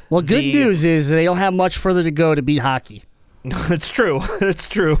good news is they don't have much further to go to beat hockey. It's true. It's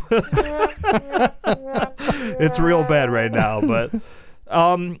true. It's real bad right now, but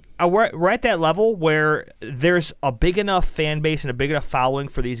we're at that level where there's a big enough fan base and a big enough following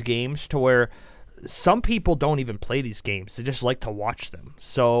for these games to where some people don't even play these games. They just like to watch them.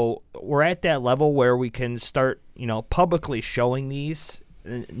 So we're at that level where we can start, publicly showing these,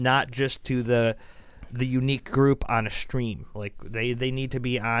 not just to the unique group on a stream. Like they need to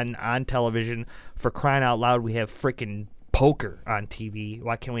be on television. For crying out loud, we have freaking poker on TV.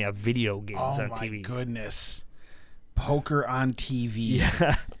 Why can't we have video games on TV? Oh my goodness. Poker on TV.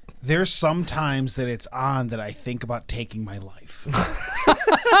 Yeah. There's some times that it's on that I think about taking my life.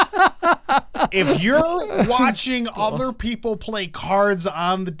 If you're watching other people play cards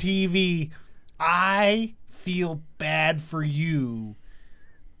on the TV, I feel bad for you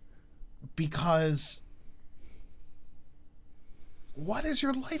because what has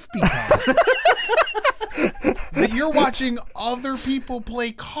your life become? That you're watching other people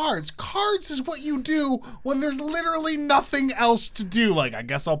play cards. Cards is what you do when there's literally nothing else to do. Like, I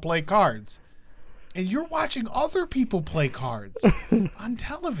guess I'll play cards. And you're watching other people play cards on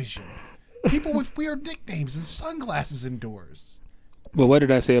television. People with weird nicknames and sunglasses indoors. But what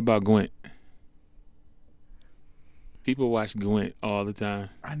did I say about Gwent? People watch Gwent all the time.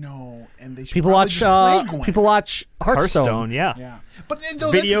 I know, and they should People probably watch just play Gwent. people watch Hearthstone. Yeah. But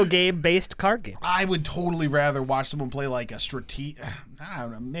though, Video game-based card game. I would totally rather watch someone play like a I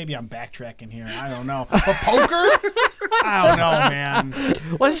don't know. Maybe I'm backtracking here. I don't know. But poker? I don't know, man.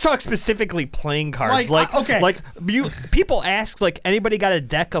 Let's talk specifically playing cards. Okay. People ask, like, anybody got a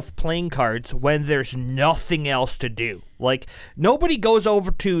deck of playing cards when there's nothing else to do? Like, nobody goes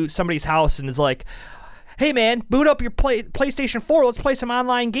over to somebody's house and is like, hey, man, boot up your PlayStation 4. Let's play some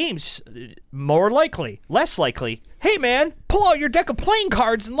online games. More likely. Less likely. Hey, man, pull out your deck of playing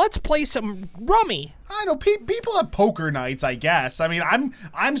cards and let's play some rummy. I know people have poker nights, I guess. I mean,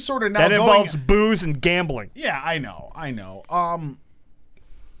 I'm sort of now that involves booze and gambling. Yeah, I know.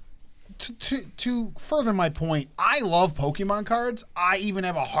 To further my point, I love Pokemon cards. I even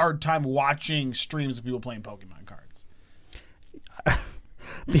have a hard time watching streams of people playing Pokemon cards.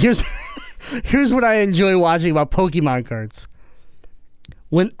 Here's what I enjoy watching about Pokemon cards.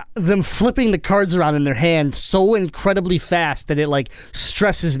 When them flipping the cards around in their hand so incredibly fast that it like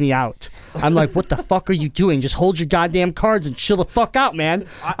stresses me out. I'm like, what the fuck are you doing? Just hold your goddamn cards and chill the fuck out, man.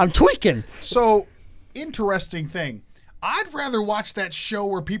 I'm tweaking. So, interesting thing. I'd rather watch that show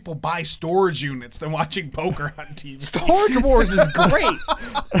where people buy storage units than watching poker on TV. Storage Wars is great.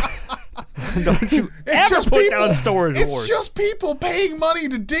 Don't you ever put down Storage Wars. It's just people paying money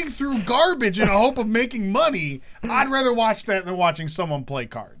to dig through garbage in a hope of making money. I'd rather watch that than watching someone play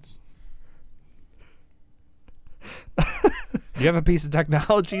cards. Do you have a piece of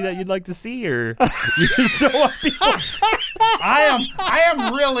technology that you'd like to see, or you just don't want people?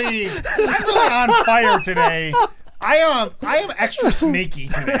 I'm really on fire today. I am extra snaky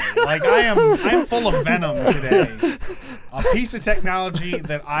today. Like I am full of venom today. A piece of technology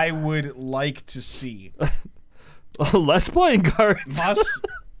that I would like to see. Less playing cards. Must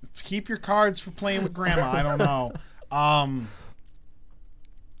keep your cards for playing with grandma. I don't know. I'm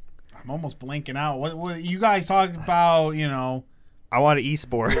almost blanking out. What you guys talked about, you know. I want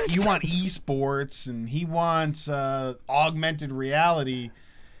esports. You want esports, and he wants augmented reality.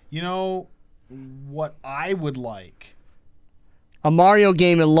 You know what I would like? A Mario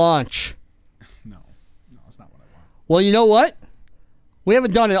game at launch. No, that's not what I want. Well, you know what? We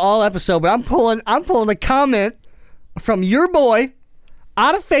haven't done it all episode, but I'm pulling a comment from your boy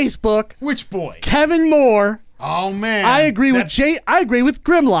out of Facebook. Which boy? Kevin Moore. Oh man. I agree with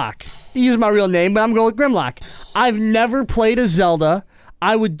Grimlock. He used my real name, but I'm going with Grimlock. I've never played a Zelda.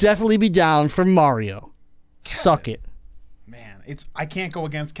 I would definitely be down for Mario. Kevin. Suck it. Man, I can't go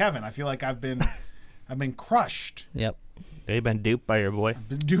against Kevin. I feel like I've been crushed. Yep. They've been duped by your boy. I've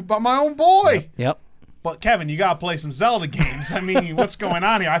been duped by my own boy. Yep. But Kevin, you gotta play some Zelda games. I mean, what's going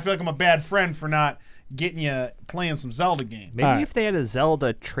on here? I feel like I'm a bad friend for not getting you playing some Zelda games. Maybe if they had a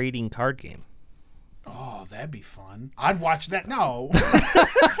Zelda trading card game. Oh, that'd be fun. I'd watch that. No.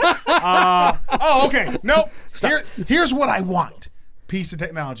 Okay. Nope. Here's what I want. Piece of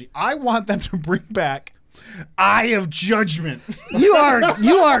technology. I want them to bring back Eye of Judgment. You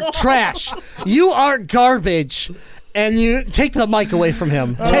are trash. You are garbage. And you take the mic away from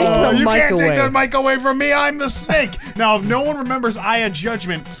him. Take the mic away. You can't take the mic away from me. I'm the snake. Now, if no one remembers Eye of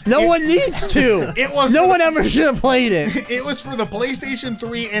Judgment, no one needs to. No one ever should have played it. It was for the PlayStation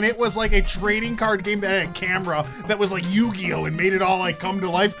 3, and it was like a trading card game that had a camera that was like Yu-Gi-Oh! And made it all like come to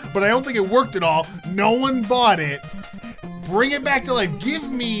life. But I don't think it worked at all. No one bought it. Bring it back to life. Give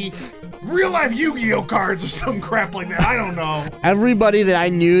me real life Yu-Gi-Oh cards or some crap like that. I don't know. Everybody that I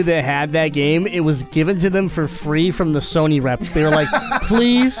knew that had that game, it was given to them for free from the Sony reps. They were like,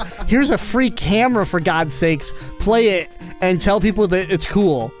 please, here's a free camera for God's sakes. Play it and tell people that it's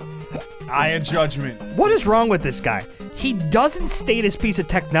cool. Eye of Judgment. What is wrong with this guy? He doesn't state his piece of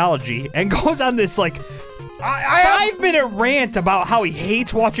technology and goes on this like 5-minute rant about how he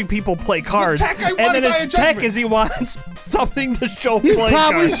hates watching people play cards. The tech I want and is then Eye his of tech Judgment. is he wants something to show You play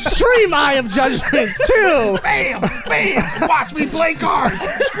probably cards. stream Eye of Judgment too. Bam! Bam! Watch me play cards.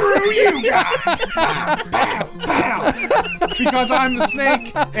 Screw you guys. Pow, pow, pow. Because I'm the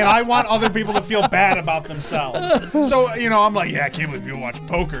snake, and I want other people to feel bad about themselves. So, you know, I'm like, yeah, I can't believe people watch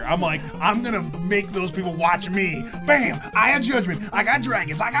poker. I'm like, I'm going to make those people watch me. Bam! Eye of Judgment. I got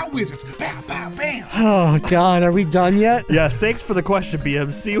dragons. I got wizards. Pow, pow, bam. Oh, God. Are we done yet? Yes, thanks for the question,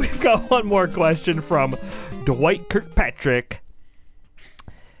 BMC. We've got one more question from Dwight Kirkpatrick.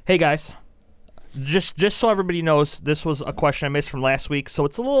 Hey, guys. Just so everybody knows, this was a question I missed from last week, so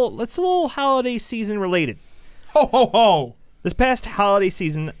it's a little holiday season related. Ho, ho, ho. This past holiday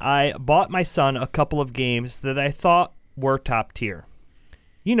season, I bought my son a couple of games that I thought were top tier.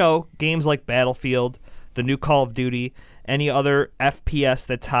 You know, games like Battlefield, the new Call of Duty, any other FPS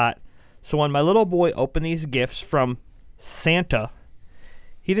that's hot. So when my little boy opened these gifts from Santa,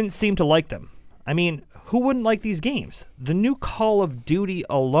 he didn't seem to like them. I mean, who wouldn't like these games? The new Call of Duty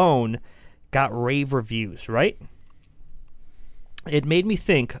alone got rave reviews, right? It made me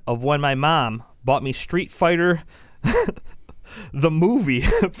think of when my mom bought me Street Fighter, the movie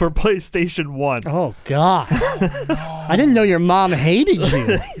for PlayStation 1. Oh, God. I didn't know your mom hated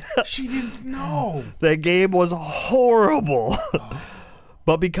you. She didn't know. That game was horrible.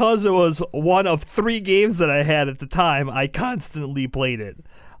 But because it was one of 3 games that I had at the time, I constantly played it.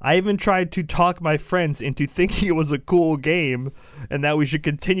 I even tried to talk my friends into thinking it was a cool game and that we should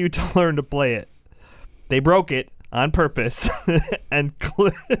continue to learn to play it. They broke it on purpose and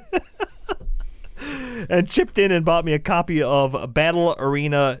and chipped in and bought me a copy of Battle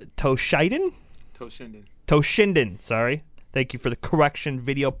Arena Toshinden? Toshinden, sorry. Thank you for the correction,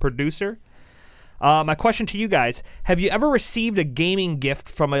 video producer. My question to you guys, have you ever received a gaming gift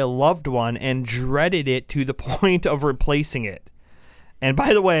from a loved one and dreaded it to the point of replacing it? And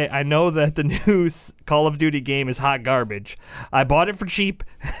by the way, I know that the new Call of Duty game is hot garbage. I bought it for cheap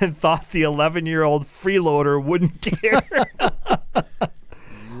and thought the 11-year-old freeloader wouldn't care.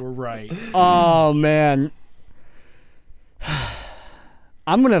 You were right. Oh, man.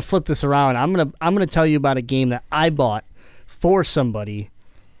 I'm going to flip this around. I'm going to tell you about a game that I bought for somebody,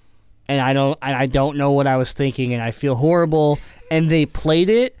 and I don't know what I was thinking, and I feel horrible. And they played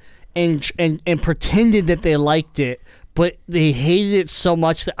it and pretended that they liked it, but they hated it so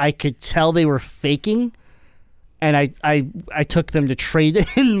much that I could tell they were faking. And I took them to trade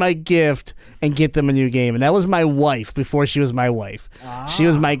in my gift and get them a new game. And that was my wife before she was my wife. She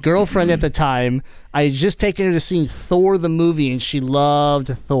was my girlfriend at the time. I had just taken her to see Thor the movie, and she loved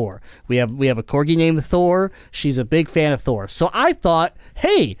Thor. We have a corgi named Thor. She's a big fan of Thor. So I thought,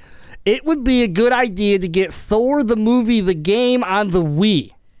 hey, it would be a good idea to get Thor the movie, the game, on the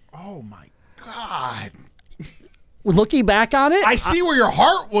Wii. Oh, my God. Looking back on it, I see where your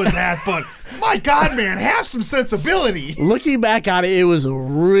heart was at, but my God, man, have some sensibility. Looking back on it, it was a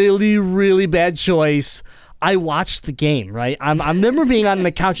really, really bad choice. I watched the game, right? I remember being on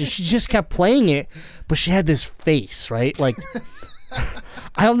the couch, and she just kept playing it, but she had this face, right? Like,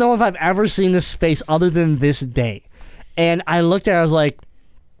 I don't know if I've ever seen this face other than this day. And I looked at her, I was like,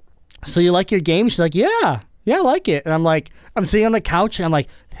 so you like your game? She's like, yeah, I like it. And I'm like, I'm sitting on the couch, and I'm like,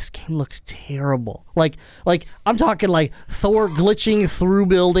 this game looks terrible. Like I'm talking like Thor glitching through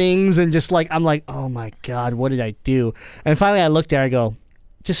buildings, and just like, I'm like, oh my God, what did I do? And finally I looked at her, I go,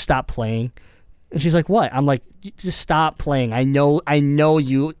 just stop playing. And she's like, what? I'm like, just stop playing. I know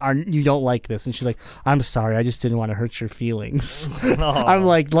you don't like this. And she's like, I'm sorry, I just didn't want to hurt your feelings. I'm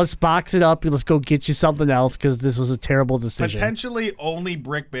like, let's box it up and let's go get you something else, because this was a terrible decision. Potentially only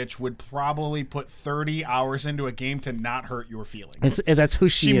Brick Bitch would probably put 30 hours into a game to not hurt your feelings. That's who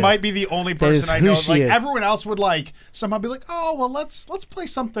she is. She might be the only person I know. Like, is. Everyone else would like somehow be like, oh, well, let's play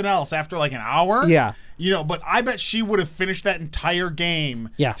something else after like an hour. Yeah. But I bet she would have finished that entire game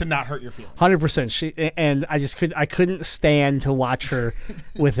to not hurt your feelings. 100%. And I couldn't stand to watch her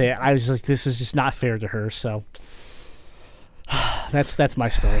with it. I was like, this is just not fair to her. So that's my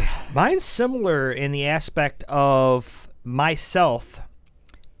story. Mine's similar in the aspect of myself,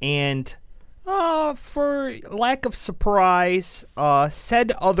 and for lack of surprise,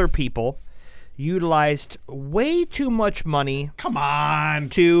 said other people utilized way too much money. Come on.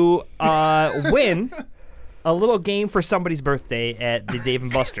 To win a little game for somebody's birthday at the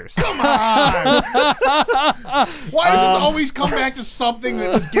Dave & Buster's. Come on. Why does this always come back to something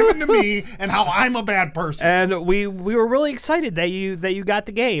that was given to me and how I'm a bad person? And we were really excited that you got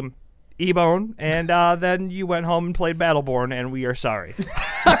the game, E-Bone, and then you went home and played Battleborn, and we are sorry.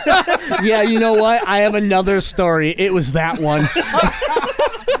 Yeah, you know what? I have another story. It was that one.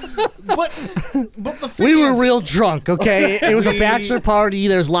 But the thing we were real drunk, okay? It was a bachelor party.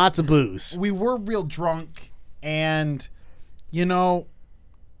 There's lots of booze. We were real drunk, and,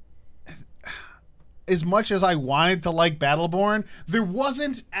 as much as I wanted to like Battleborn, there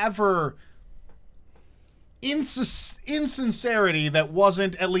wasn't ever insincerity that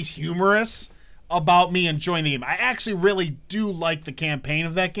wasn't at least humorous about me enjoying the game. I actually really do like the campaign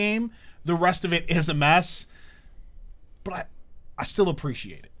of that game. The rest of it is a mess, but I still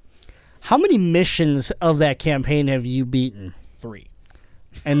appreciate it. How many missions of that campaign have you beaten? 3.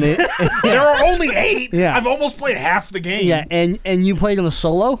 And there are only 8. Yeah. I've almost played half the game. Yeah, and you played them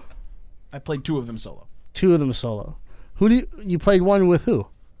solo? I played 2 of them solo. 2 of them solo. You played one with who?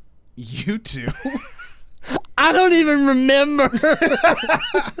 You 2. I don't even remember.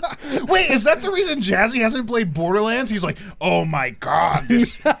 Wait, is that the reason Jazzy hasn't played Borderlands? He's like, oh my God,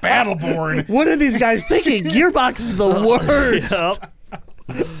 this Battleborn. What are these guys thinking? Gearbox is the worst. Yep.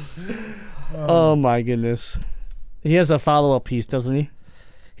 Oh my goodness. He has a follow-up piece, doesn't he?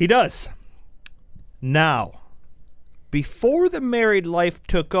 He does. Now, before the married life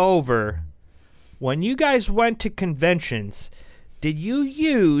took over, when you guys went to conventions, did you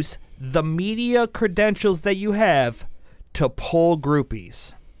use the media credentials that you have to pull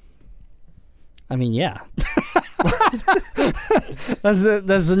groupies? I mean, yeah. That's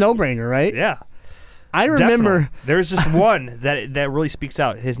a no-brainer, right? Yeah. I remember Definitely. There's just one that really speaks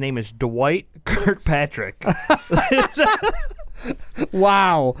out. His name is Dwight Kirkpatrick.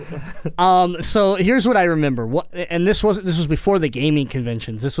 Wow. So here's what I remember. And this was before the gaming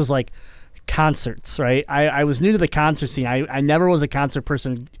conventions. This was like concerts, right? I was new to the concert scene. I never was a concert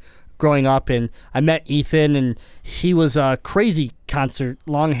person growing up, and I met Ethan, and he was a crazy concert,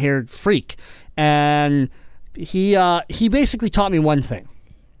 long-haired freak. And he basically taught me one thing.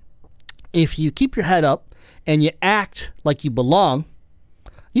 If you keep your head up and you act like you belong,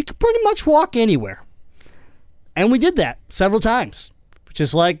 you can pretty much walk anywhere. And we did that several times.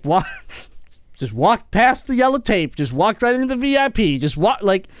 Just like just walked past the yellow tape, just walked right into the VIP, just walk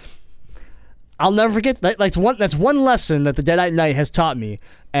like. I'll never forget that. That's one lesson that the Deadite Knight has taught me,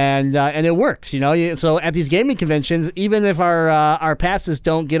 and it works. You know, so at these gaming conventions, even if our passes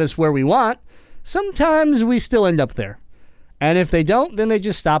don't get us where we want, sometimes we still end up there. And if they don't, then they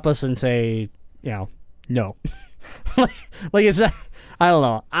just stop us and say, no. like it's not, I don't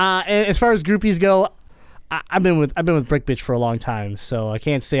know. As far as groupies go, I've been with Brick Bitch for a long time, so I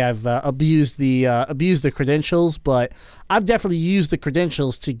can't say I've abused the credentials, but I've definitely used the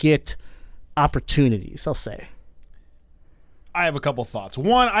credentials to get opportunities, I'll say. I have a couple thoughts.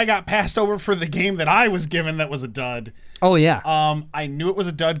 One, I got passed over for the game that I was given that was a dud. Oh yeah. I knew it was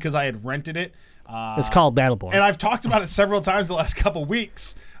a dud because I had rented it. It's called Battleborn. And I've talked about it several times the last couple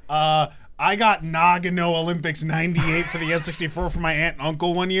weeks. I got Nagano Olympics 98 for the N64 for my aunt and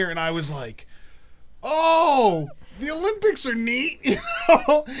uncle one year, and I was like, oh, the Olympics are neat, you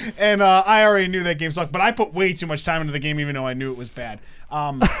know? And I already knew that game sucked, but I put way too much time into the game even though I knew it was bad.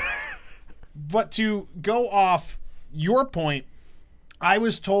 But to go off your point, I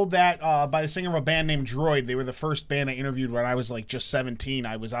was told that by the singer of a band named Droid. They were the first band I interviewed when I was like just 17.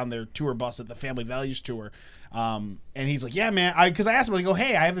 I was on their tour bus at the Family Values tour. And he's like, yeah, man, because I asked him, I go,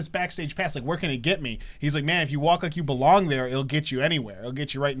 hey, I have this backstage pass. Like, where can it get me? He's like, man, if you walk like you belong there, it'll get you anywhere. It'll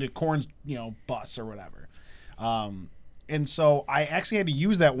get you right into Korn's, bus or whatever. And so I actually had to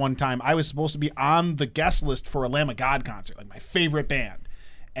use that one time. I was supposed to be on the guest list for a Lamb of God concert, like my favorite band.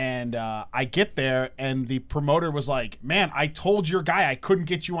 And I get there, and the promoter was like, man, I told your guy I couldn't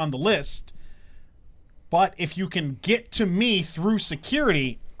get you on the list, but if you can get to me through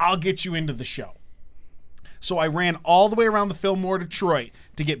security, I'll get you into the show. So I ran all the way around the Fillmore, Detroit,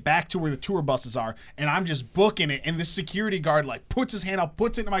 to get back to where the tour buses are, and I'm just booking it, and this security guard, like, puts his hand out,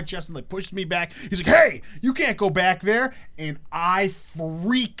 puts it into my chest, and, like, pushes me back. He's like, hey, you can't go back there, and I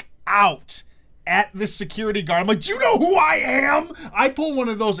freak out at this security guard. I'm like, do you know who I am? I pull one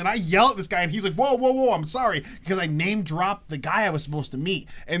of those and I yell at this guy, and he's like, whoa, I'm sorry, because I name dropped the guy I was supposed to meet.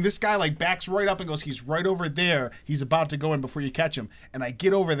 And this guy like backs right up and goes, he's right over there. He's about to go in before you catch him. And I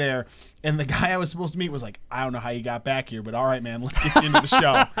get over there, and the guy I was supposed to meet was like, I don't know how you got back here, but all right, man, let's get you into the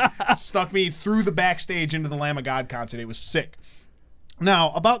show. Stuck me through the backstage into the Lamb of God concert. It was sick. Now,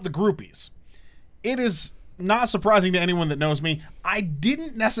 about the groupies. It is not surprising to anyone that knows me, I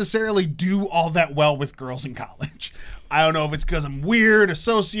didn't necessarily do all that well with girls in college. I don't know if it's because I'm weird, a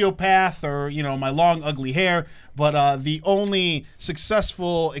sociopath, or, my long, ugly hair, but the only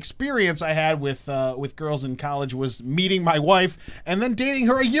successful experience I had with girls in college was meeting my wife and then dating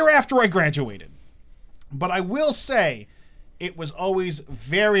her a year after I graduated. But I will say, it was always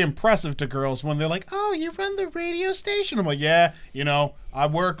very impressive to girls when they're like, oh, you run the radio station? I'm like, yeah, I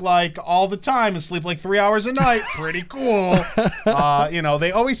work like all the time and sleep like 3 hours a night. Pretty cool.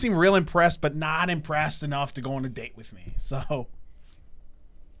 They always seem real impressed, but not impressed enough to go on a date with me. So,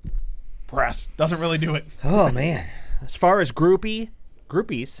 press doesn't really do it. Oh, man. As far as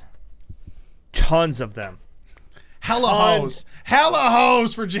groupies, tons of them. Hella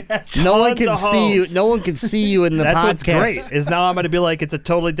hoes for Jazz. No one can see you. No one can see you in the That's podcast. What's great is now I'm going to be like, it's a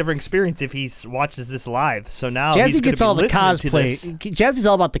totally different experience if he watches this live. So now Jazzy he's gets be all the cosplay. Jazzy's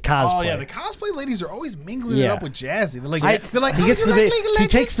all about the cosplay. Oh yeah, the cosplay ladies are always mingling it up with Jazzy. They're like, he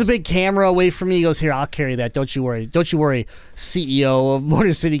takes the big camera away from me. He goes, here, I'll carry that. Don't you worry, CEO of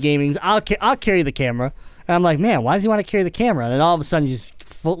Motor City Gaming. I'll carry the camera. And I'm like, man, why does he want to carry the camera? And then all of a sudden, he's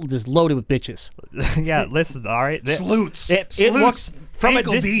just loaded with bitches. Yeah, listen, all right. Salutes. It looks from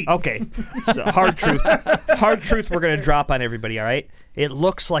ankle deep. Okay, so hard truth. Hard truth we're going to drop on everybody, all right? It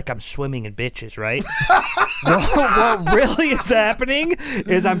looks like I'm swimming in bitches, right? What really is happening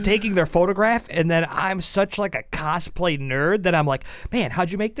is I'm taking their photograph, and then I'm such like a cosplay nerd that I'm like, man,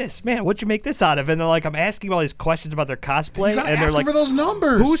 how'd you make this? Man, what'd you make this out of? And they're like, I'm asking all these questions about their cosplay, You gotta and they're ask like, for those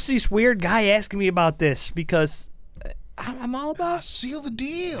numbers. who's this weird guy asking me about this? Because I'm all about. Seal the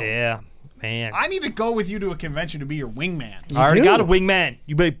deal. Yeah, man. I need to go with you to a convention to be your wingman. I already do. got a wingman.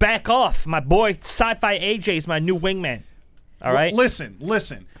 You better back off. My boy, Sci-Fi AJ is my new wingman. All right? Listen.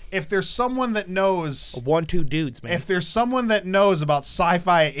 If there's someone that knows, 1-2 dudes, man. if there's someone that knows about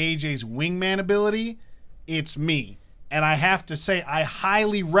Sci-Fi AJ's wingman ability, it's me. And I have to say, I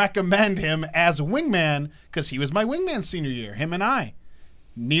highly recommend him as a wingman because he was my wingman senior year, him and I.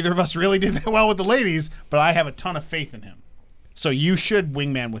 Neither of us really did that well with the ladies, but I have a ton of faith in him. So you should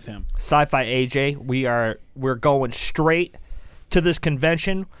wingman with him. Sci-Fi AJ, we're going straight to this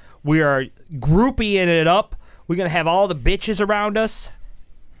convention. We are groupieing it up. We're going to have all the bitches around us.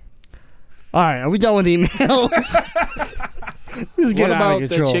 All right, are we done with emails? This is What getting out about of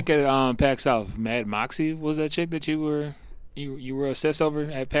the control. chick at PAX South? Mad Moxie was that chick that you were obsessed over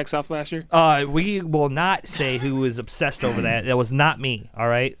at PAX South last year? We will not say who was obsessed over that. That was not me, all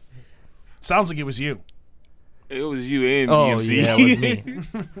right? Sounds like it was you. It was you and Oh, DMC. yeah,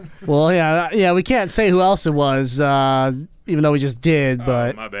 it was me. Well, yeah, we can't say who else it was, even though we just did,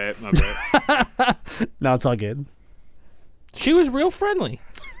 but My bad. no, it's all good. She was real friendly.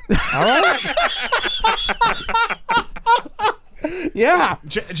 All right? Yeah.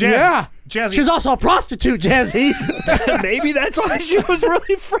 Jazzy. Yeah. Jazzy. She's also a prostitute, Jazzy. Maybe that's why she was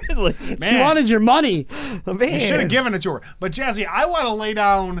really friendly. Man, She wanted your money. Man. you should have given it to her. But Jazzy, I want to lay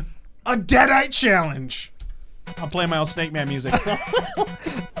down a Deadite challenge. I'm playing my own Snake Man music.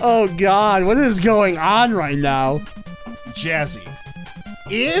 Oh, God. What is going on right now? Jazzy,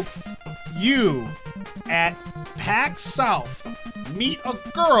 if you at PAX South meet a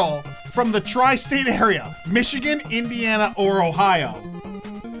girl from the tri-state area, Michigan, Indiana, or Ohio,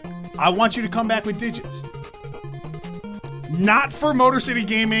 I want you to come back with digits. Not for Motor City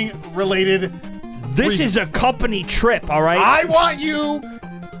Gaming related This is a company trip, all right? I want you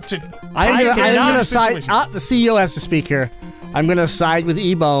to I'm take going advantage to of side. situation. The CEO has to speak here. I'm going to side with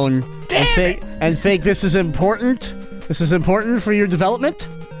E-Bone and think this is important. This is important for your development.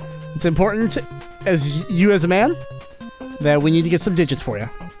 It's important as you as a man that we need to get some digits for you.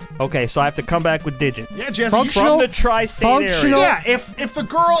 Okay, so I have to come back with digits. Yeah, Jazzy, you Functional- From the tri-state functional- area. Yeah, if the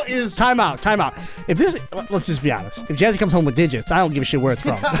girl is Time out. If this, let's just be honest. If Jazzy comes home with digits, I don't give a shit where it's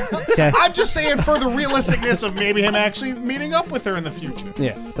from. Okay. I'm just saying for the realisticness of maybe him actually meeting up with her in the future.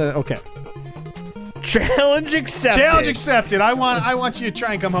 Yeah. Okay. Challenge accepted. Challenge accepted. I want you to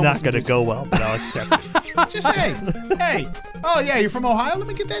try and come It's home. not with some going to go well, but I'll accept it. digits. Just hey. Oh yeah, you're from Ohio. Let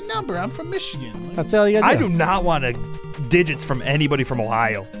me get that number. I'm from Michigan. That's all you got to I do not want digits from anybody from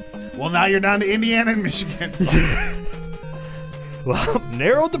Ohio. Well, now you're down to Indiana and Michigan. Well,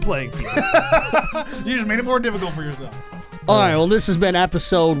 narrowed the playing field. You just made it more difficult for yourself. All right, well, this has been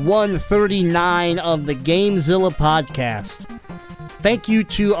episode 139 of the GameZilla podcast. Thank you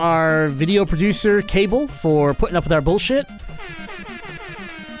to our video producer, Cable, for putting up with our bullshit.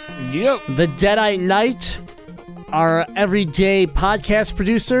 Yep. The Deadite Knight, our everyday podcast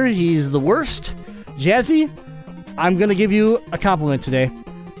producer, he's the worst. Jazzy, I'm going to give you a compliment today.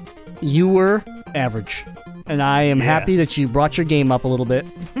 You were average. And I am happy that you brought your game up a little bit.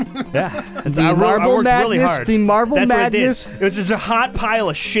 Yeah. The I Marble worked really Madness, hard. the Marble That's Madness. What it did. It was just a hot pile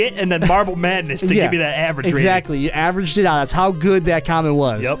of shit and then Marble Madness to give me that average rating. Exactly. You averaged it out. That's how good that comment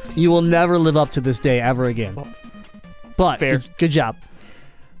was. Yep. You will never live up to this day ever again. But Fair. Good job.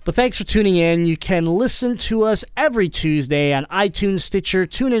 But thanks for tuning in. You can listen to us every Tuesday on iTunes, Stitcher,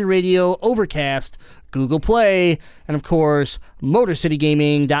 TuneIn Radio, Overcast, Google Play, and of course,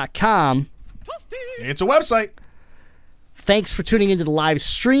 MotorCityGaming.com. It's a website. Thanks for tuning into the live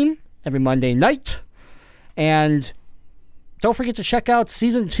stream every Monday night. And don't forget to check out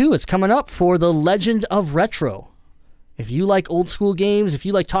Season 2. It's coming up for The Legend of Retro. If you like old school games, if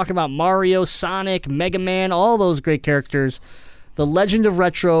you like talking about Mario, Sonic, Mega Man, all those great characters, The Legend of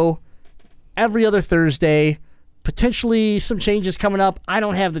Retro, every other Thursday. Potentially some changes coming up. I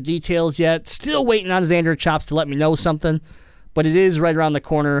don't have the details yet. Still waiting on Xander Chops to let me know something. But it is right around the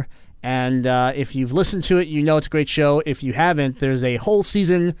corner. And if you've listened to it, you know it's a great show. If you haven't, there's a whole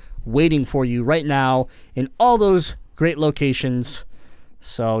season waiting for you right now in all those great locations.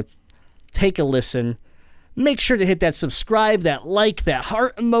 So take a listen. Make sure to hit that subscribe, that like, that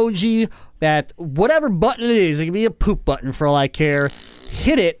heart emoji, that whatever button it is. It can be a poop button for all I care.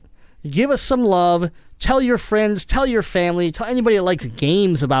 Hit it. Give us some love. Tell your friends. Tell your family. Tell anybody that likes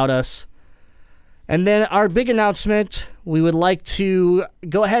games about us. And then our big announcement, we would like to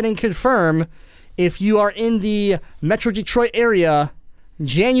go ahead and confirm if you are in the Metro Detroit area,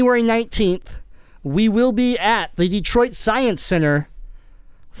 January 19th, we will be at the Detroit Science Center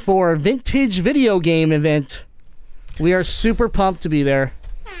for Vintage Video Game event. We are super pumped to be there.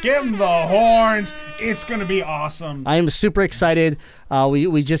 Give him the horns. It's going to be awesome. I am super excited.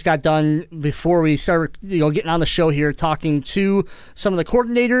 We just got done before we started getting on the show here talking to some of the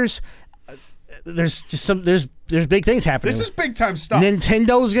coordinators. There's big things happening. This is big time stuff.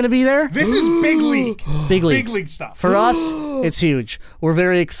 Nintendo's going to be there. This is big league. Big league. Big league stuff. For us, it's huge. We're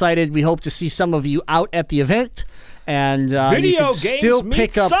very excited. We hope to see some of you out at the event. And Video you can games still meet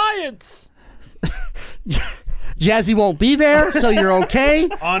pick up. science. Jazzy won't be there, so you're okay.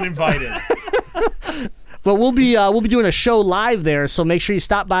 Uninvited. But we'll be doing a show live there, so make sure you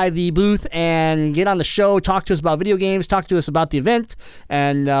stop by the booth and get on the show. Talk to us about video games. Talk to us about the event,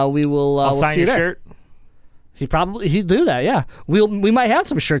 and we will. I'll we'll sign see you your there. shirt. He'd do that. Yeah, we might have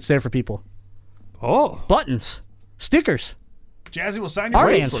some shirts there for people. Oh, Buttons, stickers, Jazzy will sign your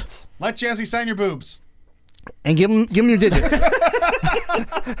Armbands. boobs. Let Jazzy sign your boobs. and give him your digits.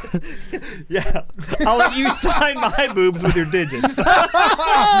 yeah. I'll let you sign my boobs with your digits.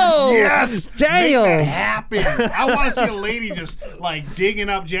 Oh, Yes! damn. Make that happen. I want to see a lady just like digging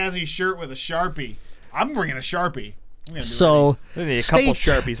up Jazzy's shirt with a Sharpie. I'm bringing a Sharpie. I'm gonna do So We need a stay couple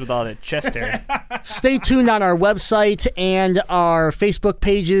t- Sharpies with all that chest hair. Stay tuned on our website and our Facebook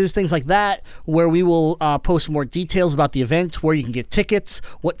pages, things like that, where we will post more details about the event, where you can get tickets,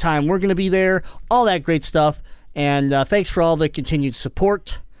 what time we're going to be there, all that great stuff. And thanks for all the continued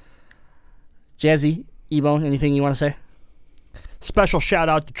support. Jazzy, E-Bone, anything you want to say? Special shout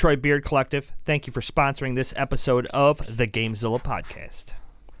out to Troy Beard Collective. Thank you for sponsoring this episode of the Gamezilla podcast.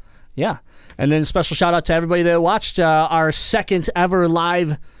 Yeah. And then special shout out to everybody that watched our second ever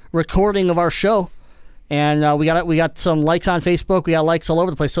live recording of our show. And we got some likes on Facebook. We got likes all over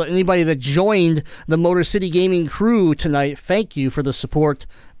the place. So anybody that joined the Motor City Gaming crew tonight, thank you for the support.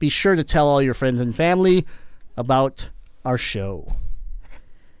 Be sure to tell all your friends and family about our show.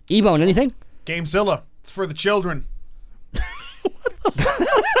 E-Bone, anything? Gamezilla. It's for the children.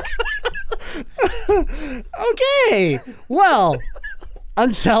 Okay. Well,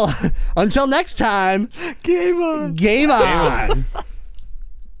 until next time. Game on. Game on.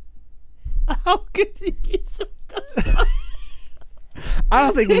 How could you get so I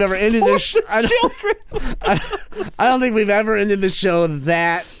don't think we've ever ended this. I don't think we've ever ended the show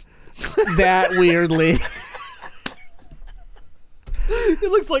that weirdly. It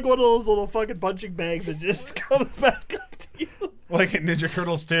looks like one of those little fucking punching bags that just comes back up to you. Like at Ninja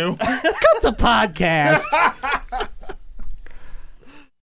Turtles 2. Cut the podcast.